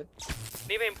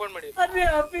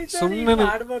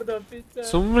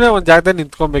ಸುಮ್ನೆ ಒಂದ್ ಜಾಗದಲ್ಲಿ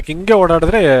ನಿಂತ್ಕೊಬೇಕು. ಹಿಂಗೆ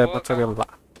ಓಡಾಡಿದ್ರೆ ಮತ್ತೆ ಸರಿ ಅಲ್ಲ.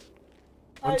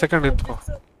 ಒಂದ್ ಸೆಕೆಂಡ್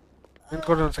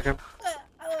ನಿಂತ್ಕೊಡ್ರಿ ಒಂದ್ ಸೆಕೆಂಡ್.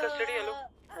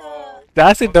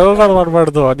 ಜಾಸ್ತಿ ಡೌನ್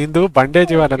ಮಾಡ್ಬಾರ್ದು. ನಿಂದು ಬಂಡೆ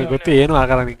ಜೀವ, ನನಗೆ ಗೊತ್ತು ಏನು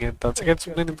ಆಗಲ್ಲ ನಿಂಗೆ ಅಂತ. ಒಂದ್ ಸೆಕೆಂಡ್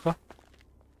ಸುಮ್ನೆ ನಿಂತ್ಕೊ.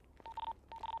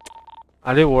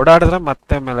 ಅಲ್ಲಿ ಓಡಾಡಿದ್ರೆ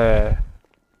ಮತ್ತೆ ಆಮೇಲೆ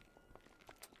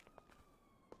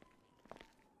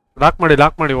ಲಾಕ್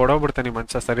ಮಾಡಿ ಓಡೋಗ್ಬಿಡ್ತಾನೆ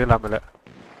ಮನುಷ್ಯ. ಸರಿ ಇಲ್ಲ. ಆಮೇಲೆ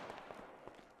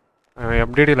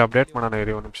MDD ಅಪ್ಡೇಟ್ ಮಾಡೋಣ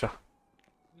ಇರಿ ಒಂದು ನಿಮಿಷ.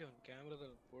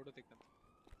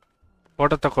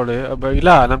 ಫೋಟೋ ತಗೊಳ್ಳಿ. ಇಲ್ಲ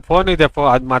ನನ್ನ ಫೋನ್ ಇದೆ,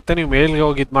 ಅದು ಮತ್ತೆ ನೀವು ಮೇಲ್ಗೆ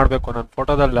ಹೋಗಿ ಇದು ಮಾಡಬೇಕು. ನಾನು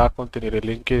ಫೋಟೋದಲ್ಲಿ ಹಾಕೊಂತೀನಿ ರೀ,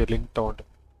 ಲಿಂಕ್ ತಗೊಂಡು.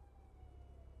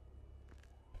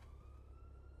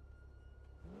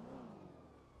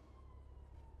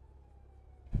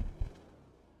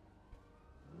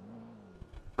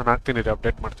 ನಾನು ಹಾಕ್ತೀನಿ ರೀ,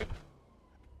 ಅಪ್ಡೇಟ್ ಮಾಡ್ತೀನಿ.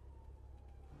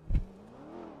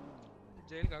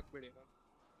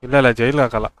 ಇಲ್ಲ ಜೈಲ್ಗೆ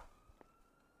ಹಾಕಲ್ಲ.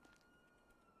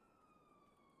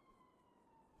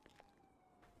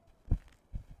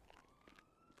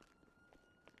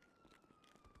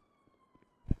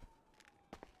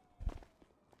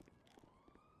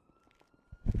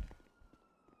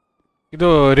 ಇದು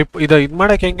ಇದು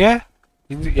ಮಾಡಕ್ಕೆ ಹೆಂಗೆ?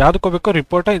 ಯಾವ್ದಕ್ಕೆ ಹೋಗ್ಬೇಕು?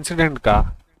 ರಿಪೋರ್ಟಾ ಇನ್ಸಿಡೆಂಟ್ಗಾ?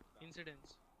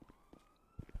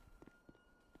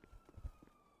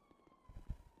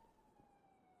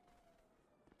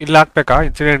 ಇಲ್ಲಿ ಹಾಕ್ಬೇಕಾ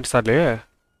ಇನ್ಸಿಡೆಂಟ್ಸ್ ಅಲ್ಲಿ?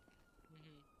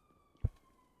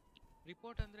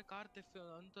 ರಿಪೋರ್ಟ್ ಅಂದ್ರೆ ಕಾರ್ ಥೆಫ್ಟ್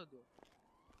ಅಂತದ್ದು.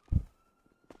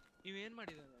 ನೀವೇನ್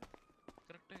ಮಾಡಿದಾನೆ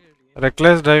ಕರೆಕ್ಟ್ ಆಗಿ ಹೇಳಿ.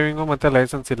 ರೆಕ್ಲೆಸ್ ಡ್ರೈವಿಂಗು ಮತ್ತೆ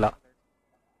ಲೈಸೆನ್ಸ್ ಇಲ್ಲ.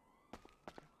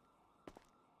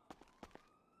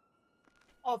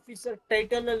 ಆಫೀಸರ್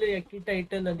ಟೈಟಲ್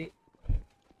ಅಲ್ಲಿ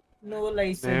ನೋ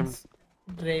ಲೈಸೆನ್ಸ್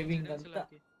ಡ್ರೈವಿಂಗ್ ಅಂತ.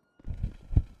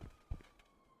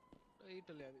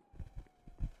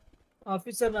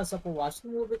 ಆಫೀಸರ್ ನಾ ಸ್ವಲ್ಪ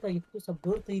ವಾಶ್ರೂಮ್ ಹೋಗ್ಬೇಕಾಗಿತ್ತು, ಸ್ವಲ್ಪ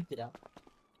ಡೋರ್ ತೆಗಿತೀರಾ?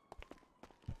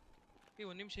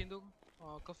 ಒಂದ್ ನಿಮಿಷ ಹಿಂದೆ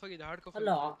ಕಫ್ ಆಗಿದೆ, ಹಾರ್ಡ್ ಕಫ್.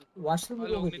 ಅಲ್ಲ ವಾಶ್ರೂಮ್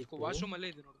ವಾಶ್ರೂಮ್ ಅಲ್ಲೇ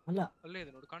ಇದೆ ನೋಡು. ಅಲ್ಲ ಅಲ್ಲೇ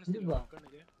ಇದೆ ನೋಡು, ಕಾಣಿಸ್ತಿಲ್ವಾ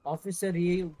ಕಣ್ಣಿಗೆ? ಆಫೀಸರ್ ಈ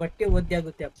ಬಟ್ಟೆ ಒದ್ದೆ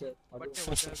ಆಗುತ್ತೆ ಆಫೀಸರ್.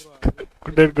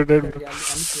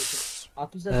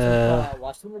 ಆಫೀಸರ್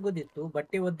ವಾಶ್ರೂಮ್ ಹೋಗೋದಿತ್ತು,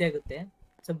 ಬಟ್ಟೆ ಒದ್ದೆ ಆಗುತ್ತೆ,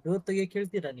 ಸ್ವಲ್ಪ ಡೋರ್ ತೆಗಿಯಕ್ಕೆ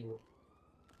ಹೇಳ್ತೀರಾ ನೀವು?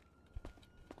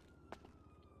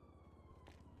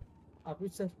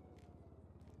 ಆಫೀಸರ್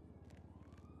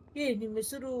ನಿಮ್ಮ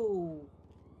ಹೆಸರು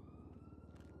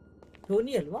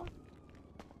ಟೋನಿ ಅಲ್ವಾ?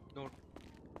 ನೋಡ್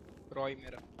ರಾಯ್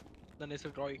ಮೇರಾ, ನನ್ನ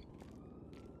ಹೆಸರು ರಾಯ್.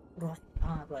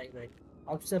 ರಾಯ್.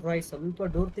 ಆಫೀಸರ್ ರಾಯ್ ಸ್ವಲ್ಪ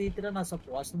ಡೋರ್ ತೆಗಿತೀರಾ? ನಾ ಸ್ವಲ್ಪ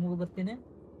ವಾಶ್ರೂಮ್ ಹೋಗಿ ಬರ್ತೀನಿ.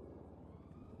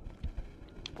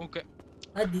 Okay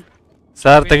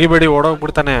sir ತೆಗಿಬೇಡಿ,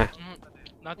 ಓಡೋಗ್ಬಿಡ್ತಾನೆ.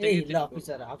 ಇಲ್ಲ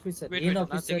ಆಫೀಸರ್ ಏನು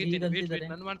ಆಫೀಸರ್ ಈಗ ಅಂತಿದ್ದಾರೆ?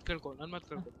 ನನ್ನ ಮಾತು ಕೇಳ್ಕೊ.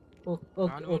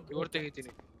 ನಾನು ಡೋರ್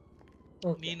ತೆಗಿತೀನಿ,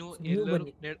 ನೀನು ಎಲ್ಲರೂ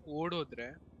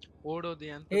ಓಡೋದೆ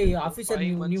ಅಂತ. ಆಫೀಸರ್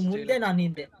ನೀವು ಮುಂದೆ ನಾನು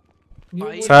ಹಿಂದೆ.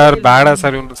 ಸರ್ ಬೇಡ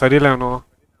ಸರ್, ಇವನು ಸರಿ ಇಲ್ಲ ಇವನು.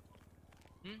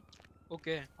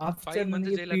 ಓಕೆ ಆಫೀಸರ್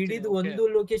ನನಗೆ ಪಿಡಿದು ಒಂದು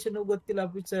ಲೊಕೇಶನ್ ಗೊತ್ತಿಲ್ಲ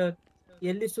ಆಫೀಸರ್.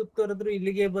 ಎಲ್ಲಿ ಸುತ್ತೋರಿದ್ರು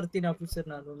ಇಲ್ಲಿಗೆ ಬರ್ತೀನಿ ಆಫೀಸರ್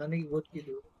ನಾನು, ನನಗೆ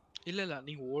ಗೊತ್ತಿದ್ದು. ಇಲ್ಲ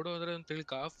ನೀವು ಓಡೋದ್ರೆ ಅಂತ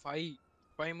ತಿಳ್ಕ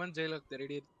 5 ಮಂತ್ಸ್ ಜೈಲ್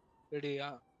ಆಗ್ತದೆ. ರೆಡಿಯಾ?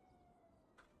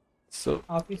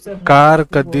 ಆಫೀಸರ್ ಕಾರ್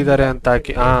ಕದ್ದಿದ್ದಾರೆ ಅಂತ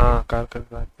ಹಾಕಿ. ಕಾರ್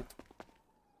ಕದ್ದಿದ್ದಾರೆ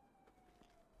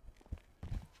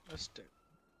ಅಷ್ಟೇ.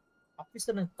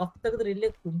 ಆಫೀಸರ್ ನಾನು ಕಪ್ ತೆಗೆದ್ರೆ ಇಲ್ಲೇ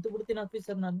ಕುಂತು ಬಿಡ್ತೀನಿ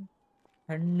ಆಫೀಸರ್ ನಾನು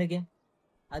ಹಣ್ಣಿಗೆ.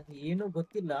 ಅದು ಏನೋ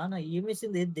ಗೊತ್ತಿಲ್ಲ, ನಾ EMS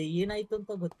ಇಂದ ಎದ್ದೆ, ಏನಾಯ್ತು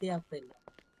ಅಂತ ಗೊತ್ತೇ ಆಗ್ತಾ ಇಲ್ಲ.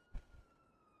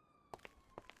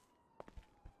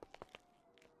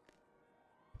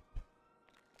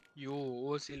 ಯೋ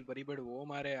ಓಸ್ ಇಲ್ಲಿ ಬರಿಬೇಡ ಓ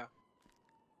ಮಾರೆಯ.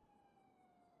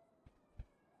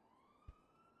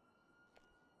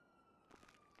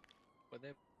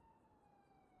 ಪದೇ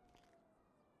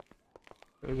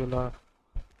ಇದೆಲ್ಲ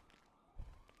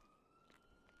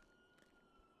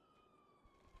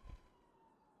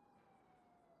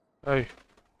ಏಯ್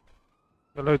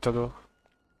ಎಲ್ಲೋಯ್ತದು?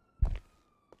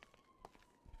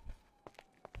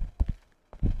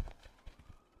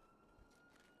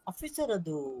 ಆಫೀಸರ್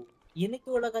ಅದು ಏನಕ್ಕೆ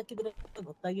ಒಳಗ್ ಹಾಕಿದ್ರೆ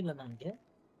ಗೊತ್ತಾಗಿಲ್ಲ ನನ್ಗೆ.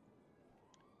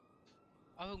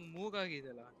 ಅವಾಗ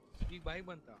ಮೂಗಾಗಿದೆಲ್ಲ ಈಗ ಬಾಯಿ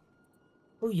ಬಂತ.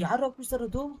 ಓ ಯಾರು ಆಫೀಸರ್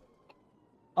ಅದು?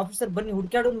 ಆಫೀಸರ್ ಬನ್ನಿ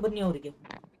ಹುಡ್ಕ್ಯಾಡೋನ್ ಬನ್ನಿ, ಅವ್ರಿಗೆ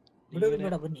ಬಿಡೋದು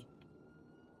ಬೇಡ ಬನ್ನಿ.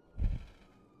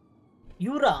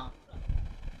 ಇವ್ರಾ?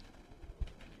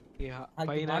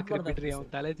 ಫೈನ್ ಹಾಕ್ರಿ ಬಿಡ್ರಿ, ಅವ್ನು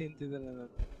ತಲೆ ತಿಂತಿದ್ದಾನೆ.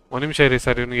 ನಾನು ಒಂದ್ ನಿಮಿಷ ಇರಿ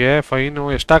ಸರ್, ಇವನಿಗೆ ಫೈನು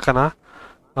ಎಷ್ಟಾಕಣ?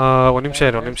 ಒಂದ್ ನಿಮಿಷ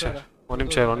ಇರಿ,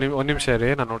 ಒಂದ್ ನಿಮಿಷ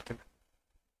ಇರಿ, ನಾನು ನೋಡ್ತೀನಿ.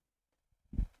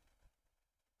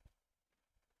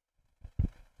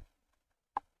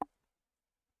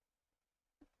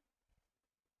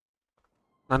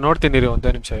 ನಾನು ನೋಡ್ತೀನಿ ರೀ, ಒಂದೇ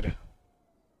ನಿಮಿಷ ಇರಿ.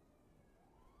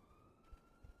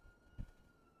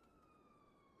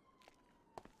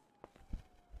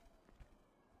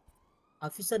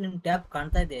 ಆಫೀಸರ್ ನಿಮ್ ಟ್ಯಾಬ್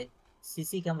ಕಾಣ್ತಾ ಇದೆ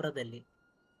ಸಿಸಿ ಕ್ಯಾಮ್ರಾದಲ್ಲಿ.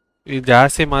 ಈ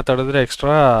ಜಾಸ್ತಿ ಮಾತಾಡಿದ್ರೆ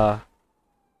ಎಕ್ಸ್ಟ್ರಾ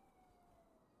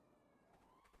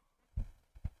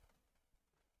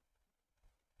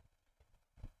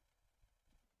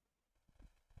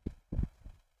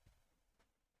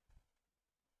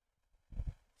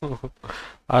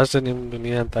ಹಾಸ್ಟೇಜ್ ನಿಮ್ದು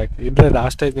ನೀ ಅಂತ ಹಾಕಿ. ಇಲ್ಲ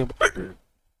ಹಾಸ್ಟೇಜ್ ನೇಮ್,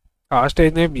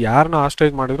 ಹಾಸ್ಟೇಜ್ ನೇಮ್ ಯಾರನ್ನ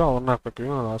ಹಾಸ್ಟೇಜ್ ಮಾಡಿದ್ರು ಅವ್ರನ್ನ ಹಾಕ್ಬೇಕು.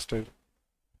 ಹಾಸ್ಟೇಜ್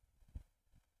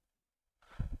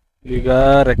ಈಗ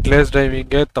ರೆಕ್ಲೆಸ್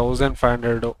ಡ್ರೈವಿಂಗ್ಗೆ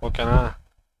 1500, ಓಕೆನಾ?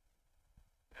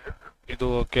 ಇದು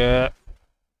ಓಕೆ,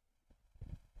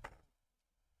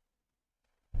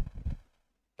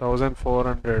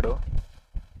 1400.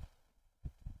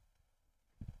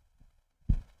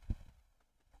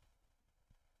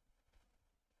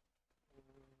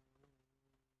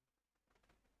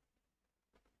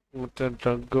 ಮತ್ತೆ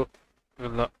ಡ್ರಗ್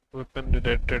ಇಲ್ಲ, ವೆಪನ್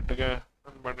ರಿಲೇಟೆಡ್ಗೆ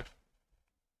ಮಾಡಿ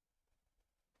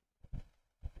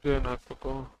ಏನು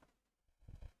ಹಾಕ್ಬೇಕು?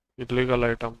 Illegal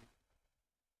item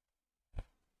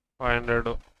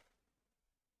 500.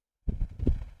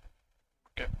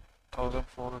 Okay,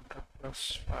 1400 plus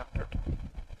 500.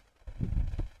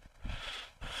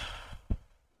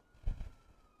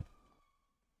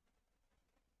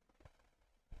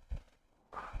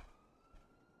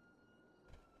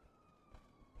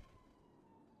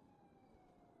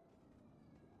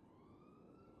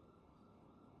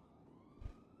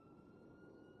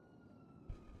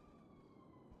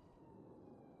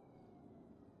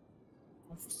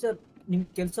 Officer ನಿಮ್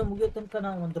ಕೆಲಸ ಮುಗಿಯೋ ತನಕ ನಾ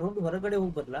ಒಂದ್ ರೌಂಡ್ ಹೊರಗಡೆ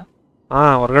ಹೋಗಿ ಬರ್ಲಾ? ಹಾ,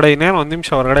 ಹೊರಗಡೆ ಇನ್ನೇನು ಒಂದ್ ನಿಮಿಷ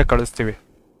ಹೊರಗಡೆ ಕಳಿಸ್ತೀವಿ.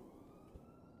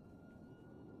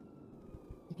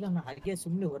 ಇಲ್ಲ ನಾ ಹಾಗೆ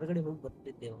ಸುಮ್ನೆ ಹೊರಗಡೆ ಹೋಗಿ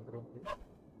ಬರ್ತಿದ್ದೆ ಒಂದ್ ರೌಂಡ್.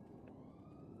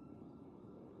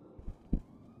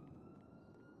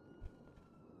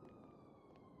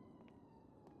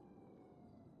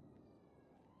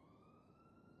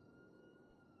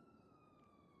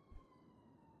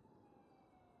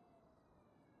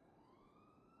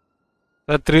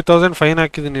 ಸರ್ 3000 ಫೈನ್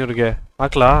ಹಾಕಿದ್ದೀನಿ ಇವ್ರಿಗೆ,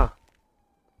 ಹಾಕ್ಲಾ?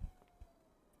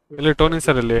 ಇಲ್ಲಿ ಟೋನಿ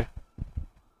ಸರ್, ಇಲ್ಲಿ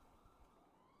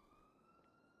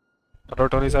ಹಲೋ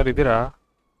ಟೋನಿ ಸರ್ ಇದ್ದೀರಾ?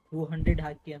 200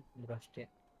 ಹಾಕಿ ಅಂತಂದ್ರು ಅಷ್ಟೇ.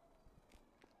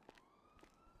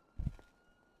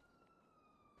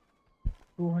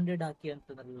 200 ಹಾಕಿ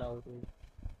ಅಂತಂದ್ರಲ್ಲ ಅವರು.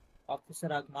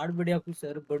 ಆಫೀಸರ್ ಆಗ ಮಾಡ್ಬಿಡಿ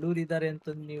ಆಫೀಸರ್, ಬಡವ್ರು ಇದಾರೆ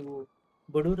ಅಂತಂದ್ ನೀವು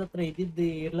ಬಡವ್ರ ಹತ್ರ ಇದ್ದಿದ್ದು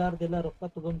ಇರ್ಲಾರ್ದೆಲ್ಲ ರೊಕ್ಕ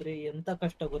ತಗೊಂಡ್ರಿ ಎಂತ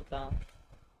ಕಷ್ಟ ಗೊತ್ತಾ?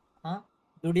 ಹಾ,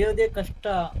 ದುಡಿಯೋದೇ ಕಷ್ಟ.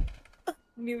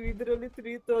 ನೀವು ಇದ್ರಲ್ಲಿ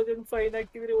 3000 ಫೈನ್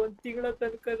ಹಾಕಿದ್ರೆ ಒಂದ್ ತಿಂಗಳ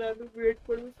ತನಕ ನಾನು ವೇಟ್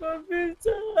ಮಾಡ್ಬೇಕು.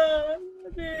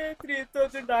 ಅದೇ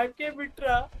 3000 ಹಾಕೇ ಬಿಟ್ರ?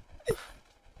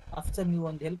 ಆಫೀಸರ್ ನೀವು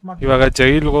ಒಂದ್ ಹೆಲ್ಪ್ ಮಾಡ್ತೀರಾ? ಇವಾಗ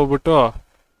ಜೈಲ್ಗೆ ಹೋಗ್ಬಿಟ್ಟು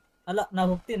ಅಲ್ಲ ನಾ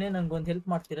ಹೋಗ್ತೀನಿ, ನನ್ಗೊಂದ್ ಹೆಲ್ಪ್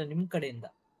ಮಾಡ್ತೀರಾ ನಿಮ್ ಕಡೆಯಿಂದ?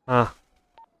 ಹಾ,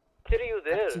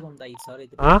 ಖರ್ಚಿಗೆ ಒಂದ್ 5000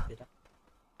 ಇದ್ರೆ ಹಾ? ಕೊಡ್ತೀರಾ?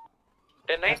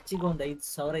 ಖರ್ಚಿಗೆ ಒಂದ್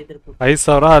 5000 ಇದ್ರೆ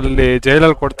 5000 ಅಲ್ಲಿ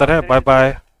ಜೈಲಲ್ಲಿ ಕೊಡ್ತಾರೆ. ಬಾಯ್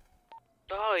ಬಾಯ್.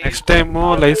 ನೆಕ್ಸ್ಟ್ ಟೈಮು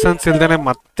ಲೈಸೆನ್ಸ್ ಇಲ್ದೇನೆ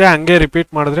ಮತ್ತೆ ಹಂಗೆ ರಿಪೀಟ್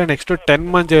ಮಾಡಿದ್ರೆ ನೆಕ್ಸ್ಟ್ 10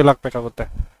 ಮಂತ್ ಜೈಲ್ ಹಾಕ್ಬೇಕಾಗುತ್ತೆ.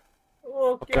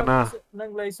 ಓಕೆನಾ?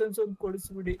 ನಂಗೆ ಲೈಸೆನ್ಸ್ ಒಂದು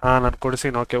ಕೊಡಿಸ್ಬಿಡಿ. ಹಾ, ನಾನು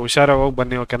ಕೊಡಿಸ್ತೀನಿ. ಓಕೆ, ಹುಷಾರಾಗಿ ಹೋಗಿ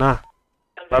ಬನ್ನಿ. ಓಕೆನಾ?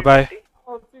 ಬಾಯ್ ಬಾಯ್.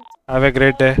 Have A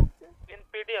great day. In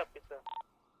PD officer.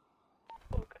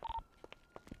 Okay.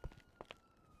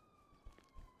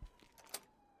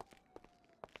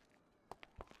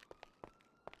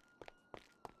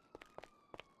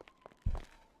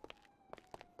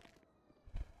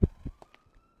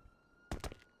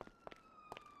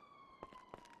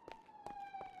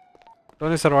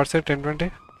 Tony sir, what's it?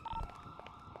 1020?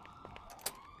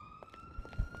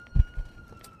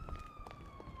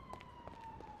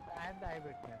 And the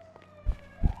eyewitness.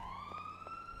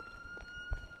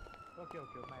 Okay,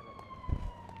 my bad.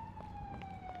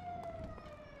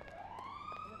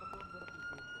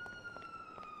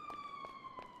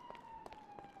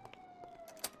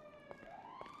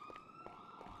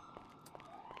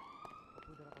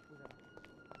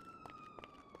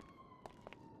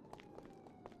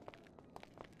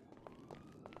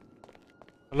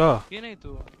 Hello ಏನಾಯ್ತು?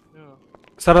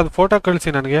 ಸರ್ ಅದು ಫೋಟೋ ಕಳಿಸಿ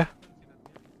ನನಗೆ.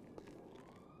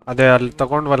 ಅದೇ ಅಲ್ಲಿ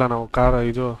ತಗೊಂಡ್ವಲ್ಲ ನಾವು ಕಾರ್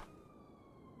ಇದು.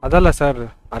 ಅದಲ್ಲ ಸರ್,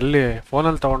 ಅಲ್ಲಿ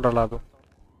ಫೋನಲ್ಲಿ ತಗೊಂಡ್ರಲ್ಲ ಅದು.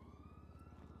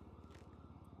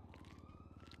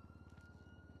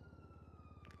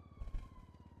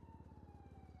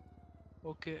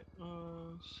 Okay,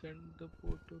 send the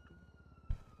photo to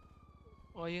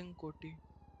ಅಯ್ಯಂಕೋಟಿ.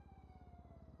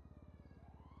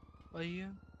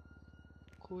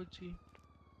 ಕೋಚಿ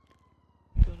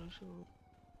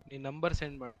ನೀ ನಂಬರ್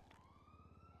ಸೆಂಡ್ ಮಾಡು.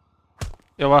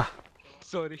 ಯವ್ವ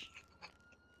ಸಾರಿ.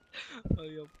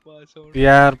 ಅಯ್ಯಪ್ಪ ಸೌಂಡ್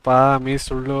ಯಾರಪ್ಪ ಮೀ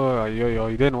ಸುಳ್ಳು. ಅಯ್ಯೋ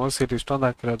ಇದೇನು ಓಸಿಟ್ ಇಷ್ಟೊಂದು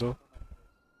ಹಾಕಿರೋದು.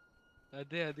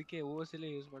 ಅದೇ ಅದಕ್ಕೆ ಓಸಲೇ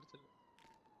ಯೂಸ್ ಮಾಡ್ತಾರೆ.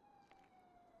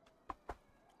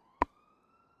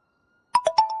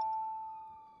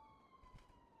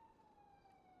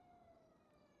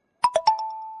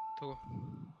 ತಗೋ.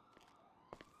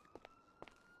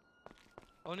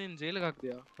 ಅವನೇನು ಜೈಲಿಗೆ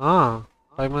ಹಾಕ್ತೀಯಾ? ಹಾ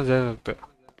 5 ಮಂತ್ಸ್ ಜೈಲಿಗೆ ಹಾಕ್ತೆ.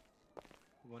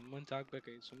 1 ಮಂತ್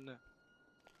ಹಾಕ್ಬೇಕಾಗಿ ಸುಮ್ಮನೆ.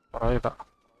 ಪರವಾಗಿಲ್ಲ.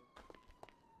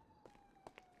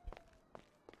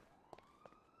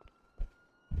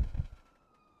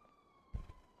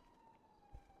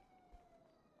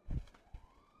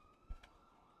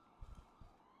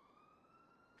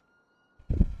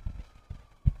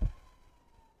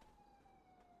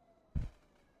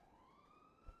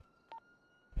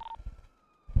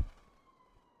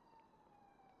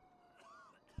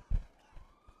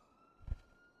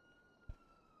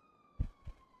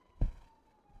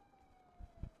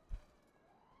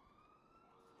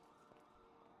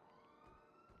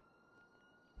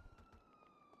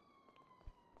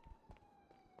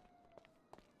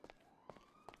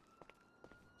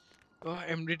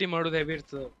 MDT ಮಾಡೋದು ಹೆವಿ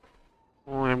ಇರ್ತದೆ.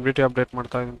 MDT ಅಪ್ಡೇಟ್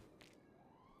ಮಾಡ್ತಾ ಇದೀನಿ.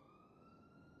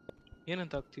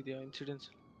 ಏನಂತ ಆಗ್ತಿದ್ಯಾ ಇನ್ಸಿಡೆನ್ಸ್?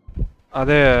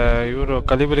 ಅದೇ ಇವರು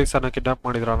ಕಲಿಬರಿ ಸಣ್ಣ ಕಿಡ್ನಾಪ್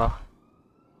ಮಾಡಿದ್ರಲ್ಲ,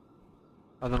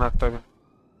 ಅದನ್ನ ಆಗ್ತಾ ಇದೀನಿ.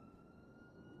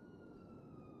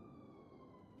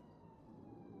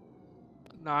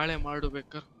 ನಾಳೆ ಮಾಡು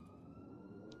ಬೇಕಾರೆ.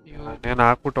 ನಾನು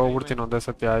ಹಾಕ್ಬಿಟ್ಟು ಹೋಗ್ಬಿಡ್ತೀನಿ ಒಂದೇ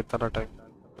ಸತಿ, ಆಯ್ತಲ್ಲ ಟೈಮ್.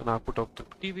 ನಾನು ಹಾಕ್ಬಿಟ್ಟು ಹೋಗ್ತೀನಿ.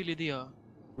 ಟಿವಿಲಿ ಇದೆಯಾ?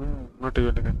 ಇನ್ನೂ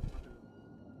ಟಿವಿಲಿದೆ.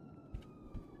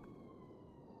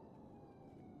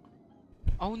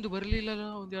 ಅವಂದು ಬರ್ಲಿಲ್ಲಲ್ಲ,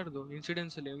 ಅವ್ನು ಯಾರ್ದು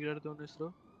ಇನ್ಸಿಡೆನ್ಸ್ ಅಲ್ಲಿ ಯಾರ್ದು ಅವನ ಹೆಸರು?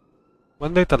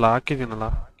 ಬಂದೈತಲ್ಲ, ಹಾಕಿದ್ದೀನಲ್ಲ.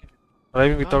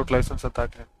 ಡ್ರೈವಿಂಗ್ ವಿತೌಟ್ ಲೈಸೆನ್ಸ್ ಅಂತ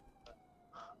ಹಾಕಿದ್ದೀನಿ.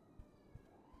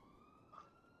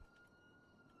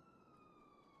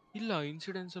 ಇಲ್ಲ,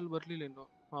 ಇನ್ಸಿಡೆನ್ಸ್ ಅಲ್ಲಿ ಬರ್ಲಿಲ್ಲ ಇನ್ನು.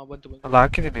 ಬಂತು ಅಲ್ಲ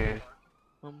ಹಾಕಿದ್ದೀನಿ.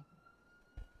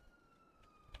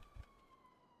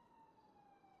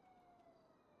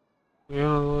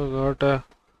 ಏನದು ಘಾಟೆ?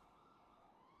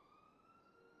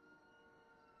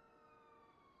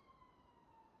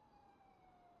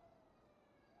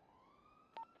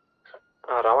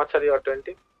 Ramachari or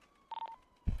 20?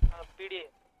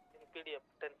 PDF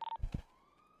 10.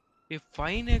 ಈ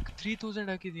fine 3000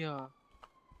 ಹಾಕಿದ್ಯಾ?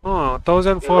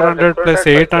 1400 plus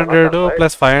 800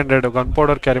 plus 500 gun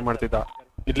powder carry ಮಾಡ್ತಿದ್ದ.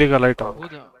 Illegal item.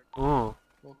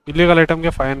 ಇಲ್ಲಿಗಲ್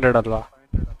ಐಟಮ್ಗೆ 500 ಅಲ್ವಾ?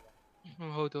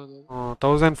 ಹೌದೌದು.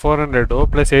 1400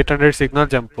 ಪ್ಲಸ್ 800 ಸಿಗ್ನಲ್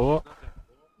ಜಂಪು,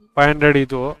 500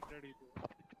 ಇದು.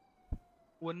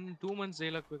 2 ಮಂತ್ಸ್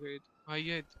ಜೈಲ್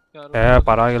ಹಾಕ್ಬೇಕಾಗಿತ್ತು.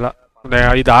 ಪರವಾಗಿಲ್ಲ.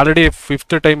 ಇದು ಆಲ್ರೆಡಿ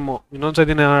 5th ಟೈಮು.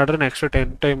 ಇನ್ನೊಂದ್ಸತಿ ಆಡ್ರೆ ನೆಕ್ಸ್ಟ್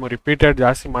 10 ಟೈಮು ರಿಪೀಟೆಡ್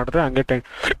ಜಾಸ್ತಿ ಮಾಡಿದ್ರೆ ಹಂಗೆ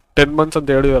 10 ಮಂತ್ಸ್ ಅಂತ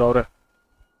ಹೇಳಿದಾರೆ ಅವ್ರೆ.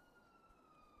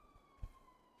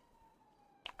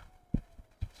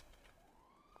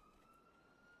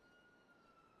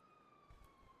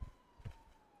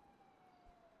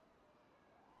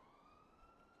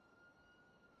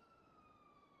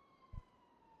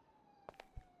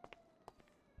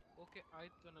 ಓಕೆ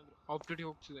ಆಯ್ತು, ನಾನು of duty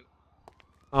ಹೋಗ್ತಿದ್ದೇನೆ.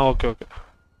 Okay.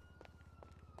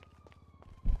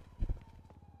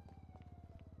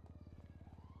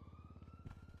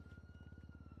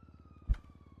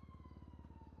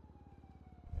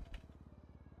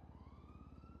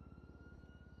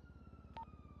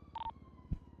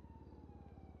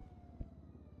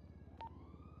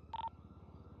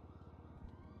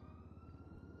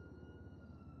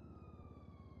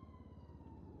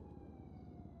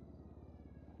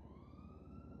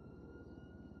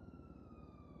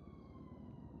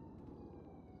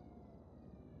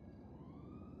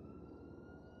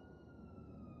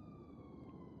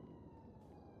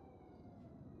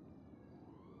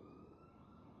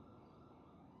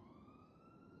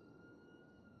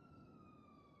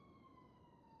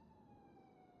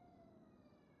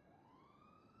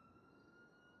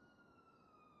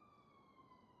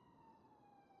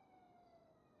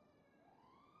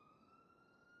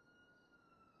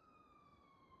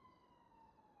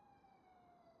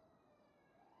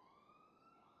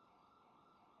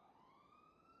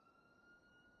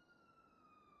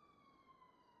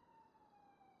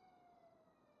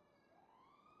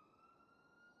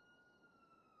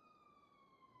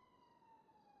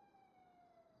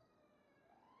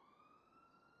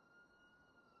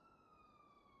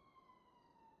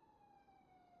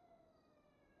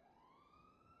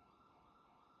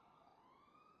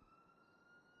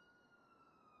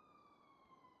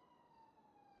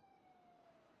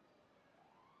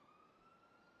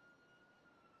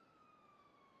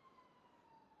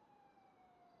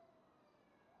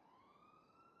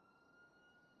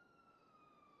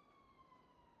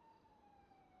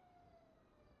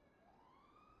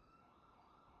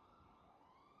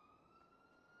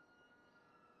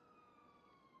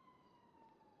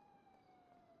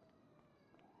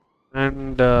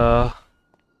 And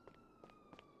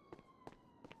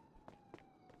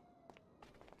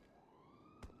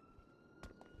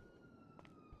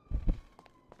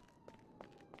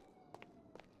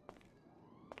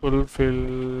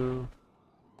fulfill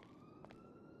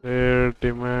their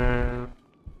demand.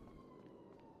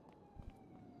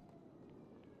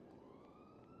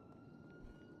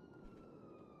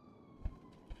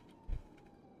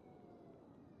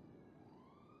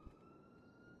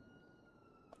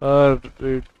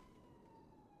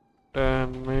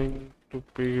 Returning to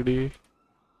PD.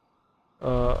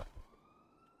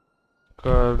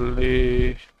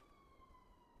 Curly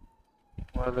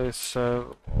Melissa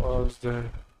was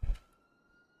there.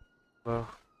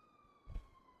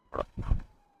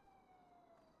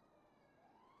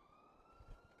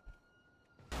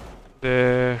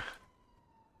 They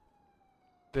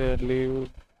leave.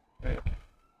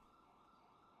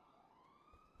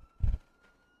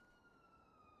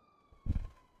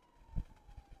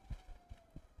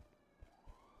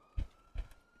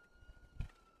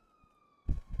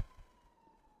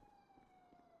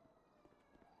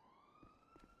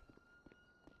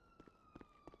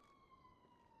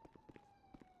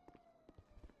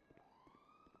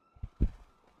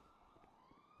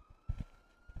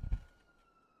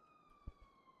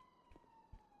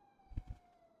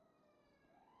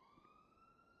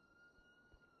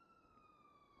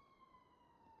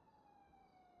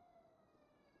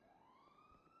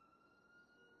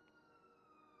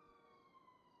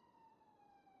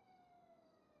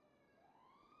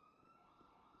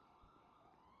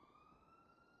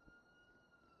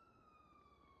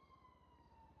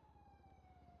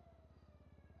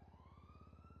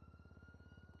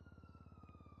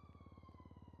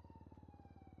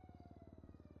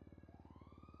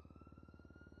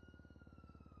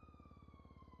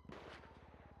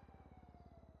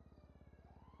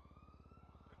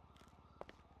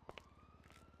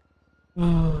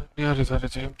 ಯಾರಿದ್ದಾರೆ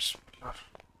ಜೇಮ್ಸ್ ಮಿಲ್ಲರ್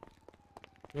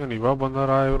ಏನು ಇವಾಗ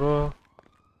ಬಂದಾರ ಇವರು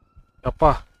ಅಪ್ಪ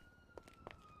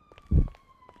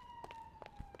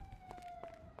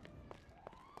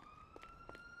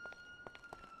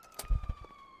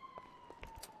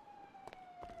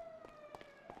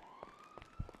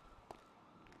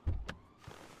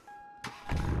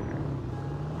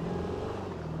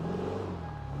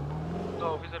तो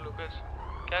ऑफिसर लुकेश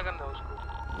क्या करना है उसको?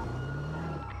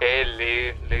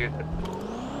 लीव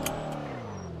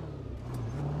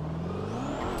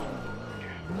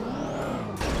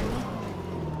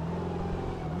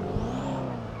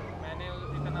मैंने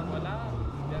इतना बोला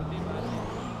जल्दी मार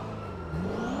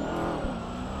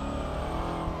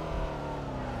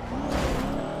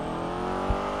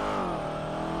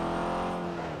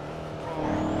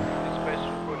Dispatch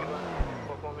to 41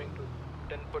 performing to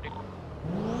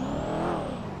 10:40.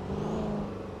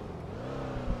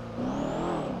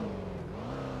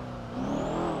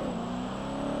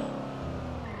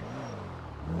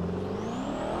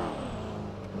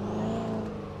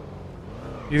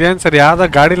 ಇದೇನು ಸರ್ ಯಾವ್ದೋ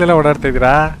ಗಾಡಿಲೆಲ್ಲ ಓಡಾಡ್ತಾ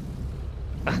ಇದ್ದೀರಾ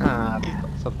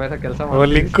ಸ್ವಲ್ಪ ಕೆಲಸ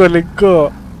link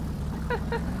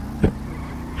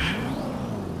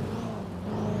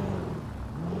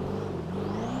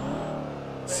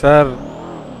sir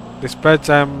dispatch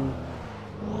I'm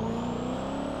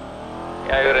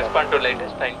Yeah, you respond to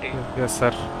latest 90. yes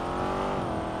sir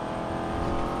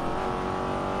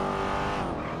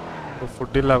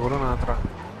food ಇಲ್ಲ ಗುರು ನನ್ನ ಹತ್ರ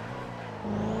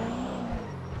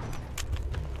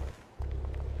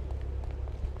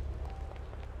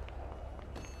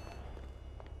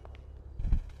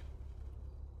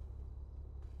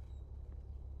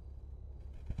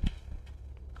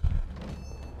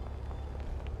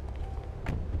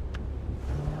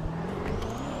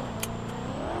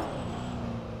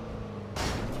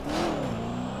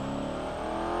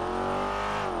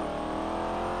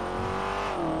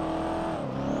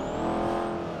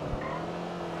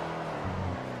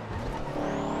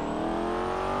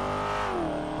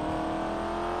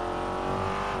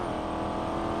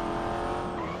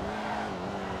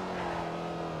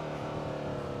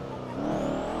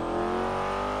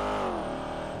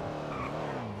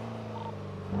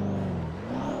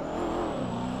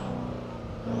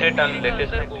On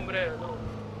latest अंदर घूम रहे हैं लोग.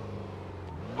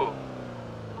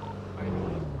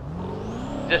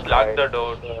 just lock the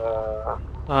door.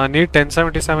 need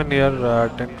 1077 near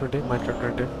 1020 my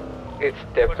 1020 It's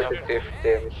Deputy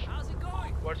James.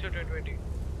 What's your 1020?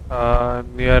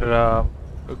 near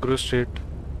Gru Street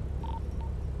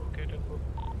Okay, then go.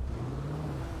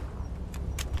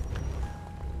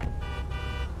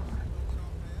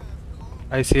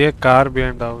 I see a car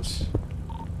behind the house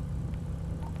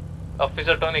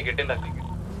Officer Tony, get in the ticket.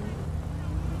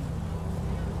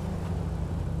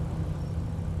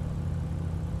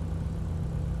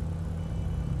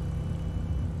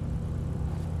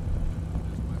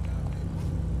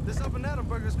 The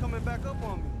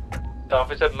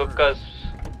officer Lucas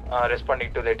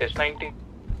responding to latest 90.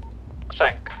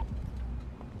 Frank.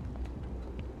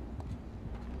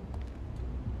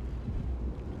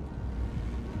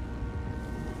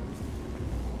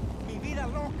 Mi vida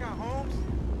loca, Holmes.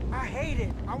 I hate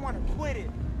it. I want to quit it.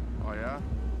 Oh, yeah?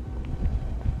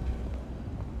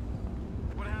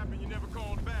 What happened? You never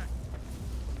called back.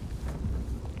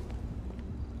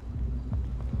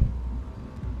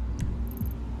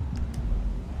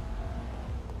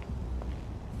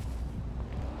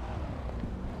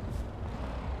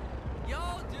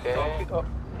 Okay.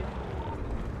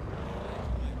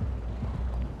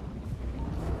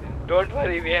 Don't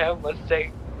worry, we have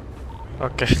Mustang.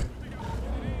 Okay.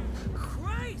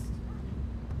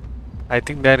 I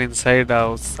think they're inside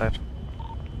house, sir.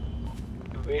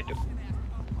 Wait.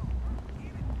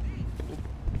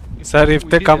 Sir, if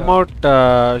they come out,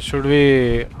 should we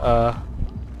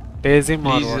tase him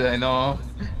or Please, what?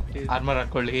 Armour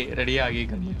ಹಾಕೊಳ್ಳಿ ready ಆಗಿ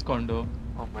gun ಇಟ್ಕೊಂಡು.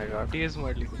 Oh my god. Taste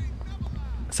ಮಾಡ್ಲಿಕ್ಕೆ.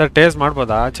 Sir taste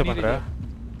ಮಾಡ್ಬೋದಾ ಆಚೆ ಬಂದ್ರೆ?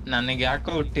 ನನಗೆ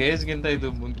ಯಾಕೋ ಟೇಸ್ಗಿಂತ ಇದು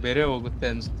ಬೇರೆ ಹೋಗುತ್ತೆ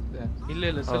ಅನ್ಸುತ್ತೆ.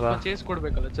 ಇಲ್ಲ ಸ್ವಲ್ಪ ಚೇಸ್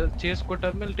ಕೊಡ್ಬೇಕಲ್ಲ, ಚೇಸ್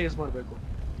ಕೊಟ್ಟಾದ್ಮೇಲೆ ಟೇಸ್ ಮಾಡ್ಬೇಕು.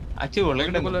 ಆಚೆ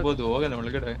ಒಳಗಡೆ ಬರ್ಬೋದು, ಹೋಗೋಣ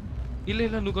ಒಳಗಡೆ.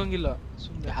 ಇಲ್ಲ ನುಗ್ಗಂಗಿಲ್ಲ.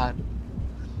 ಯಾರು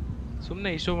ಸುಮ್ನೆ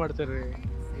ಇಶ್ಯೂ ಮಾಡ್ತಾರೆ,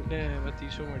 ಇನ್ನೇ ಮತ್ತೆ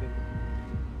ಇಶ್ಯೂ ಮಾಡಿದ್ರು.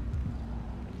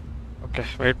 Okay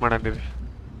wait ಮಾಡಂದಿರಿ.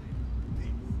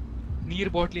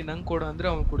 ನೀರ್ ಬಾಟ್ಲಿ ನಂಗೆ ಕೊಡು ಅಂದ್ರೆ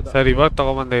ಅವ್ನು ಕುಡ್ದ. ಸರ್ ಇವಾಗ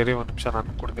ತಗೊಂಬಂದೆ ಇರಿ, ಒಂದು ನಿಮಿಷ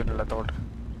ನಾನು ಕುಡ್ದಿನಿಲ್ಲ, ತಗೊಳ್ರಿ.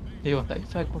 ಇವತ್ತು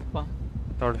ಐಫೈ ಕೊಡಪ್ಪ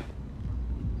ತಗೊಳ್ಳಿ.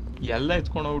 ಎಲ್ಲ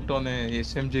ಎತ್ಕೊಂಡು ಹೋಗ್ಬಿಟ್ಟವನೆ,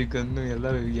 SMG ಗನ್ನು ಎಲ್ಲ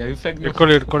ಐಫೈ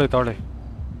ಇಟ್ಕೊಳ್ಳಿ ತಗೊಳ್ಳಿ.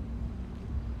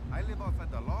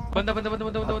 ಬಂದ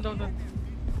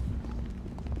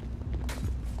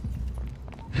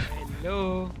Hello.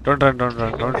 Don't run.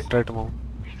 Don't try to move.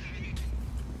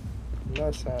 No,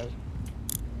 sir.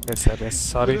 Yes,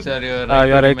 sorry. Sir, you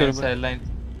are right to remain silent.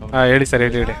 ಹೇಳಿ ಸರ್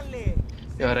ಹೇಳಿ.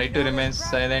 You are right to remain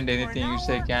silent. Anything you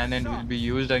say can and will be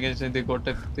used against in the court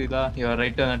of law. You are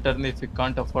right to an attorney. If you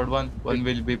can't afford one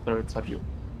will be provided for you.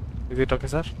 Is it okay,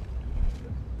 sir?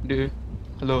 Do you?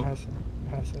 Hello. ಹಾಂ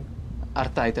sir.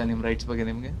 ಅರ್ಥ ಆಯ್ತಾ ನಿಮ್ಮ rights ಬಗ್ಗೆ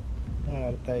ನಿಮಗೆ?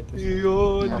 ಅರ್ಥ ಆಯ್ತು. ಅಯ್ಯೋ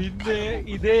ನಿನ್ನೆ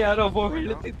ಇದೇ ಯಾರೋ ಒಬ್ಬ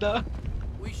ಹೇಳ್ತಿದ್ದ,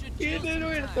 ಏನೇನೋ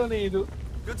ಹೇಳ್ತಾನೆ ಇದು.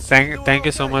 Thank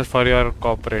you so much for your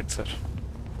cooperate, sir.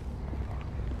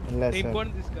 ಇಲ್ಲ ಸರ್,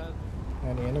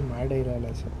 ನಾನು ಏನು ಮಾಡೇ ಇರಲ್ಲ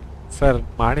ಸರ್. ಸರ್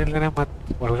ಮಾಡಿಲ್ದೇನೆ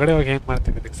ಮತ್ತೆ ಒಳಗಡೆ ಹೋಗಿ ಏನು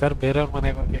ಮಾಡ್ತಿದ್ದೀರಿ ಸರ್? ಬೇರೆಯವ್ರ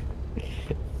ಮನೆಗೆ ಹೋಗಿ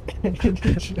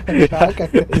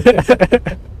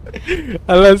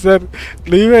ಅಲ್ಲ ಸರ್,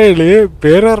 ನೀವೇ ಹೇಳಿ,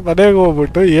 ಬೇರೆಯವ್ರ ಮನೆಗೆ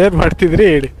ಹೋಗ್ಬಿಟ್ಟು ಏನು ಮಾಡ್ತಿದ್ರಿ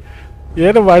ಹೇಳಿ,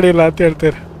 ಏನು ಮಾಡಿಲ್ಲ ಅಂತ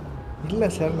ಹೇಳ್ತೀರಿ. ಇಲ್ಲ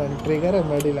ಸರ್, ನಾನು ಟ್ರಿಗರೇ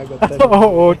ಮಾಡಿಲ್ಲ, ಗೊತ್ತಾ?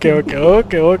 Okay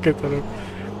sir.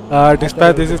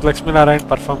 Dispatch, this is Lakshmi Narayan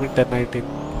performing 1019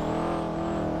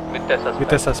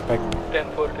 with a suspect.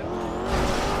 1014.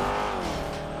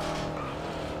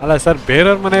 ಅಲ್ಲ ಸರ್,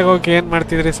 ಬೇರೆಯವ್ರ ಮನೆಗೆ ಹೋಗಿ ಏನು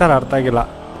ಮಾಡ್ತಿದ್ರಿ ಸರ್? ಅರ್ಥ ಆಗಿಲ್ಲ.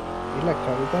 ಇಲ್ಲ,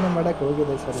 ಕಳ್ತನ ಮಾಡಕ್ಕೆ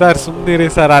ಹೋಗಿದೆ ಸರ್. ಸರ್ ಸುಮ್ಮನಿರಿ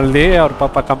ಸರ್, ಅಲ್ಲಿ ಅವ್ರ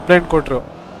ಪಾಪ ಕಂಪ್ಲೇಂಟ್ ಕೊಟ್ಟರು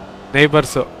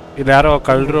ನೇಬರ್ಸು, ಇಲ್ಲಿ ಯಾರೋ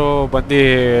ಕಳ್ಳರು ಬಂದು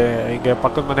ಹಿಂಗೆ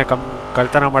ಪಕ್ಕದ ಮನೆ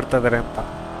ಕಳ್ತನ ಮಾಡ್ತಾ ಇದಾರೆ ಅಂತ.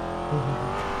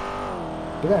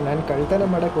 ಇಲ್ಲ, ನಾನು ಕಳ್ತನ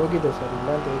ಮಾಡಕ್ಕೆ ಹೋಗಿದ್ದೆ ಸರ್, ಇಲ್ಲ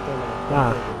ಅಂತ ಹೇಳ್ತಾ ಇಲ್ಲ.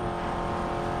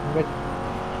 ಬಟ್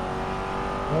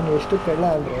ನಾನು ಎಷ್ಟು ಕಳ್ಳ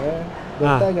ಅಂದರೆ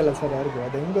ಗೊತ್ತಾಗಲ್ಲ ಸರ್ ಯಾರಿಗೂ.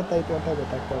 ಅದು ಹೆಂಗೆ ಗೊತ್ತಾಯ್ತು ಅಂತ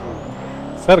ಗೊತ್ತಾಗ್ತದೆ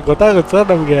ಸರ್. ಗೊತ್ತಾಗುತ್ತೆ ಸರ್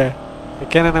ನಮಗೆ,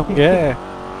 ಯಾಕೆಂದ್ರೆ ನಮಗೆ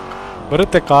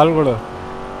ಬರುತ್ತೆ ಕಾಲ್ಗಳು.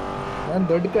 ನಾನು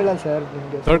ದೊಡ್ಡ ಕಳ್ಳ ಸರ್.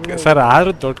 ನಿಮಗೆ ಸರ್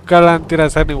ಆದ್ರೂ ದೊಡ್ಡ ಕಳ್ಳ ಅಂತೀರಾ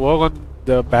ಸರ್? ನೀವು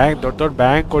ಹೋಗೊಂದು ಬ್ಯಾಂಕ್, ದೊಡ್ಡ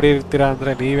ಬ್ಯಾಂಕ್ ಕೊಡಿರ್ತೀರಾ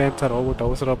ಅಂದರೆ ನೀವೇನು ಸರ್ ಹೋಗ್ಬಿಟ್ಟು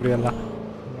ಅವಸರೊಬ್ರಿ ಎಲ್ಲ?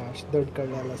 ಅಷ್ಟು ದೊಡ್ಡ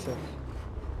ಕಳ್ಳ ಅಲ್ಲ ಸರ್.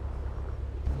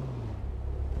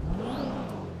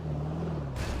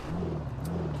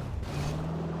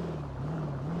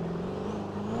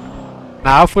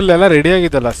 ನಾವು ಫುಲ್ ಎಲ್ಲ ರೆಡಿ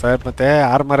ಆಗಿದ್ದಲ್ಲ ಸರ್, ಮತ್ತೆ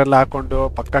ಆರ್ಮರ್ ಎಲ್ಲ ಹಾಕೊಂಡು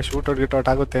ಪಕ್ಕ ಶೂಟ್ ಗಿಟ್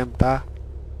ಆಗುತ್ತೆ ಅಂತ.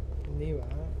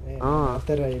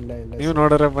 ನೀವು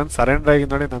ನೋಡಿದ್ರೆ ಬಂದು ಸರೆಂಡರ್ ಆಗಿ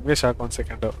ನೋಡಿ, ನಮಗೆ ಶಾಕ್. 1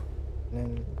 ಸೆಕೆಂಡು.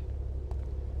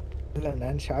 ಇಲ್ಲ,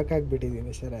 ನಾನು ಶಾಕ್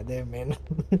ಆಗಿಬಿಟ್ಟಿದ್ದೀನಿ ಸರ್, ಅದೇ ಮೇನ್.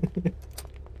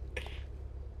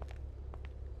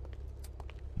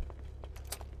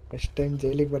 ಫಸ್ಟ್ ಟೈಮ್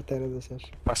ಜೈಲಿಗೆ ಬರ್ತಾ ಇರೋದು ಸರ್.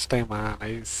 ಫಸ್ಟ್ ಟೈಮಾ?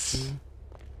 ನೈಸ್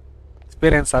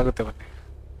ಎಕ್ಸ್ಪೀರಿಯನ್ಸ್ ಆಗುತ್ತೆ ಬನ್ನಿ.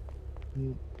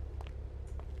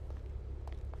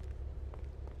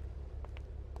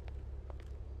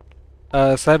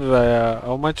 Sir,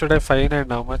 how much should I fine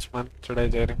and how much month should I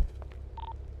jail him?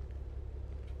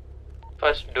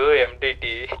 First do MDT.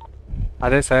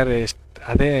 ಅದೇ ಸರ್,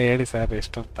 ಅದೇ ಹೇಳಿ ಸರ್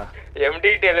ಎಷ್ಟು ಅಂತ.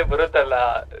 MDT ಅಲ್ಲಿ ಬರುತ್ತಲ್ಲ,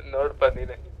 ನೋಡ್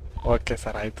ಬಂದಿದೆ. ಓಕೆ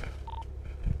ಸರ್, ಆಯ್ತು.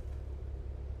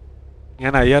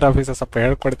 ಏನು ಐಆರ್ ಆಫೀಸರ್ ಸ್ವಲ್ಪ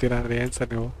ಹೇಳ್ಕೊಡ್ತೀರಾ ಅಂದ್ರೆ ಏನು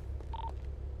ಸರ್ ನೀವು?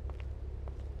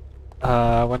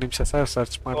 1 ನಿಮಿಷ ಸರ್,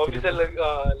 ಸರ್ಚ್ ಮಾಡ್ತೀನಿ.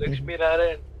 ಲಕ್ಷ್ಮೀ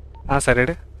ನಾರಾಯಣ್. ಹಾಂ ಸರ್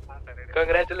ಹೇಳಿ.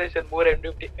 ಕಂಗ್ರ್ಯಾಚುಲೇಷನ್, 3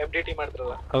 MDT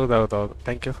ಮಾಡಿದ್ರಲ್ಲ. ಹೌದು,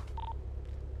 ಥ್ಯಾಂಕ್ ಯು.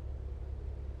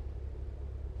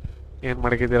 ಏನು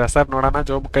ಮಡಗಿದ್ದೀರಾ ಸರ್? ನೋಡೋಣ,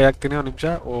 ಜೋಬ್ ಕೈ ಹಾಕ್ತೀನಿ. 1 ನಿಮಿಷ.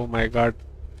 ಓ ಮೈ ಗಾಡ್,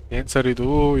 ಏನು ಸರ್ ಇದು?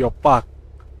 ಯಪ್ಪ,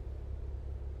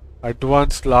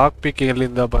 ಅಡ್ವಾನ್ಸ್ ಲಾಕ್ ಪಿಕ್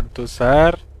ಎಲ್ಲಿಂದ ಬಂತು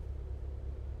sir?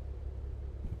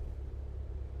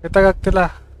 ಎತ್ತಾಗ್ತಿಲ್ಲ.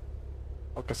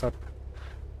 Okay sir.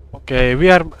 Okay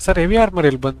heavy armour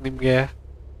ಇಲ್ಲಿ ಬಂತು ನಿಮಗೆ.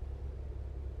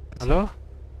 Hello,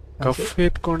 cough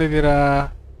ಇಟ್ಕೊಂಡಿದ್ದೀರಾ?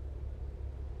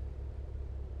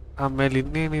 ಆಮೇಲೆ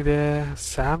ಇನ್ನೇನಿದೆ?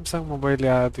 Samsung mobile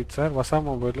ಯಾವ್ದಿತ್ತು sir? ಹೊಸ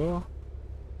ಮೊಬೈಲು.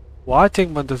 ವಾಚ್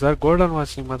ಹೆಂಗೆ ಬಂತು ಸರ್? ಗೋಲ್ಡನ್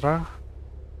ವಾಚ್ ನಿಮ್ಮ ಹತ್ರ?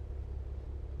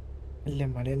 ಅಲ್ಲೇ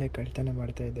ಮಳೆಯಲ್ಲೇ ಕಳ್ತನ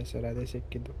ಮಾಡ್ತಾ ಇದ್ದೆ ಸರ್, ಅದೇ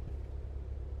ಸಿಕ್ಕಿದ್ದು.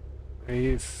 ಈ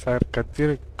ಸರ್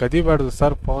ಕದಿಬಾರ್ದು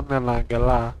ಸರ್ ಫೋನ್ನೆಲ್ಲ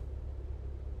ಹಂಗೆಲ್ಲ.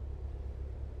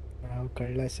 ನಾವು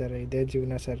ಕಳ್ಳ ಸರ್, ಇದೇ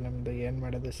ಜೀವನ ಸರ್ ನಮ್ಮದು, ಏನು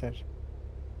ಮಾಡೋದು sir?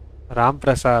 Ram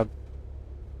Prasad,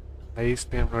 nice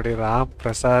name ನೋಡಿ, ರಾಮ್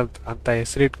ಪ್ರಸಾದ್ ಅಂತ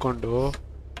ಹೆಸರಿಟ್ಕೊಂಡು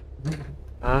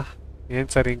ಏನು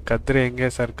ಸರ್ ಹಿಂಗೆ ಕದ್ರೆ ಹೆಂಗೆ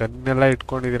ಸರ್? ಗನ್ನೆಲ್ಲ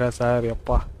ಇಟ್ಕೊಂಡಿದ್ದೀರಾ ಸರ್?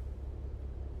 ಯಪ್ಪ.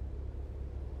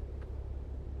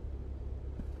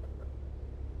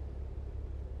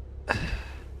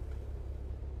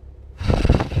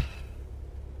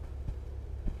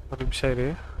 ಒಂದು ನಿಮಿಷ ಇರಿ.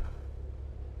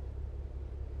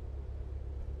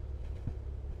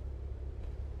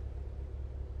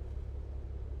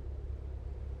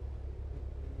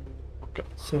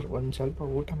 ಸರ್ ಒಂದು ಸ್ವಲ್ಪ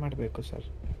ಊಟ ಮಾಡಬೇಕು ಸರ್.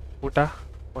 ಊಟ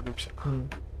ಒಂದು ನಿಮಿಷ.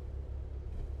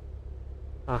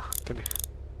 ತಿನ್ನಿ.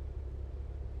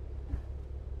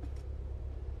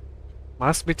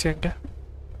 ಮಾಸ್ಕ್ ಬಿಚ್ಚಿ ಹಂಗೆ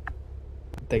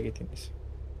ತೆಗಿತೀನಿ ಸರ್.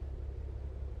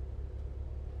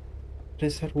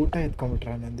 ಸರ್ ಊಟ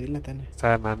ಎತ್ಕೊಂಡ್ಬಿಟ್ರಾ? ನಂದು ಇಲ್ಲ ತಾನೆ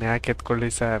ಸರ್. ನಾನು ಯಾಕೆ ಎತ್ಕೊಳ್ಳಿ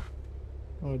ಸರ್?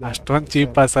 ಅಷ್ಟೊಂದು ಸರ್.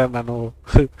 ಚೀಪಾ ಸರ್ ನಾನು?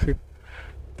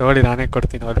 ತಗೊಳ್ಳಿ, ನಾನೇ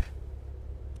ಕೊಡ್ತೀನಿ ನೋಡಿ.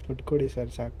 ಫುಡ್ ಕೊಡಿ ಸರ್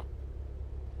ಸಾಕು.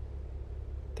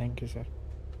 Thank you sir.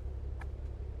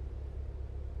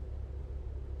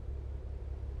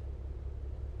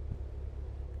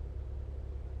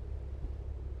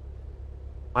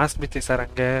 ಮಾಸ್ಕ್ ಬಿಚ್ಚಿ ಸರ್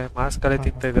ಹಂಗೆ. ಮಾಸ್ಕ್ ಅಲ್ಲೇ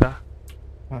ತಿಂತಾ ಇದ್ದೀರಾ?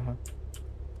 ಹಾಂ.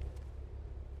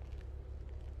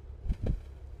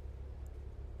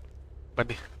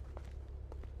 ಬನ್ನಿ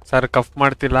ಸರ್. ಕಫ್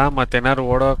ಮಾಡ್ತಿಲ್ಲ, ಮತ್ತೇನಾದ್ರು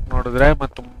ಓಡೋಕೆ ನೋಡಿದ್ರೆ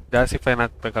ಮತ್ತೆ ಜಾಸ್ತಿ ಫೈನ್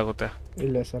ಹಾಕ್ಬೇಕಾಗುತ್ತೆ.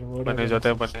 ಇಲ್ಲ ಸರ್, ಬನ್ನಿ, ಜೊತೆ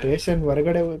ಬನ್ನಿ. ಸ್ಟೇಷನ್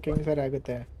ಹೊರಗಡೆ ಹೋಗಕ್ಕೆ ಹೆಂಗೆ ಸರ್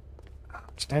ಆಗುತ್ತೆ?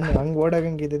 ನಾನು ಹಂಗೆ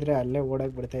ಓಡೋಗಂಗಿದ್ರೆ ಅಲ್ಲೇ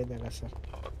ಓಡೋಕೆ ಬಿಡ್ತಾ ಇದ್ದಲ್ಲ ಸರ್.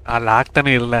 ಅಲ್ಲಿ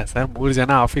ಆಗ್ತಾನೆ ಇಲ್ಲ ಸರ್. 3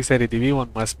 ಜನ ಆಫೀಸರ್ ಇದ್ದೀವಿ,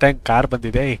 ಒಂದು ಮಸ್ಟ್ಯಾಂಗ್ ಕಾರ್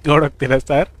ಬಂದಿದೆ, ಹಿಂಗೆ ಓಡೋಗ್ತೀರಾ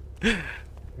ಸರ್?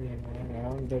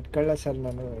 ದೊಡ್ಡ ಕಳ್ಳ ಸರ್,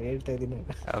 ನಾನು ಹೇಳ್ತಾ ಇದ್ದೀನಿ.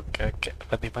 ಓಕೆ ಓಕೆ,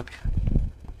 ಬನ್ನಿ ಬನ್ನಿ.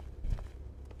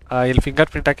 ಇಲ್ಲಿ ಫಿಂಗರ್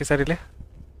ಪ್ರಿಂಟ್ ಹಾಕಿ ಸರ್. ಇಲ್ಲಿ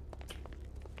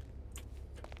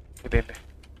ಇದೆ ಇಲ್ಲಿ.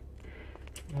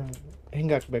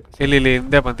 ಹೆಂಗೆ ಹಾಕ್ಬೇಕು? ಇಲ್ಲಿ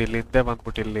ಹಿಂದೆ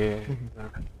ಬಂದ್ಬಿಟ್ಟು ಇಲ್ಲಿ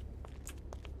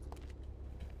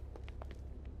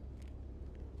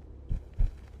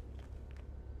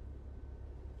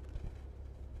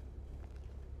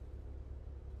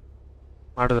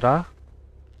ಮಾಡಿದ್ರಾ?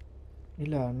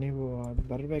 ಇಲ್ಲ, ನೀವು ಅದು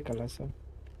ಬರಬೇಕಲ್ಲ ಸರ್.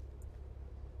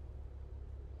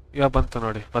 ಈಗ ಬಂತು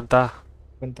ನೋಡಿ. ಬಂತಾ?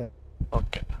 ಬಂತ.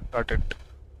 Okay, got it.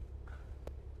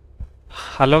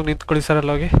 ಅಲ್ಲೋಗಿ ನಿಂತ್ಕೊಳ್ಳಿ ಸರ್.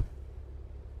 ಅಲ್ಲೋಗಿ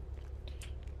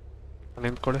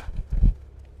ನಿಂತ್ಕೊಳ್ಳಿ.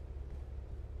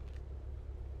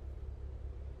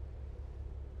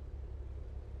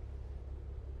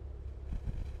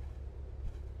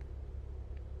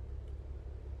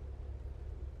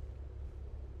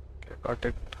 Got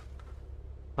it.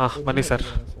 ಬನ್ನಿ ಸರ್,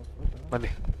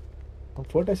 ಬನ್ನಿ.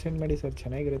 ಫೋಟೋ ಸೆಂಡ್ ಮಾಡಿ ಸರ್,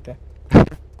 ಚೆನ್ನಾಗಿರುತ್ತೆ.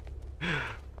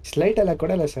 ಸ್ಲೈಟ್ ಎಲ್ಲ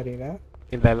ಕೊಡಲ್ಲ ಸರ್ ಈಗ?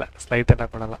 ಇಲ್ಲ, ಸ್ಲೈಟ್ ಎಲ್ಲ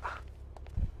ಕೊಡಲ್ಲ.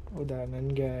 ಹೌದಾ?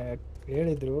 ನನಗೆ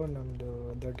ಹೇಳಿದ್ರು ನಮ್ಮದು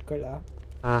ದೊಡ್ಡ ಕಳ್ಳ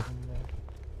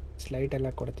ಸ್ಲೈಟ್ ಎಲ್ಲ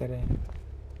ಕೊಡ್ತಾರೆ.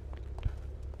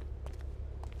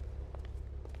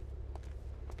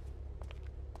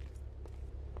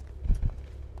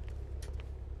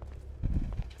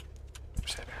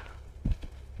 ಸರಿ,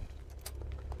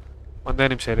 ಒಂದೇ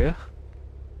ನಿಮಿಷ ರೀ.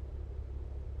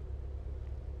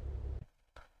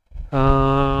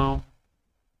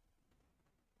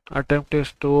 Attempt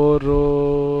store,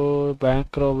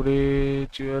 bank robbery,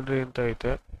 jewellery ಅಂತ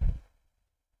ಐತೆ.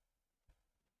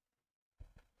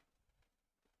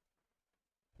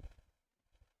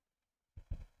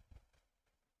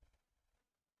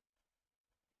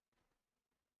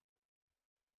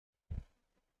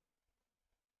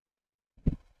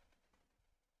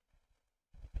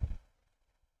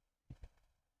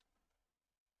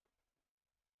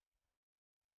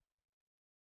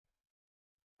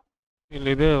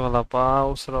 ಇಲ್ಲಿದೆ ಅಲ್ಲಪ್ಪ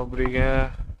ಅವಸರ ಒಬ್ರಿಗೆ.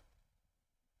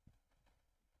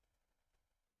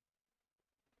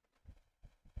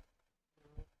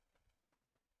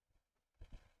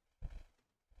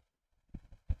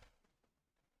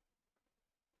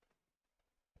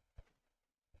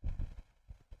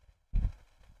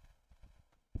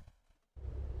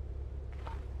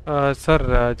 Sir,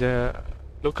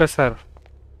 Lucas sir.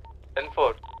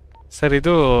 10-4 ಸರ್,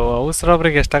 ಇದು ಅವಸರ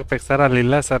ಒಬ್ರಿಗೆ ಎಷ್ಟಾಗ್ಬೇಕು ಸರ್?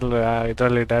 ಅಲ್ಲಿಲ್ಲ ಸರ್,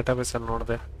 ಇದರಲ್ಲಿ ಡಾಟಾಬೇಸಲ್ಲಿ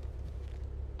ನೋಡಿದೆ.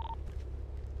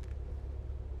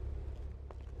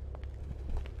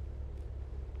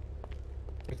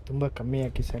 ತುಂಬ ಕಮ್ಮಿ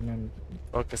ಹಾಕಿ ಸರ್. ನಾನು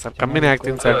ಓಕೆ ಸರ್, ಕಮ್ಮಿನೇ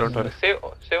ಹಾಕ್ತೀನಿ ಸರ್. Don't worry.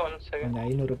 ಸೇವ್ ಒಂದು ಸೆಕೆಂಡ್. ಒಂದು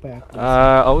 500 ರೂಪಾಯಿ ಹಾಕ್ತೀನಿ.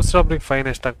 ಹೌಸ್ ರಾಬ್ರಿಗೆ ಫೈನ್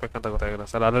ಎಷ್ಟು ಹಾಕ್ಬೇಕಂತ ಗೊತ್ತಾಗಿಲ್ಲ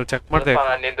ಸರ್, ಅದ್ರಲ್ಲಿ ಚೆಕ್ ಮಾಡಿದೆ.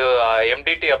 ನಿಂದು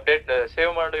MDT ಅಪ್ಡೇಟ್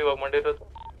ಸೇವ್ ಮಾಡು, ಇವಾಗ ಮಾಡಿರೋದು.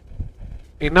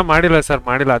 ಇನ್ನೂ ಮಾಡಿಲ್ಲ ಸರ್,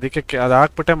 ಮಾಡಿಲ್ಲ. ಅದಕ್ಕೆ ಅದು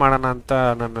ಹಾಕ್ಬಿಟ್ಟೆ ಮಾಡೋಣ ಅಂತ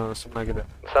ನಾನು ಸುಮ್ಮನಾಗಿದೆ.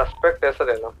 ಸಸ್ಪೆಕ್ಟ್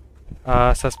ಹೆಸರೇನು?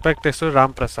 ಸಸ್ಪೆಕ್ಟ್ ಹೆಸರು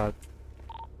ರಾಮ್ ಪ್ರಸಾದ್.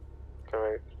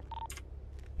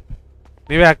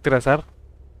 ನೀವೇ ಹಾಕ್ತೀರಾ ಸರ್?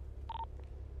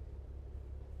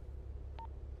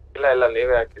 ಇಲ್ಲ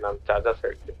ನೀವೇ ಹಾಕಿ, ನಾನು ಚಾರ್ಜಸ್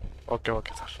ಹೇಳ್ತೀನಿ. Okay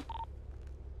okay sir.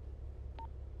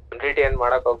 MDT ಏನು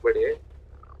ಮಾಡಕ್ ಹೋಗ್ಬೇಡಿ.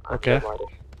 ಓಕೆ ಮಾಡಿ.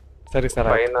 ಸರಿ ಸರ್.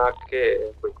 ಫೈನ್ ಹಾಕಿ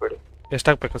ಬಿಟ್ಬಿಡಿ. ಎಷ್ಟು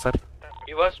ಹಾಕ್ಬೇಕು sir?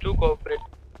 He was too cooperative.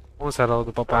 ಹ್ಞೂ ಸರ್,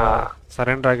 ಹೌದು. ಪಾಪ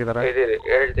ಸರೆಂಡರ್ ಆಗಿದ್ದಾರೆ.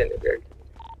 ಹೇಳ್ತೀನಿ.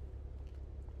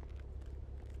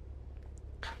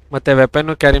 ಮತ್ತೆ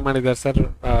ವೆಪನ್ನು ಕ್ಯಾರಿ ಮಾಡಿದ್ದಾರೆ ಸರ್.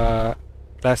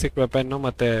 ಕ್ಲಾಸಿಕ್ ವೆಪನ್ನು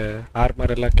ಮತ್ತೆ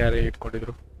ಆರ್ಮರ್ ಎಲ್ಲ ಕ್ಯಾರಿ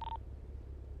ಇಟ್ಕೊಂಡಿದ್ರು.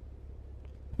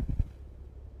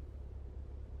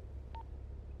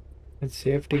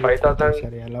 ಸೇಫ್ಟಿ 5000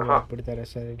 ಸರ್ ಎಲ್ಲ ಹೋಗ್ಬಿಡ್ತಾರೆ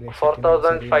ಸರ್. ಇಲ್ಲಿ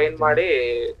 4000 ಫೈನ್ ಮಾಡಿ,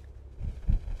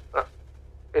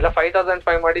 ಇಲ್ಲ 5000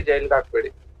 ಫೈನ್ ಮಾಡಿ ಜೈಲ್ಗೆ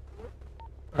ಹಾಕ್ಬೇಡಿ.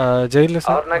 ಜೈಲ್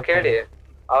ಅವ್ರನ್ನ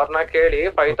ಕೇಳಿ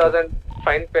 5000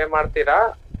 ಫೈನ್ ಪೇ ಮಾಡ್ತೀರಾ,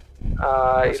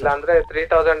 ಇಲ್ಲಾಂದ್ರೆ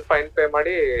 3000 ಫೈನ್ ಪೇ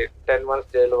ಮಾಡಿ 10 months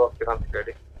ಜೈಲ್ಗೆ ಹೋಗ್ತೀರಾ ಅಂತ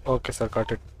ಕೇಳಿ. Okay sir,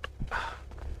 got it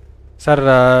sir.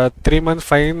 3 months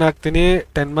fine ಹಾಕ್ತೀನಿ,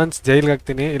 10 months ಜೈಲ್ಗೆ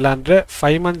ಹಾಕ್ತೀನಿ. ಇಲ್ಲಾಂದರೆ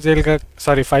 5 months ಜೈಲ್ಗೆ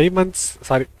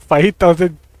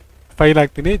 5000 ಫೈನ್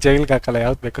ಹಾಕ್ತೀನಿ, ಜೈಲ್ಗೆ ಹಾಕಲ್ಲ.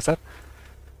 ಯಾವ್ದು ಬೇಕು ಸರ್?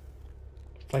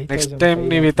 ನೆಕ್ಸ್ಟ್ ಟೈಮ್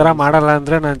ನೀವು ಈ ಥರ ಮಾಡಲ್ಲ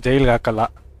ಅಂದರೆ ನಾನು ಜೈಲ್ಗೆ ಹಾಕಲ್ಲ.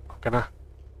 ಓಕೆನಾ?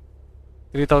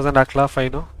 3000 ಹಾಕ್ಲಾ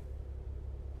ಫೈನು?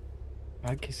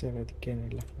 ಹಾಕಿ ಸರ್,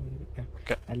 ಅದಕ್ಕೇನಿಲ್ಲ.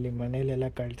 ಅಲ್ಲಿ ಮನೇಲೆಲ್ಲ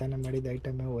ಕಳ್ತನ ಮಾಡಿದ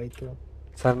ಐಟಮೇ ಹೋಯ್ತು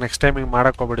ಸರ್. ನೆಕ್ಸ್ಟ್ ಟೈಮ್ ಹಿಂಗೆ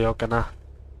ಮಾಡಕ್ಕೆ ಹೋಗ್ಬಿಡಿ. ಓಕೆನಾ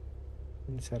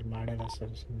ಸರ್? ಮಾಡಲ್ಲ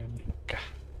ಸರ್. ಓಕೆ.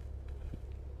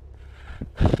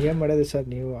 ಏನು ಮಾಡೋದು ಸರ್?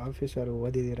 ನೀವು ಆಫೀಸರ್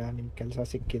ಓದಿದ್ದೀರಾ, ನಿಮ್ಮ ಕೆಲಸ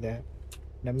ಸಿಕ್ಕಿದೆ.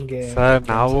 ನಮಗೆ ಸರ್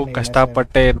ನಾವು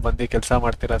ಕಷ್ಟಪಟ್ಟೆ ಏನು ಬಂದು ಕೆಲಸ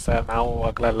ಮಾಡ್ತೀರಾ ಸರ್? ನಾವು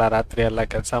ಹಗಲೆಲ್ಲ ರಾತ್ರಿ ಎಲ್ಲ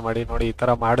ಕೆಲಸ ಮಾಡಿ ನೋಡಿ, ಈ ಥರ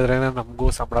ಮಾಡಿದ್ರೇ ನಮಗೂ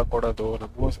ಸಂಬಳ ಕೊಡೋದು,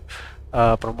 ನಮಗೂ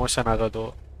ಪ್ರಮೋಷನ್ ಆಗೋದು.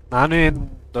 ನಾನು ಏನು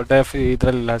ದೊಡ್ಡ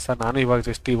ಇದರಲ್ಲಿಲ್ಲ ಸರ್. ನಾನು ಇವಾಗ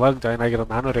ಜಾಯ್ನ್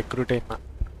ಆಗಿರೋದು. ನಾನು ರೆಕ್ರೂಟೇ ಇನ್ನ.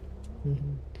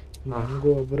 ನನಗೂ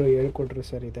ಒಬ್ಬರು ಹೇಳ್ಕೊಟ್ರು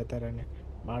ಸರ್, ಇದೇ ಥರನೇ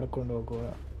ಮಾಡ್ಕೊಂಡು ಹೋಗುವ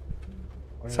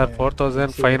ಸರ್.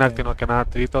 4000 ಫೈನ್ ಹಾಕ್ತೀನಿ. ಓಕೆನಾ?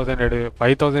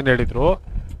 5000 ಹೇಳಿದ್ರು,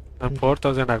 ನಾನು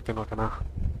 4000 ಹಾಕ್ತೀನಿ. ಓಕೆನಾ?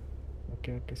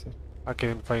 ಓಕೆ ಸರ್,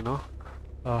 ಹಾಕಿದ್ದೀನಿ ಫೈನು.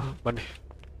 ಬನ್ನಿ.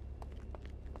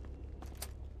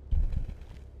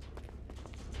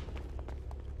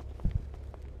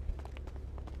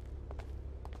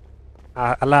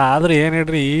 ಅಲ್ಲ ಆದ್ರೆ ಏನ್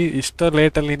ಹೇಳ್ರಿ, ಇಷ್ಟು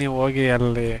ಲೇಟಲ್ಲಿ ನೀವು ಹೋಗಿ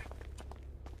ಅಲ್ಲಿ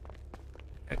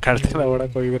ಕಳ್ತಿಲ್ಲ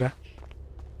ಓಡಕ್ ಹೋಗಿದ್ದೀರಾ?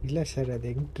 ಇಲ್ಲ ಸರ್, ಅದು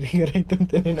ಹೆಂಗ್ ಟ್ರಿಗರ್ ಆಯ್ತು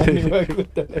ಅಂತ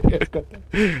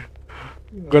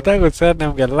ಗೊತ್ತಾಗುತ್ತೆ ಸರ್,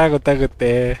 ನಮ್ಗೆಲ್ಲ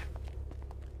ಗೊತ್ತಾಗುತ್ತೆ.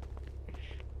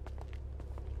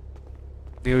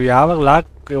 ನೀವು ಯಾವಾಗ ಲಾಕ್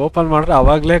ಓಪನ್ ಮಾಡ್ರೆ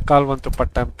ಅವಾಗಲೇ ಕಾಲ್ ಬಂತು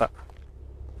ಪಟ್ಟ ಅಂತ.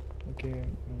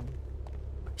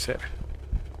 ಸರಿ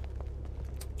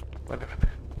ಬನ್ನಿ.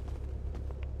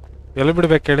 ಎಲ್ಲಿ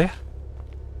ಬಿಡ್ಬೇಕು ಹೇಳಿ?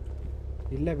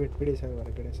 ಇಲ್ಲ ಬಿಟ್ಬಿಡಿ ಸರ್,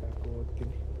 ಹೊರಗಡೆ ಸಾಕು,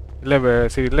 ಹೋಗ್ತೀನಿ.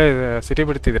 ಇಲ್ಲೇ ಸಿಟಿ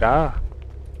ಬಿಡ್ತಿದ್ದೀರಾ?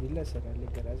 ಇಲ್ಲ ಸರ್, ಅಲ್ಲಿ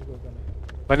ಗರಾಜ್ಗೆ ಹೋಗೋಣ.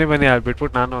 ಬನ್ನಿ ಅಲ್ಲಿ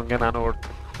ಬಿಟ್ಬಿಟ್ಟು ನಾನು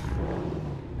ಓಡ್ತೀನಿ.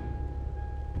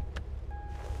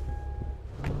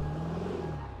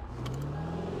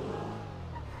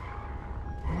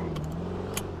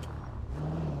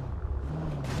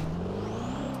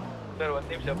 ಸರ್ ಒಂದು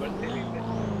ನಿಮಿಷ ಬರ್ತೀನಿ.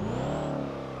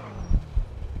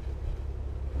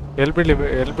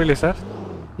 ಎಲ್ಲಿ ಬೀಳಿ ಸರ್?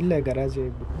 ಇಲ್ಲ ಗರಾಜ್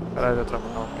ಹತ್ರ.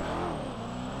 Okay.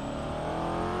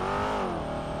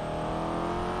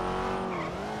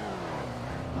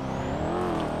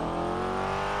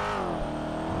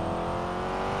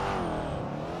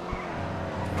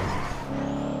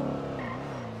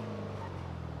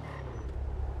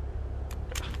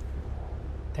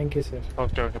 Thank you sir.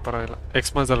 Okay ಪರವಾಗಿಲ್ಲ.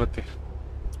 ಎಕ್ಸ್ಮಸ್ ಅಲ್ಲತ್ತಿ.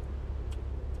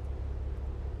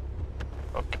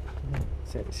 ಓಕೆ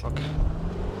ಸರಿ ಸರಿ.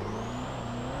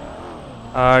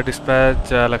 Dispatch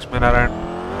Lakshmi Narayan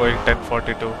going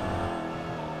 1042.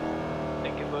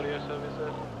 Thank you for your service, sir.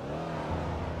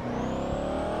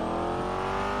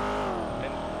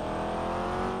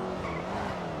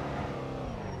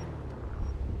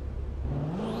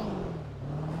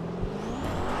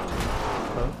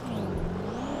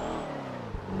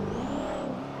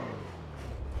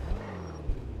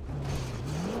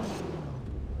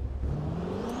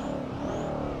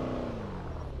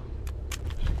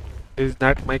 Is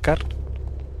that my car?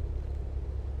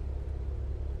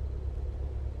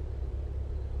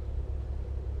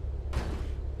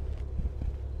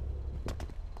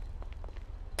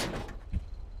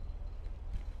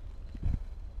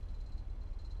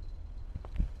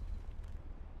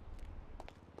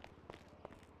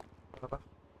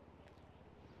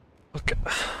 Okay,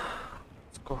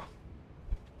 let's go.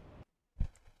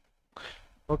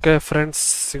 Okay friends,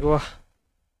 ಸಿಗುವ.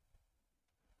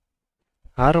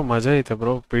 ಯಾರು ಮಜಾ ಐತೆ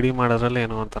ಬ್ರೋ, ಪಿಡಿ ಮಾಡೋದ್ರಲ್ಲಿ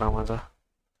ಏನೋ ಒಂಥರ ಮಜಾ.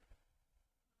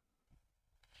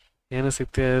 ಏನು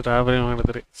ಸಿಕ್ತಿ ರಾಬರಿ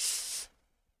ಮಾಡಿದ್ರಿ.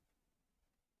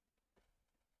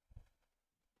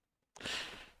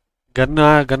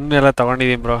 ಗನ್ ಎಲ್ಲ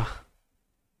ತಗೊಂಡಿದ್ದೀನಿ ಬ್ರೋ.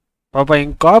 ಪಾಪ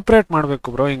ಹಿಂಗೆ ಕೋಆಪ್ರೇಟ್ ಮಾಡಬೇಕು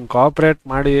ಬ್ರೋ, ಹಿಂಗೆ ಕೋಆಪ್ರೇಟ್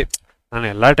ಮಾಡಿ. ನಾನು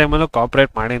ಎಲ್ಲ ಟೈಮಲ್ಲೂ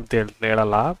ಕೋಆಪ್ರೇಟ್ ಮಾಡಿ ಅಂತ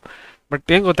ಹೇಳಲ್ಲ. ಬಟ್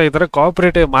ಹೆಂಗೆ ಗೊತ್ತಾ, ಈ ಥರ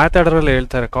ಕೋಆಪ್ರೇಟಿವ್ ಮಾತಾಡೋದ್ರಲ್ಲಿ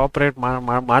ಹೇಳ್ತಾರೆ, ಕೋಆಪ್ರೇಟ್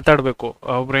ಮಾತಾಡಬೇಕು.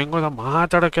 ಒಬ್ರು ಹೆಂಗೆ ಗೊತ್ತಾ,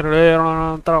 ಮಾತಾಡೋಕ್ಕೆ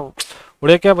ಒಂಥರ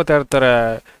ಉಳಿಯೋಕೆ ಬರ್ತಾ ಇರ್ತಾರೆ.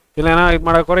 ಇಲ್ಲ ಏನೋ ಇದು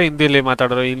ಮಾಡೋಕೋರೆ ಹಿಂದಿಲಿ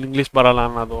ಮಾತಾಡೋರು, ಇಲ್ಲಿ ಇಂಗ್ಲೀಷ್ ಬರಲ್ಲ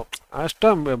ಅನ್ನೋದು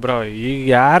ಅಷ್ಟ ಬ್ರೋ. ಈಗ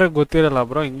ಯಾರು ಗೊತ್ತಿರಲ್ಲ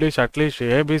ಬ್ರೋ ಇಂಗ್ಲೀಷ್, ಅಟ್ಲೀಸ್ಟ್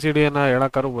ABCD ಏನೋ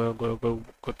ಹೇಳೋಕ್ಕಾರು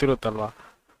ಗೊತ್ತಿರುತ್ತಲ್ವ.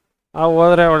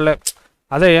 ಹೋದ್ರೆ ಒಳ್ಳೆ.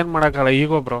 ಅದೇ ಏನು ಮಾಡೋಕ್ಕಲ್ಲ.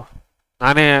 ಈಗ ಬ್ರೋ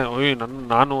ನಾನೇ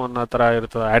ನಾನು ಅನ್ನೋ ಥರ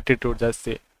ಇರ್ತದೆ, ಆ್ಯಟಿಟ್ಯೂಡ್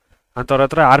ಜಾಸ್ತಿ. ಅಂಥವ್ರ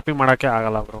ಹತ್ರ RP ಮಾಡೋಕ್ಕೆ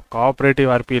ಆಗಲ್ಲ ಬ್ರೋ. ಕೋಆಪ್ರೇಟಿವ್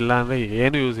RP ಇಲ್ಲ ಅಂದರೆ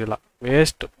ಏನೂ ಯೂಸ್ ಇಲ್ಲ,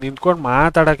 ವೇಸ್ಟ್. ನಿಂತ್ಕೊಂಡು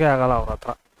ಮಾತಾಡೋಕ್ಕೆ ಆಗಲ್ಲ ಅವ್ರ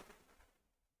ಹತ್ರ.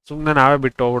 ಸುಮ್ಮನೆ ನಾವೇ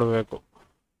ಬಿಟ್ಟು ಹೋಗ್ಬಿಡ್ಬೇಕು.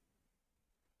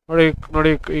 ನೋಡಿ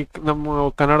ನೋಡಿ, ಈಗ ನಮ್ಮ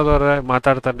ಕನ್ನಡದವ್ರೆ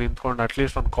ಮಾತಾಡ್ತಾರೆ ನಿಂತ್ಕೊಂಡು,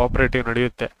 ಅಟ್ಲೀಸ್ಟ್ ಒಂದು ಕೋಆಪ್ರೇಟಿವ್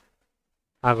ನಡೆಯುತ್ತೆ,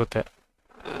 ಆಗುತ್ತೆ.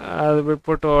 ಅದು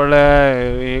ಬಿಟ್ಬಿಟ್ಟು ಒಳ್ಳೆ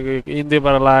ಈಗ ಹಿಂದಿ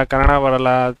ಬರಲ್ಲ, ಕನ್ನಡ ಬರಲ್ಲ,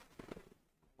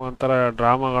 ಒಂಥರ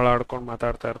ಡ್ರಾಮಾಗಳು ಆಡ್ಕೊಂಡು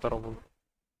ಮಾತಾಡ್ತಾ ಇರ್ತಾರೆ ಒಬ್ಬೊಬ್ರು.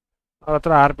 ಅವ್ರ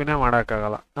ಹತ್ರ RPನೇ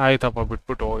ಮಾಡೋಕ್ಕಾಗಲ್ಲ. ಆಯ್ತಪ್ಪ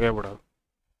ಬಿಟ್ಬಿಟ್ಟು ಹೋಗೇ ಬಿಡೋದು.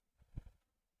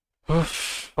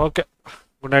 Okay,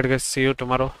 good night guys, C you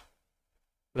tomorrow.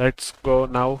 Let's go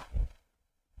ನಾವು.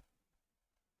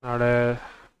 ನಾಳೆ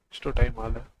ಎಷ್ಟು ಟೈಮ್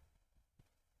ಆಲೆ?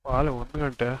 1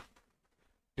 ಗಂಟೆ.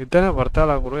 ನಿದ್ದೆನೇ ಬರ್ತಾ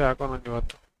ಇಲ್ಲ ಗುರು ಯಾಕೋ ನಂಗೆ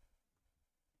ಇವತ್ತು.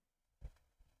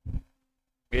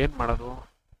 ಏನು ಮಾಡೋದು?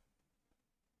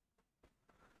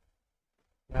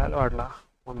 ವ್ಯಾಲು ಆಡ್ಲಾ?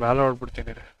 ಒಂದು ವ್ಯಾಲು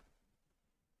ಆಡ್ಬಿಡ್ತೀನಿ ರೀ.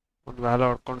 ಒಂದು ವ್ಯಾಲು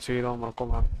ಆಡ್ಕೊಂಡು ಸೀದಾ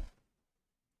ಮಲ್ಕೊಂಬ.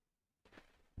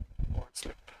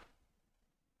 ಸ್ಲಿಪ್.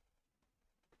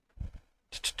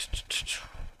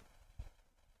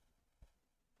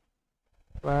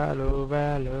 Value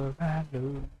value value.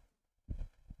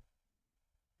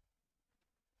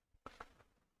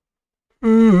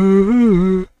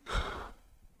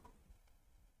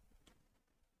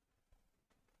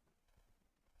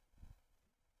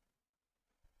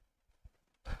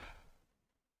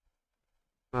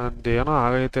 ನಂದೇನೋ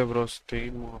ಆಗೈತೆ ಬ್ರೋ,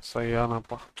 ಸ್ಟೀಮ್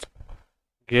ಸಯ್ಯಾನಪ್ಪ.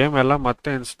 ಗೇಮ್ ಎಲ್ಲ ಮತ್ತೆ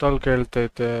ಇನ್ಸ್ಟಾಲ್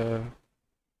ಕೇಳ್ತೈತೆ.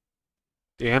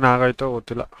 ಏನಾಗೈತೋ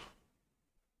ಗೊತ್ತಿಲ್ಲ,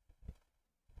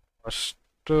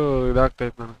 ಅಷ್ಟು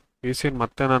ಇದಾಗ್ತೈತೆ ನನಗೆ. PC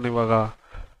ಮತ್ತೆ ನಾನು ಇವಾಗ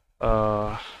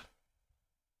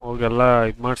ಹೋಗೆಲ್ಲ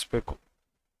ಇದು ಮಾಡಿಸ್ಬೇಕು.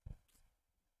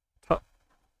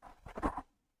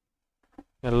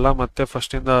 ಎಲ್ಲ ಮತ್ತೆ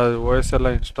ಫಸ್ಟಿಂದ OS ಎಲ್ಲ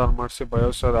ಇನ್ಸ್ಟಾಲ್ ಮಾಡಿಸಿ,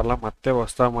 ಬಯೋಸ್ ಅದೆಲ್ಲ ಮತ್ತೆ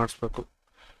ಹೊಸ್ದಾಗಿ ಮಾಡಿಸ್ಬೇಕು.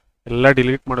 ಎಲ್ಲ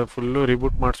ಡಿಲೀಟ್ ಮಾಡಿ ಫುಲ್ಲು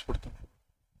ರಿಬೂಟ್ ಮಾಡಿಸ್ಬಿಡ್ತೀನಿ.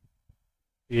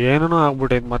 ಏನೇನೋ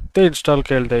ಆಗ್ಬಿಟ್ಟೈತೆ, ಮತ್ತೆ ಇನ್ಸ್ಟಾಲ್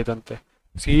ಕೇಳ್ತೈತಂತೆ.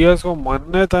 CS:GO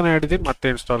ಮೊನ್ನೆ ತಾನೇ ಹಿಡಿದೀನಿ, ಮತ್ತೆ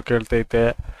ಇನ್ಸ್ಟಾಲ್ ಕೇಳ್ತೈತೆ.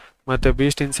 ಮತ್ತು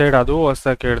ಬೀಸ್ಟ್ ಇನ್ಸೈಡ್ ಅದು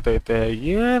ಹೊಸ್ದಾಗಿ ಕೇಳ್ತೈತೆ.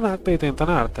 ಏನಾಗ್ತೈತೆ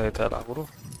ಅಂತಲೇ ಅರ್ಥ ಆಯ್ತಲ್ಲ ಗುರು.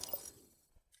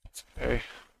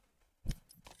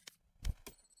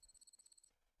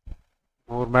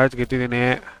 3 ಮ್ಯಾಚ್ ಗೆದ್ದಿದ್ದೀನಿ.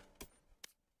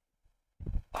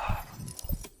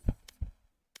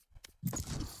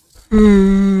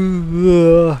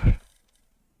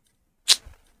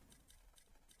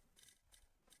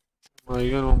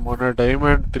 ಏನು ಮೊನ್ನೆ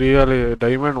ಡೈಮಂಡ್ 3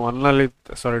 ಡೈಮಂಡ್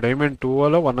 1 ಸಾರಿ ಡೈಮಂಡ್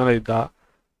 2 1 ಇದ್ದ.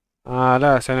 ಅಲ್ಲೇ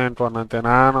ಅಸೈನೆಂಟ್ 1 ಅಂತೆ.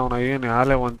 ನಾನು ಅವನ ಏನು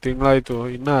ಆಲೇ 1 ತಿಂಗಳಾಯ್ತು,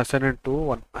 ಇನ್ನೂ ಅಸೈನೆಂಟ್ 2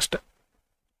 1 ಅಷ್ಟೇ.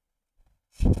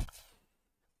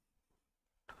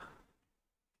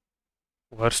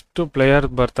 ವರ್ಸ್ಟು ಪ್ಲೇಯರ್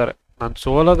ಬರ್ತಾರೆ. ನಾನು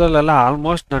ಸೋಲೋದಲ್ಲೆಲ್ಲ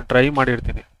ಆಲ್ಮೋಸ್ಟ್ ನಾನು ಟ್ರೈ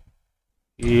ಮಾಡಿರ್ತೀನಿ.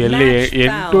 ಈ ಎಲ್ಲಿ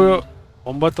 8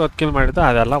 9 10 ಕಿಲ್ ಮಾಡಿದ್ದೆ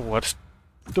ಅದೆಲ್ಲ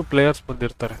ವರ್ಸ್ಟು ಪ್ಲೇಯರ್ಸ್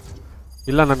ಬಂದಿರ್ತಾರೆ.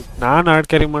 ಇಲ್ಲ ನಾನು ಆಡ್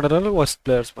ಕ್ಯಾರಿ ಮಾಡೋದ್ರಲ್ಲಿ ವರ್ಸ್ಟ್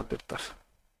ಪ್ಲೇಯರ್ಸ್ ಬಂದಿರ್ತಾರೆ.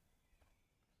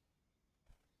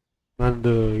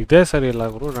 ನಂದು ಇದೇ ಸರಿ ಇಲ್ಲ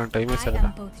ಗುರು, ನನ್ನ ಟೈಮೇ ಸರಿ ಇಲ್ಲ.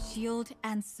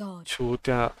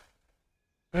 ಶೂತ್ಯ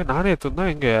ನಾನೇ ಎತ್ತುದ್ನ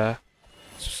ಹಿಂಗೆ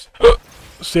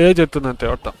ಸೇಜ್ ಎತ್ತದಂತೆ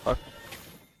ಒಟ್ಟ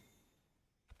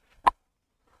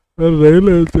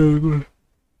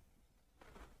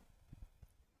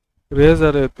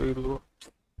ರೇಸರ್ ಎತ್ತು ಇದು.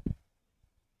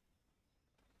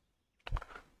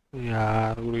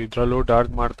 ಯಾರು ಇದ್ರಲ್ಲೂ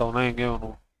ಡಾರ್ಜ್ ಮಾಡ್ತಾವನ ಹೆಂಗೆ ಅವನು.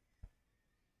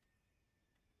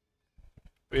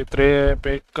 ಪಿತ್ರೆ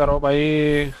ಪೇಕ್ ಕರೋ ಬೈ.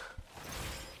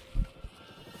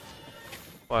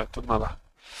 ಆಯ್ತುನಲ್ಲ,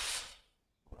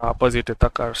 ಆಪೋಸಿಟ್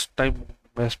ತಕ್ಕ ಅಷ್ಟು ಟೈಮ್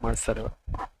ವೇಸ್ಟ್ ಮಾಡಿಸ್ತಾರೆ.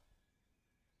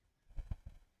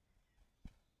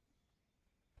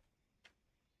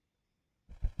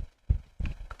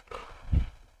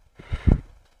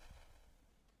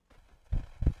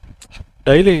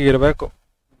 ಡೈಲಿ ಇರಬೇಕು.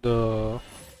 ಒಂದು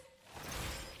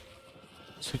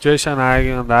ಸಿಚುವೇಶನ್ ಆಗಿ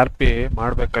ಒಂದು RP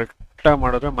ಮಾಡ್ಬೇಕು, ಕರೆಕ್ಟಾಗಿ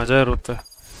ಮಾಡಿದ್ರೆ ಮಜಾ ಇರುತ್ತೆ.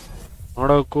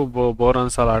 ನೋಡೋಕ್ಕೂ ಬೋರ್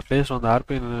ಅನ್ಸಲ್ಲ. ಅಟ್ಲೀಸ್ಟ್ ಒಂದು RP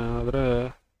ಆದರೆ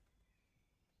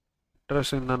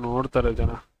ಇಂಟ್ರೆಸ್ಟಿಂದ ನೋಡ್ತಾರೆ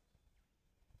ಜನ.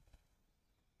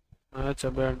 ಮ್ಯಾಚ್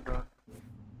ಅಬ್ಯಾಂಡ್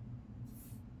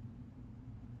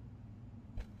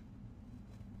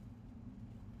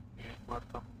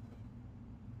ಮಾಡ್ತಾನೆ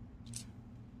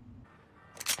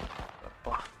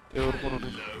ದೇವ್ರಿಗೂ ನೋಡಿ.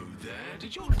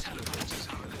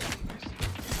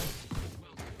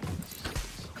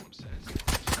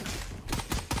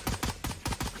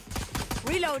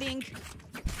 Reloading.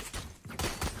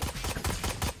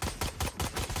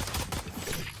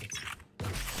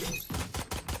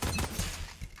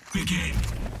 Begin.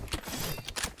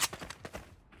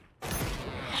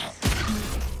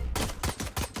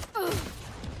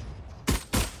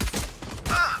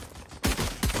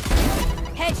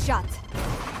 Headshot.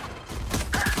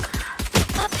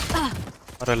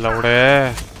 अरे लौड़े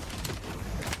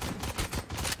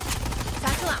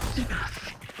Tackle out.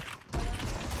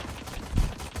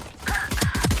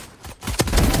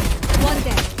 One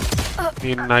dead.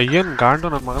 ನಿನ್ನ ಅಯ್ಯನ್ ಗಾಂಡು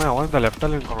ನನ್ನ ಮಗನೇ ಅವಾಗಿಂದ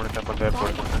ಲೆಫ್ಟಲ್ಲಿ ನಿಂತ್ಕೊಂಡಿದ್ದೆ ಬಂದೆ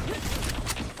ಏರ್ಪೋರ್ಟ್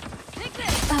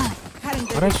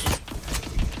ಅರೆ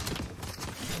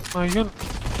ಅಯ್ಯನ್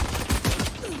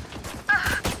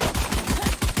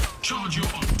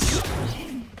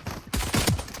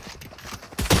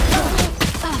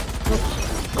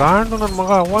ಗಾಂಡು ನನ್ನ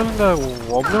ಮಗ ಅವಾಗಿಂದ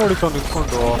ಒಬ್ಬನೇ ಹೊಡಿತಾವ್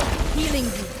ನಿಂತ್ಕೊಂಡು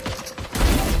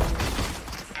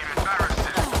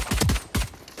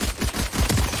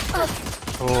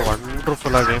ಓ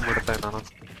ವಂಡರ್ಫುಲ್ ಆಗಿ ಗೇಮ್ ಬಿಡ್ತಾ ನಾನು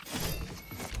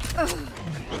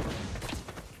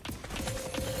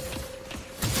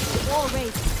Wall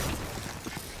raised.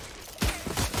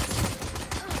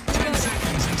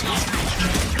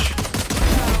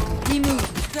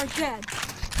 Remove. They're dead.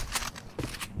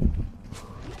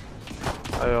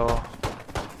 ಅಯ್ಯೋ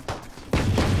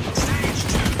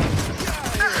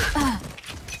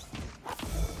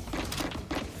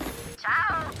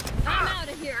I'm out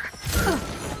of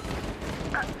here.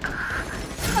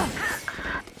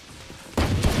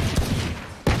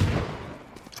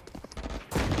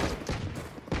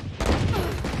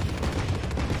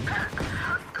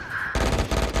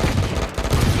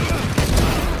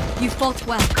 You fought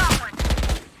well.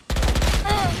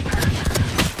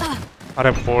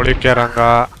 ಅರೆ ಬೋಳಿಕೆ ರಂಗ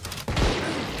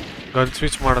ಗನ್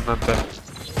ಸ್ವಿಚ್ ಮಾಡದಂತೆ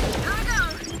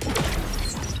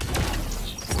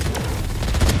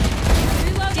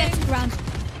Get to ground.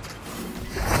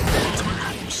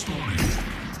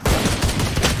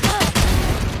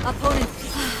 Opponent.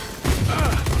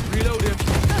 Reload him.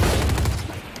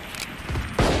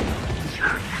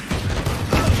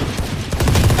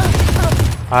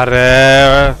 ಅರೆ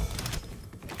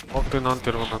ಹೋಗ್ತೀನಿ ನಾನು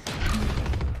ತಿರ್ಗೋನಂತ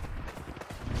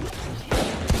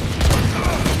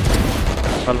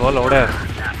ಅಲ್ವಾ ಲೌಡೆ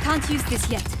Can't use this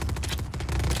yet.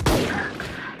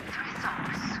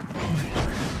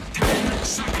 10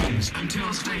 seconds until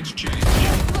stage change.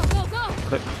 Go, go, go.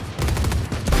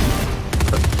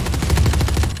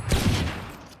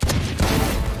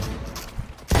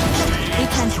 We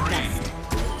can't rest.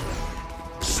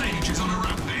 Sage is on a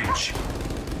rampage.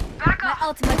 My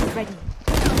ultimate is ready.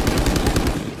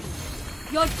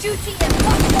 Your duty is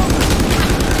possible.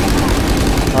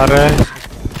 ಅರೆ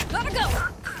Gotta go.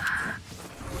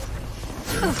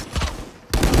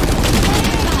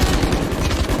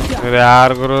 ಇದು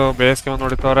ಯಾರಿಗೂ ಬೇಸಿಗೆ ಒಂದು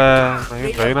ಹೊಡಿತವ್ರೆ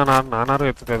ರೈನ ನಾನಾರು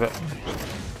ಎತ್ತಿದೆ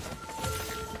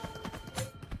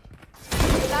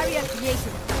Barrier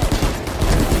created.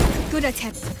 Good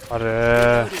attempt. ಅರೆ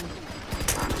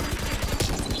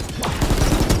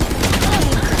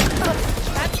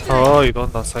ಓ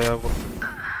ಇದೊಂದು ಅಸಹ್ಯ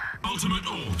Ultimate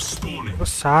orb spawning.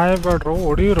 ಸಾಯ್ಬೇಡ್ರು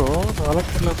ಹೊಡೀರು 4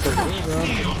 ಕಿಲ್ಲ ಅಂತ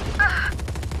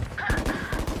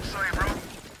Sorry, bro.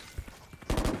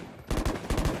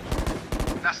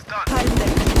 That's done.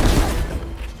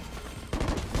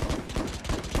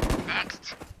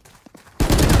 Next.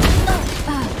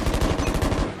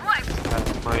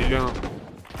 ಇಲ್ಲಿ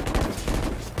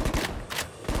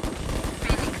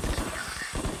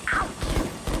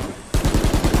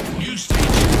New stage.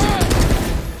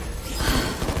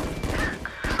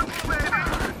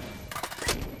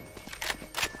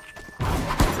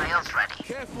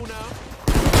 Careful now.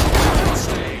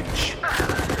 Stage.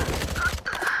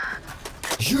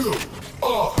 You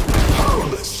are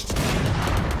powerless.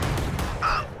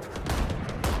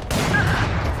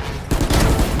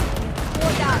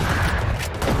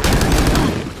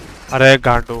 ಅರೆ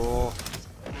ಗಾಂಡು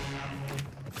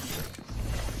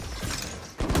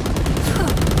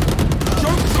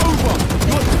Joke's over.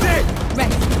 You're dead.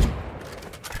 Rest.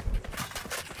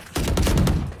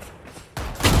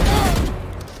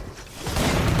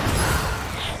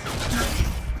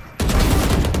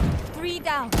 Three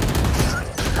down.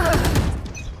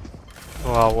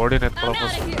 ಓಡಿ I'm ನೆತ್ಕೊಳಕ್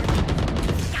out of here.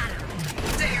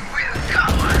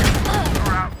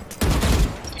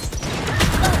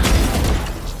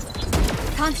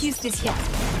 Can't use this yet.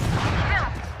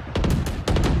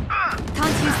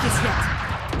 Can't use this yet.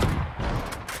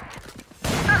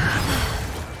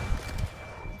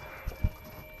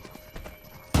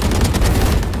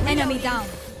 Enemy down.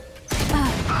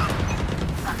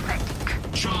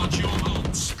 Charge your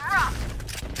ults.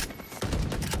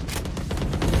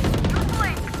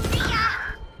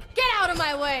 Get out of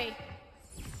my way.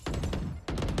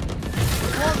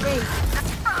 More race.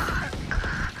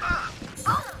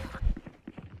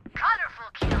 Colorful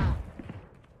kill.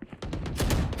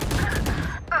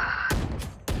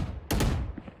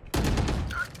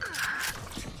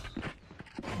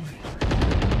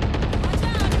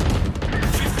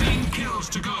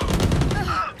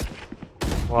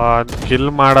 ಒಂದು kill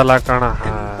ಮಾಡಲ್ಲ ಕಣ.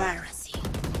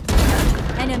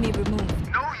 Enemy removed.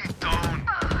 No, you don't.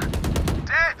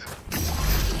 Dead.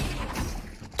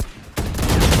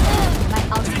 My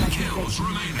ultimate kills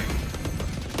remaining.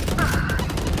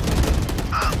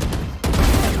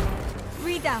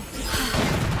 3 down.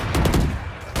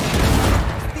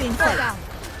 Being fed down.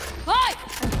 Hi!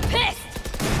 I'm pissed!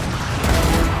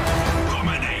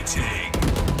 Dominating.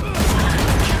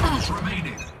 5 kills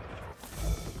remaining.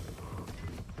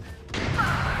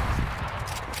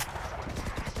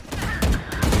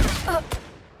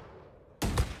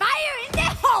 Fire in the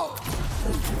hole!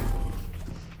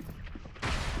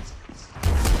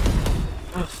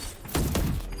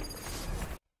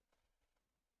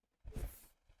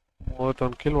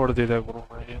 31 kill ಹೊಡೆದಿದೆ ಗುರು.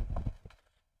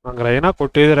 ನಂಗೆ ರೈನ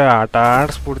ಕೊಟ್ಟಿದ್ರೆ ಆಟ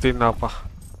ಆಡಿಸ್ಬಿಡ್ತಿದ್ನಪ್ಪ.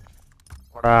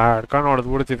 ಆಡ್ಕೊಂಡು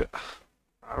ಹೊಡೆದ್ಬಿಡ್ತಿದ್ದೆ.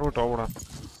 ಆಡ್ಬಿಟ್ಟು ಹೋಗ್ಬಿಡ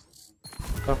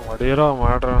ಹೊಡೀರೋ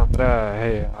ಮಾಡ್ರ ಅಂದರೆ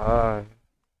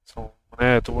ಸುಮ್ಮನೆ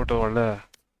ಎತ್ಬಿಟ್ಟು ಒಳ್ಳೆ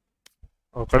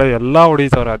ಅವ್ರ ಕಡೆ ಎಲ್ಲ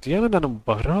ಹೊಡಿತವ್ರೆ. ಅದೇನು ನನಗೆ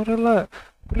ಬರೋರೆಲ್ಲ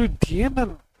ಇದೇನು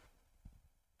ನನ್ನ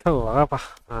ಹೋಗಪ್ಪ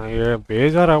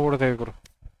ಬೇಜಾರಾಗ್ಬಿಡ್ತೇ ಗುರು.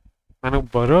 ನನಗೆ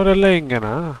ಬರೋರೆಲ್ಲ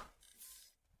ಹಿಂಗೆನಾ?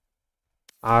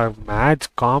 ಆ ಮ್ಯಾಚ್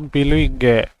ಕಾಂಪಿಲು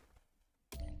ಹಿಂಗೆ.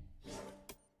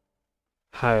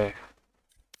 Hi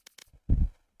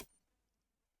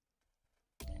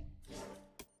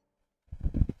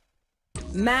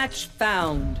Match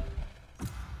found.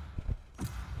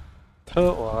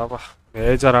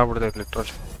 ಬೇಜಾರಾಗ್ಬಿಡ್ತೈತೆ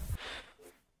ಲಿಟ್ರಲಿ.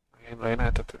 ಏನು ರೈನ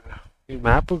ಆಯ್ತದೆ ಈ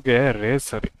ಮ್ಯಾಪಿಗೆ ರೇಸ್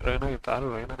ಸರಿ. ರೈನ ಆಯ್ತಾರು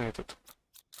ರೈನೇ ಆಯ್ತದೆ.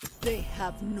 They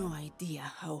have no idea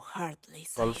how heartless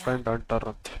I girl am. Friend ಅಂಟಾರ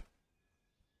ಅಂತೆ.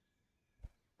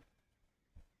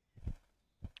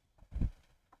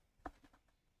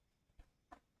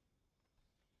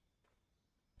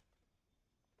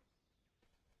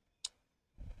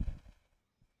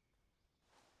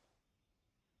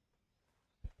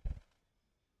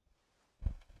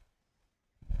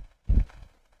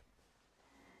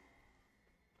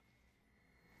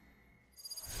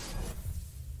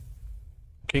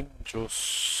 King juice.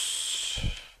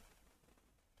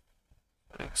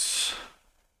 Nice.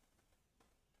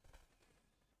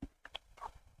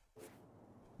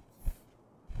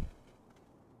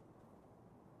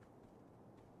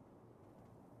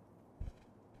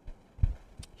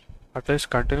 At least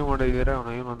continue ಮಾಡಿದ್ದೀರಾ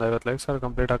ಅವನು ಒಂದು 50 ಲೈಕ್ಸ್ ಆದ್ರೆ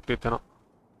ಕಂಪ್ಲೀಟ್ ಆಗ್ತಿತ್ತೇನೋ.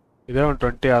 ಇದೇ ಒಂದು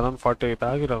 20 ಅದೊಂದು 40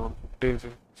 ಆಗಿರೋದು, ಒಂದು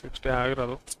 50 60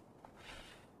 ಆಗಿರೋದು.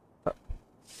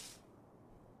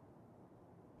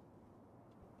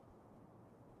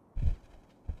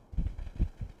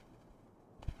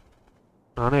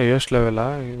 ನಾನೇ ಎಷ್ಟು ಲೆವೆಲ್ಲ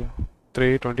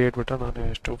 328 ಬಿಟ್ಟ ನಾನೇ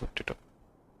ಎಷ್ಟು 252.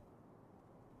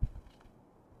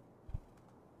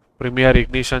 ಪ್ರೀಮಿಯರ್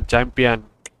ಇಗ್ನಿಷನ್ ಚಾಂಪಿಯನ್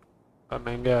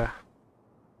ನನಗೆ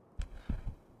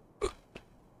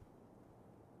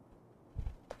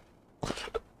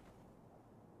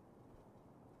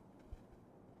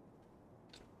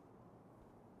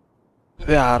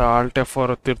ಯಾರು ಆಲ್ಟೆ 4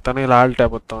 ಹೊತ್ತಿರ್ತಾನೆ, ಇಲ್ಲ ಆಲ್ಟೆ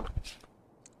ಬತ್ತವನು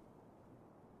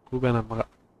ಕೂಬೆ ನನ್ನ ಮಗ.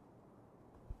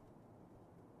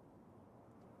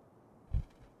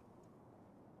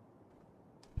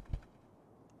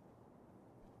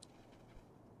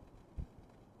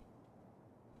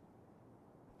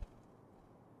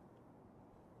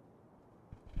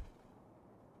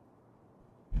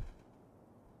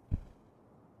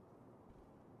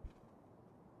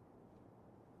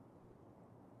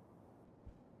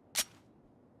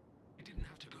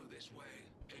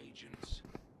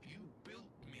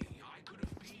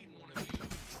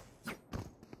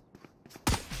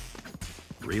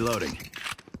 Reloading.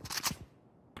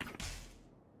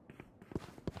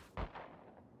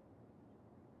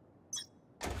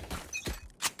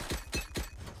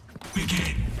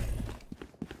 Begin.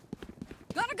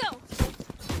 Gotta go.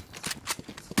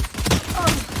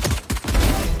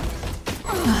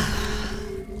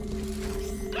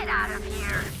 Get out of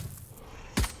here.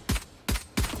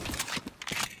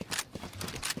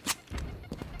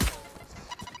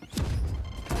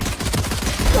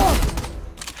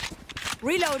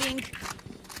 Reloading.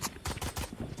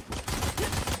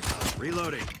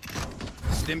 Reloading.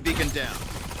 Stim beacon down.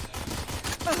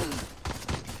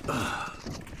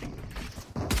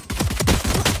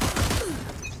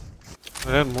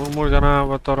 ಏನ್ 3 ಜನ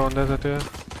ಬರ್ತಾರ ಒಂದೇ ಸತಿ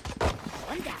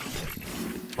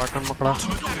ಬಾಟನ್ ಮಕ್ಕಳ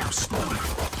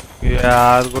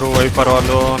ಯಾರು ಗುರು ವೈಪರ್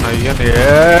ಅಲ್ಲೋ ನಯ್ಯನ್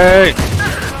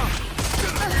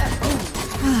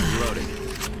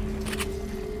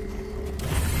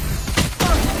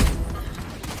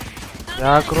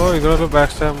ಯಾಕ್ರೋ ಇದ್ರಲ್ಲೂ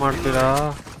ಬ್ಯಾಕ್ ಸ್ಟ್ಯಾಬ್ ಮಾಡ್ತೀರಾ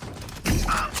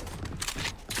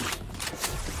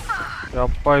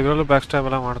ಯಪ್ಪ ಇದ್ರಲ್ಲೂ ಬ್ಯಾಕ್ ಸ್ಟ್ಯಾಬ್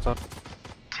ಎಲ್ಲ ಮಾಡ್ತಾರೆ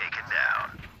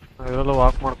ಇದರಲ್ಲೂ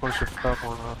ವಾಕ್ ಮಾಡ್ಕೊಂಡು ಶಿಫ್ಟ್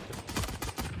ಹಾಕೋಣ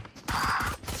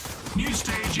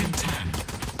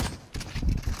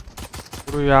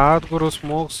ಗುರು ಯಾವ್ದು ಗುರು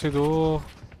ಸ್ಮೋಕ್ಸ್ ಇದು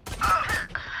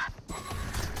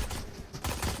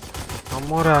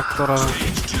ನಮ್ಮೋರೇ ಹಾಕ್ತಾರ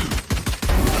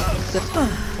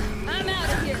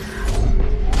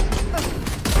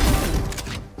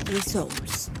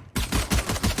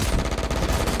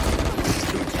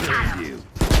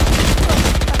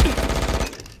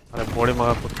ಅರೆ ಬೋಡಿ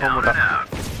ಮಗ ಕುತ್ಕೊಂಡ್ಬಿಟ್ಟ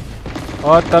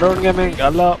ಓ ತರುಣ್ ಗೇಮಿಂಗ್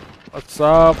ಅಲ್ಲ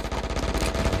WhatsApp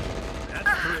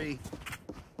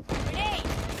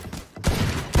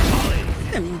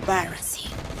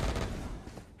Embarrassing.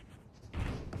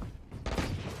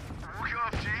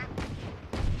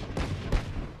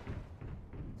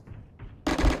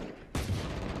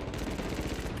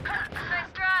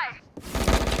 Nice try.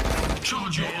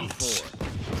 Charge your ults.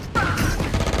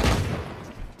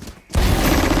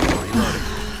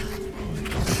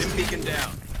 Stim beacon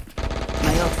down.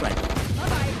 My old friend.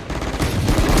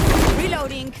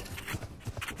 Reloading.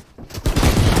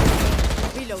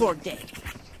 Reloading. For dead.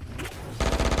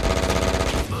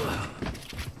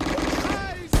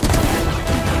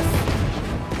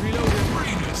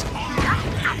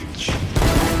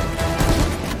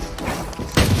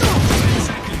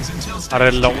 ಅರೆ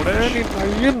ಲೌಡೆ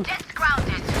ನೀನ್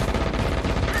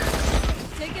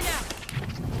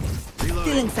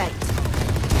Still in sight.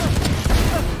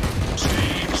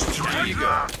 There you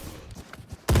go.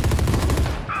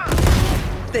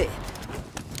 There.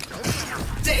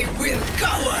 They will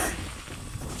cover.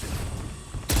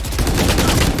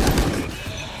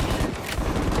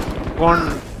 One.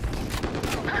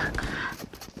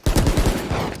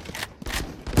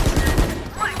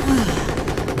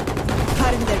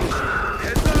 Cutting their vision.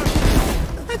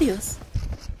 Adios.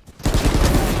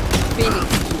 Phoenix.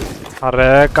 ಅರೆ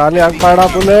ಖಾಲಿ ಆಗ್ಬೇಡ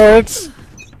bullets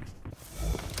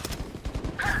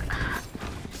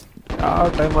ಯಾವ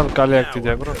ಟೈಮಲ್ಲಿ ಖಾಲಿ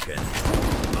ಆಗ್ತಿದ್ಯಾ ಗುರು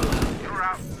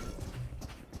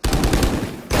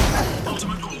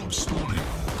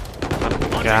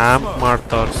camp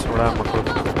ಮಾಡ್ತಾವ್ರ ಸುಳ ಮಕ್ಕಳು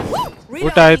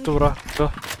ಊಟ ಆಯ್ತು ಬ್ರೋ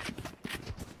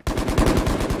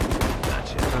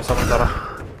ಸಮಾಚಾರ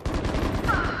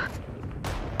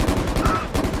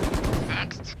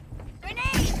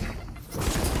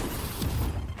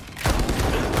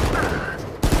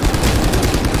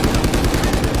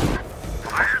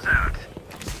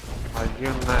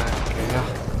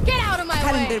Get out of my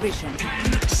way!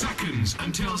 10 seconds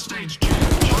until stage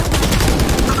change.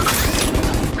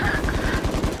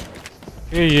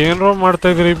 ಏನ್ರೋ ಮಾಡ್ತಾ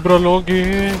ಇದ್ರಿ ಇಬ್ರಲ್ಲಿ ಹೋಗಿ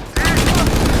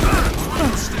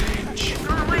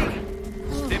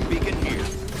Stim beacon here.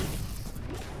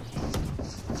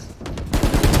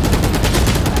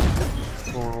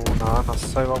 ನಾನು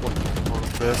ಅಸ್ಸ ಇವಾಗ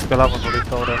ಬೇಸ್ಗೆಲ್ಲ ಬಂದು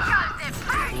ಹೊಡಿತವ್ರೆ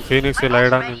ಫೀನಿಕ್ಸ್ ಇಲ್ಲಿ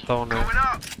ಐಡಾಗಿ ನಿಂತವನೆ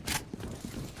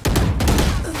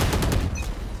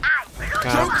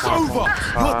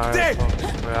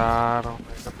ಯಾರು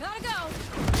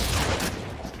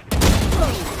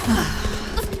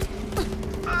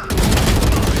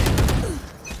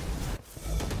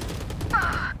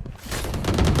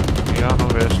ಏನು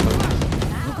ವೇಸ್ಟ್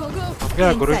ನಮಗೆ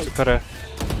ಗುರು ಸಿಕ್ಕರೆ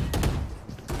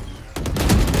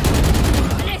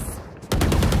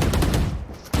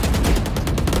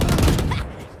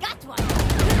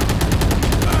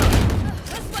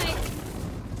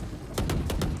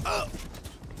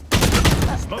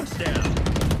Smoke's down.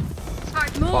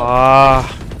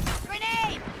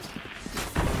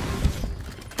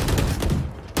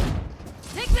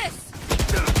 Take this!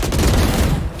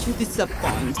 To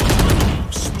disappoint.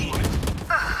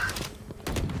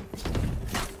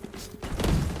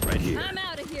 Right here. I'm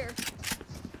out of here.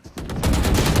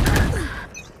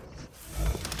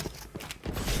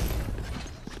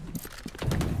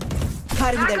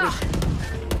 Cutting their vision.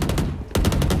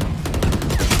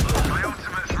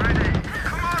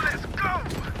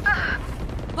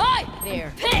 Boy!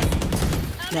 There.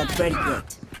 Pissed! Not ready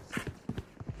yet.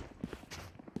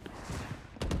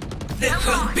 The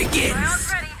hunt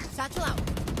begins. Satchel out.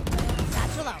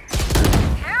 Satchel out.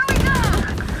 Here we go.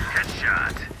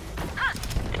 Headshot.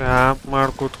 Camp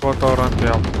ಮಾಡಿ ಕೂತ್ಕೋತವ್ರಂತೆ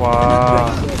ಅಪ್ಪ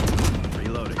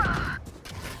Reloading.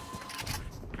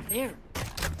 There.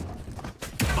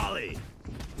 Volley.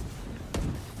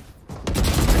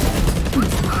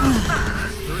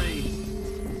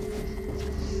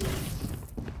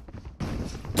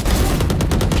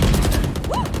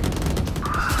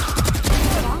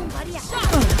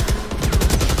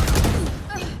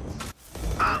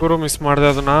 Guru miss ಮಾಡಿದೆ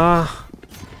ಅದನ್ನ.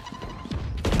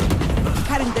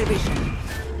 Cutting their vision.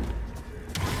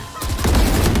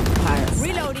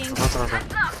 Reloading.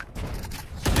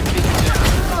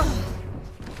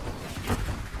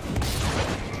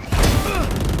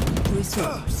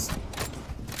 Resource.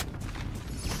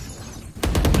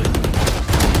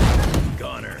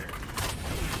 Goner.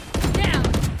 Down.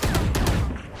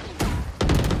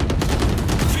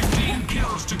 15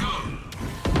 kills to go.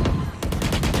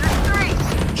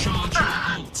 Charge your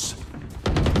ults.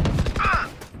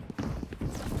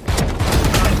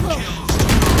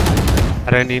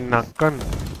 ಅರೆ ನಿನ್ನ ಅಕ್ಕನ್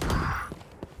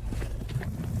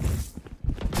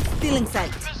Stealing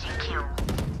sight.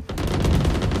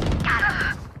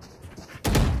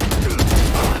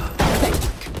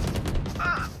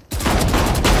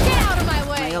 Get out of my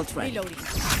way. My ult ready. Reloading.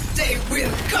 They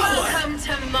will come. Welcome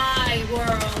to my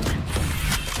world.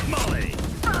 Molly.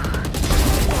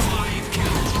 5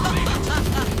 kills remaining.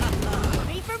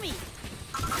 Wait for me.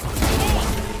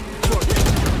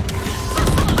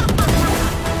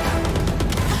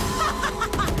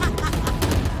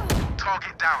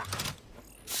 Target down.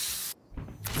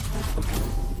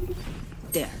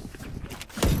 There.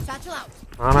 Satchel out.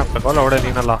 ನಾನು ಹಾಕ್ಬೇಕಲ್ಲ ಹೊಡೆ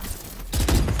ನೀನಲ್ಲ.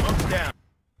 Smoke's down.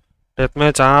 Death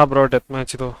match bro, death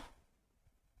match ಇದು.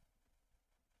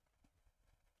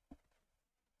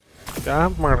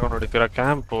 Camp ಮಾಡ್ಕೊಂಡು ಹೊಡಿತೀರಾ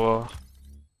camp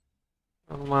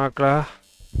ನನ್ನ ಮಕ್ಕಳ.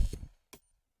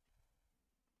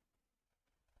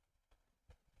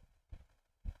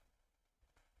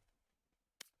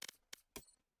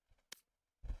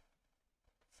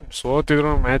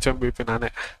 ಸೋತಿದ್ರು match MVP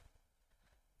ನಾನೇ.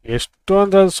 ಎಷ್ಟು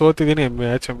ಅಂತ ಸೋತಿದ್ದೀನಿ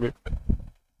ಮ್ಯಾಚ್ MVP.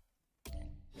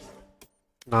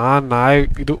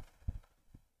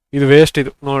 ಇದು ವೇಸ್ಟ್.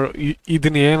 ಇದು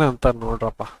ಇದನ್ನ ಏನಂತ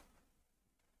ನೋಡ್ರಪ್ಪ.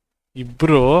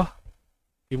 ಇಬ್ರು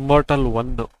ಇಮ್ಮೋರ್ಟಲ್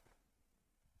 1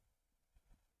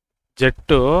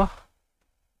 ಜೆಟ್ಟು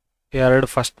 2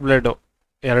 ಫಸ್ಟ್ ಬ್ಲೇಡು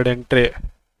 2 ಎಂಟ್ರಿ.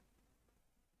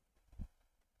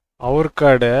 ಅವ್ರ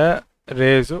ಕಡೆ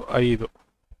ರೇಸು 5.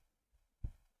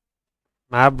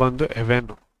 ಮ್ಯಾಪ್ ಬಂದು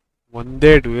ಹೆವೆನು.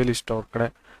 ಒಂದೇ ಡ್ಯೂಯಲಿಸ್ಟ್ ಅವ್ರ ಕಡೆ.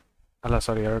 ಅಲ್ಲ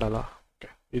ಸಾರಿ 2 ಅಲ್ಲ. ಓಕೆ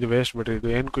ಇದು ವೇಸ್ಟ್ ಬಿಡ್ರಿ. ಇದು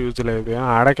ಏನಕ್ಕೂ ಯೂಸ್ ಇಲ್ಲ. ಇದು ಏನೋ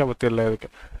ಆಡೋಕ್ಕೆ ಗೊತ್ತಿಲ್ಲ ಇದಕ್ಕೆ.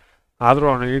 ಆದರೂ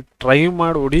ಅವನಿಗೆ ಟ್ರೈ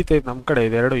ಮಾಡಿ ಹೊಡಿತೈತೆ ನಮ್ಮ ಕಡೆ.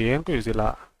 ಇದೆರಡು ಏನಕ್ಕೂ ಯೂಸ್ ಇಲ್ಲ.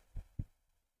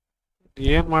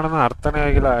 ಏನು ಮಾಡೋಣ ಅರ್ಥನೇ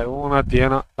ಆಗಿಲ್ಲ.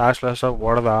 ಇವನದೇನೋ ಲಾಸ್ಟಾಗಿ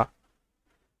ಹೊಡೆದ.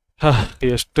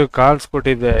 ಎಷ್ಟು ಕಾಲ್ಸ್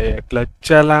ಕೊಟ್ಟಿದ್ದೆ,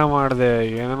 ಕ್ಲಚ್ ಎಲ್ಲ ಮಾಡಿದೆ,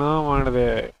 ಏನೋ ಮಾಡಿದೆ.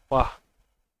 ವಾ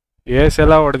ಏಸ್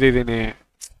ಎಲ್ಲ ಹೊಡೆದಿದ್ದೀನಿ.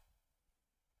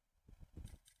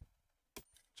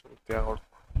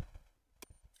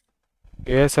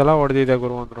 ಏಸ್ ಎಲ್ಲ ಹೊಡೆದಿದೆ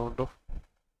ಗುರು ಒಂದು ರೌಂಡು.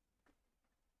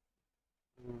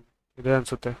 ಇದೆ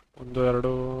ಅನ್ಸುತ್ತೆ. 1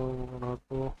 2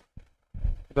 4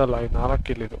 ಇದಲ್ಲ, 4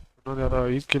 ಕಿಲ್ ಇದು. ಇನ್ನೊಂದು ಯಾರೋ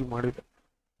 5 ಕಿಲ್ ಮಾಡಿದೆ.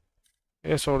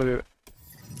 ಏಸ್ ಹೊಡೆದಿದೆ.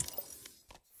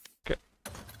 Okay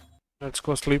let's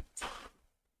go sleep.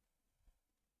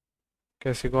 Okay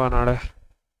ಸಿಗುವ ನಾಳೆ.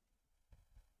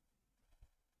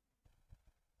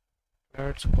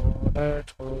 Let's go.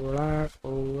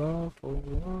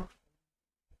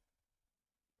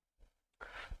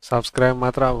 ಸಬ್ಸ್ಕ್ರೈಬ್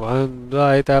ಮಾತ್ರ ಒಂದು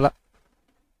ಆಯ್ತಲ್ಲ,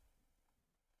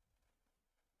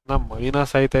 ನಮ್ಮ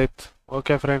ಮೈನಸ್ ಆಯ್ತಾಯ್ತು.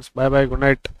 Okay friends, bye bye, good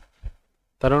night.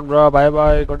 Tarun bro bye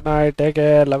bye, good night, take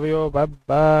care, love you, bye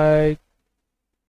bye.